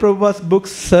 Srila Prabhupada's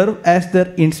books serve as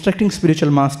their instructing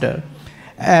spiritual master,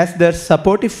 as their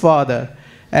supportive father,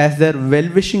 as their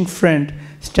well-wishing friend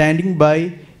standing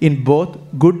by in both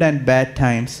good and bad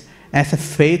times, as a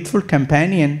faithful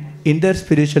companion in their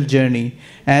spiritual journey,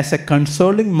 as a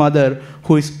consoling mother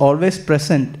who is always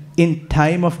present in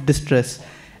time of distress,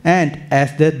 and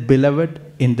as their beloved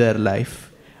in their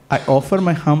life. I offer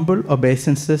my humble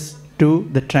obeisances to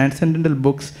the transcendental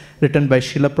books written by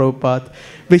Srila Prabhupada,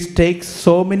 which take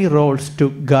so many roles to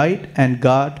guide and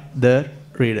guard their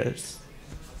readers.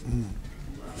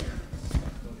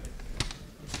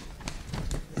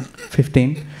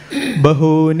 15.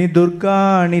 Bahuni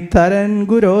durgani taran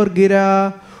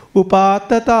gurorgira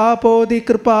upattatapodi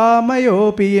kripa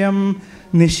mayopiyam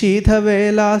nishitha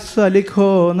vela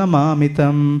swalikho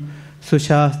namamitam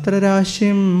sushastra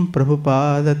rashim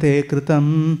Prabhupada te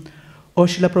kritam. O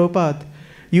Srila Prabhupada,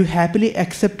 you happily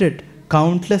accepted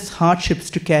countless hardships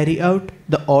to carry out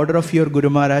the order of your Guru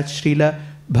Maharaj Srila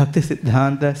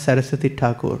Bhaktivedanta Saraswati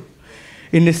Thakur.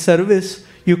 In his service,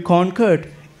 you conquered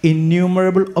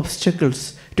innumerable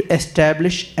obstacles to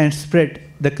establish and spread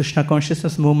the Krishna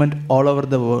consciousness movement all over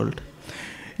the world.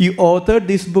 You authored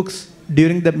these books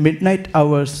during the midnight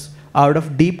hours out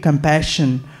of deep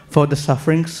compassion for the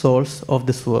suffering souls of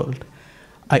this world.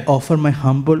 I offer my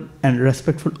humble and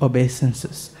respectful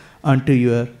obeisances unto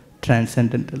your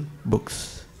transcendental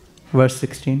books. Verse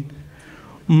 16.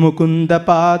 Mukunda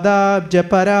padabja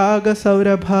paraga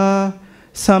saurabha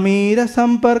samira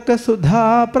samparka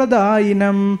sudha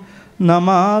pradayinam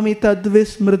namami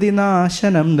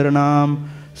tadvismridinashanam nranam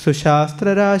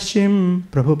sushastra rashim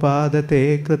Prabhupada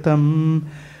te kritam.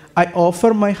 I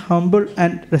offer my humble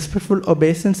and respectful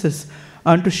obeisances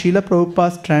unto Srila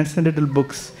Prabhupada's transcendental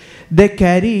books. They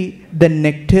carry the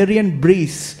nectarian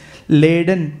breeze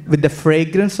laden with the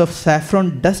fragrance of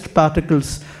saffron dust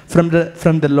particles from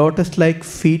the lotus-like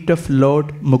feet of Lord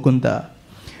Mukunda.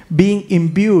 Being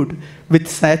imbued with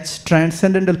such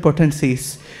transcendental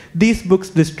potencies, these books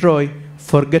destroy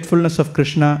forgetfulness of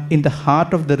Krishna in the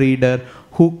heart of the reader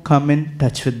who come in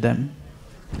touch with them.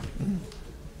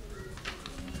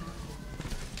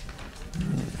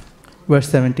 Verse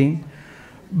 17.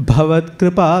 Bhavat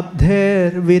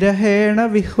kripabdher virahena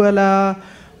vihvala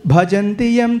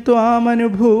bhajanti yam tuam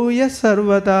anubhuya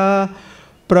sarvata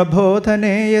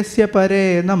prabodhane yasya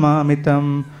pare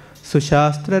namamitam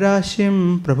sushastra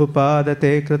rashim Prabhupada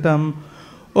te kritam.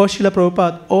 O Srila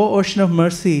Prabhupada, O Ocean of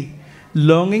Mercy,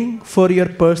 longing for your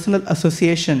personal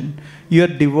association, your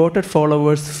devoted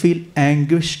followers feel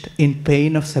anguished in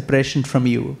pain of separation from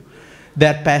you. They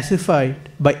are pacified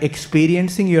by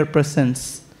experiencing your personal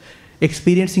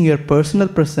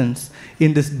presence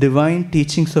in these divine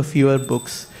teachings of your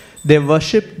books. They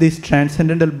worship these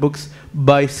transcendental books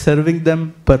by serving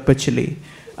them perpetually.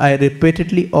 I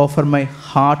repeatedly offer my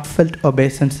heartfelt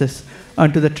obeisances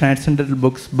unto the transcendental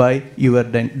books by your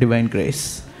divine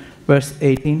grace. Verse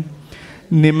 18.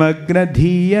 Nimagna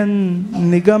dhiyan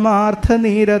nigamartha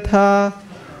niratha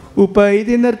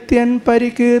upaidi nirtyan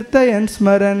parikirtayan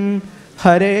smaran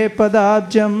Hare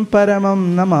padabjam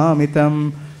paramam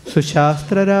namamitam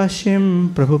sushastra rashim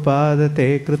Prabhupada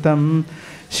te kritam.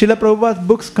 Srila Prabhupada's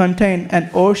books contain an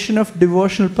ocean of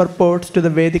devotional purports to the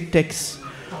Vedic texts.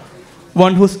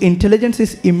 One whose intelligence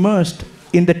is immersed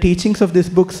in the teachings of these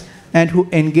books and who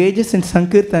engages in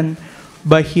Sankirtan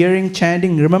by hearing,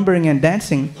 chanting, remembering and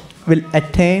dancing will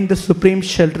attain the supreme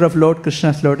shelter of Lord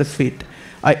Krishna's lotus feet.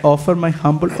 I offer my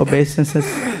humble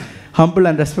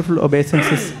and respectful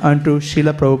obeisances unto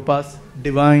Srila Prabhupada's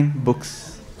divine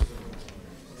books.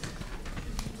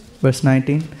 Verse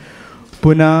 19.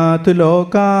 Punatu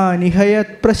loka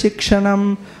nihayat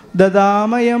prashikshanam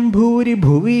dadamayam bhuri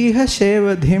bhuviha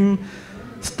shevadhim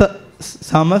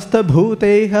samasta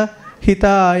bhuteha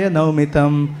hitaya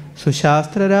naumitam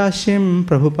sushastra rashim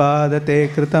Prabhupada te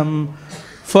kritam.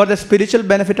 For the spiritual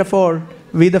benefit of all,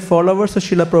 we the followers of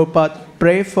Srila Prabhupada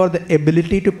pray for the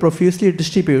ability to profusely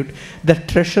distribute the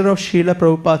treasure of Srila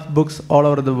Prabhupada's books all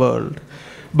over the world.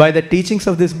 By the teachings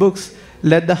of these books,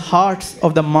 let the hearts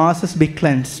of the masses be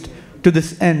cleansed. To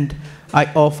this end, I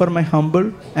offer my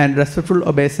humble and respectful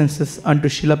obeisances unto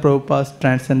Srila Prabhupada's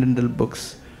transcendental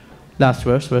books. Last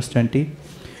verse, verse 20.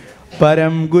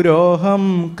 Param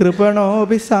guroham kripano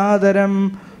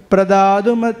visadaram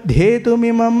pradadu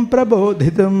madhetumimam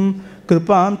prabodhitum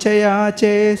kripam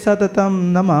chayache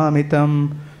satatam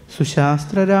namamitam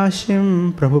sushastra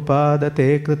rashim Prabhupada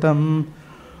te kritam.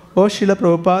 O Srila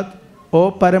Prabhupada,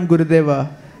 O Param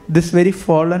Gurudeva, this very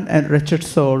fallen and wretched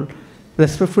soul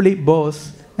respectfully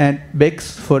bows and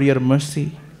begs for your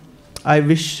mercy. I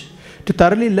wish to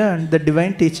thoroughly learn the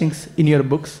divine teachings in your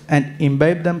books and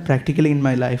imbibe them practically in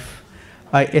my life.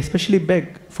 I especially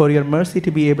beg for your mercy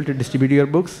to be able to distribute your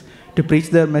books, to preach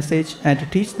their message, and to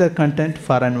teach their content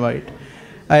far and wide.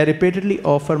 I repeatedly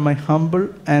offer my humble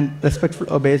and respectful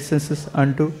obeisances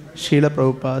unto Srila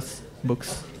Prabhupada's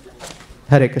books.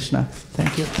 Hare Krishna.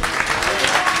 Thank you.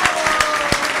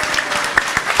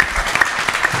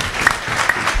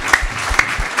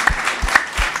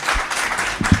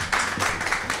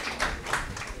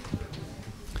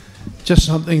 Just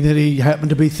something that he happened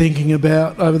to be thinking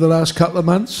about over the last couple of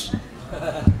months.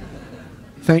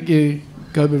 Thank you,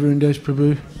 Bhaktivedanta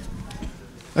Prabhu.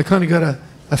 I kind of got a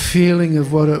feeling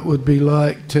of what it would be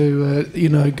like to,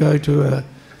 go to a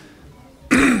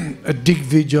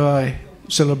Digvijay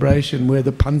celebration where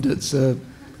the pundits are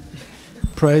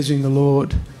praising the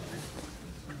Lord,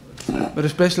 but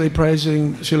especially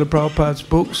praising Srila Prabhupada's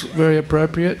books, very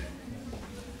appropriate.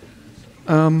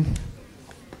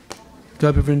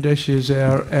 Bhaktivedanta is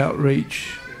our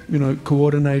outreach,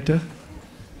 coordinator,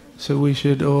 so we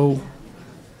should all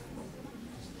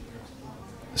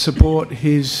support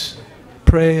his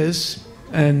prayers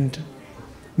and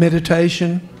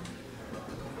meditation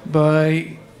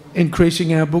by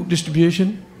increasing our book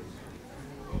distribution.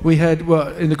 We had,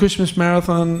 in the Christmas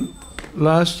marathon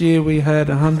last year, we had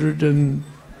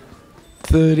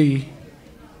 130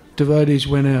 devotees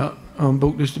went out on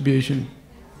book distribution,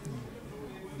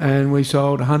 and we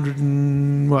sold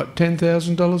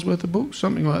 $10,000 worth of books,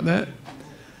 something like that.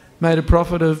 Made a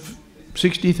profit of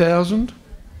 60,000.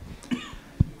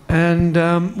 And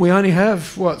we only have,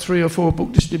 3 or 4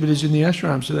 book distributors in the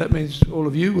ashram, so that means all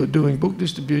of you are doing book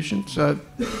distribution. So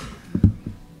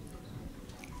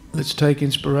let's take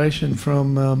inspiration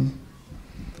from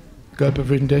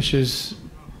Gopavrinda's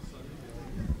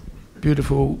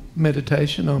beautiful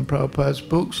meditation on Prabhupada's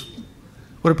books.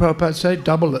 What did Prabhupada say?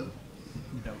 Double it.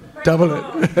 Double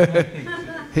it.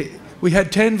 We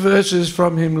had 10 verses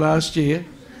from him last year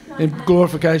in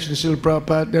glorification of Srila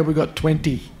Prabhupada. Now we've got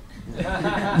 20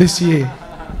 this year.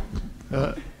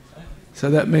 So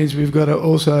that means we've got to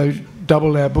also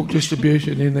double our book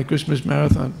distribution in the Christmas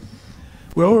marathon.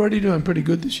 We're already doing pretty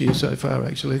good this year so far,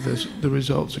 actually. The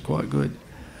results are quite good.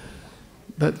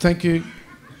 But thank you,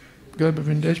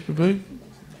 Gopavrinda Prabhu.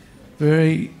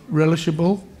 Very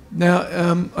relishable. Now,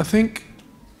 I think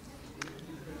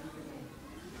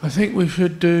we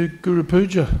should do Guru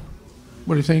Puja.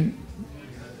 What do you think?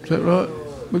 Is that right?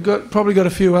 We've probably got a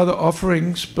few other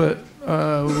offerings, but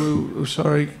we're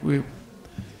sorry, we're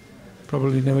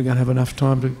probably never going to have enough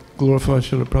time to glorify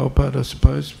Srila Prabhupada, I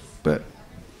suppose. But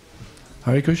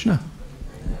Hare Krishna.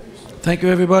 Thank you,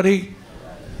 everybody.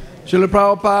 Srila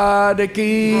Prabhupada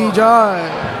ki jai.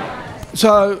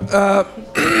 So,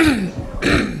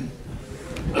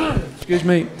 excuse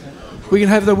me, we can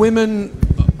have the women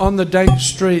on the Dank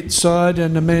Street side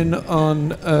and the men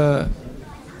on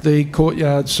the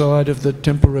courtyard side of the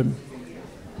temple room.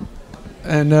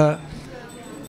 And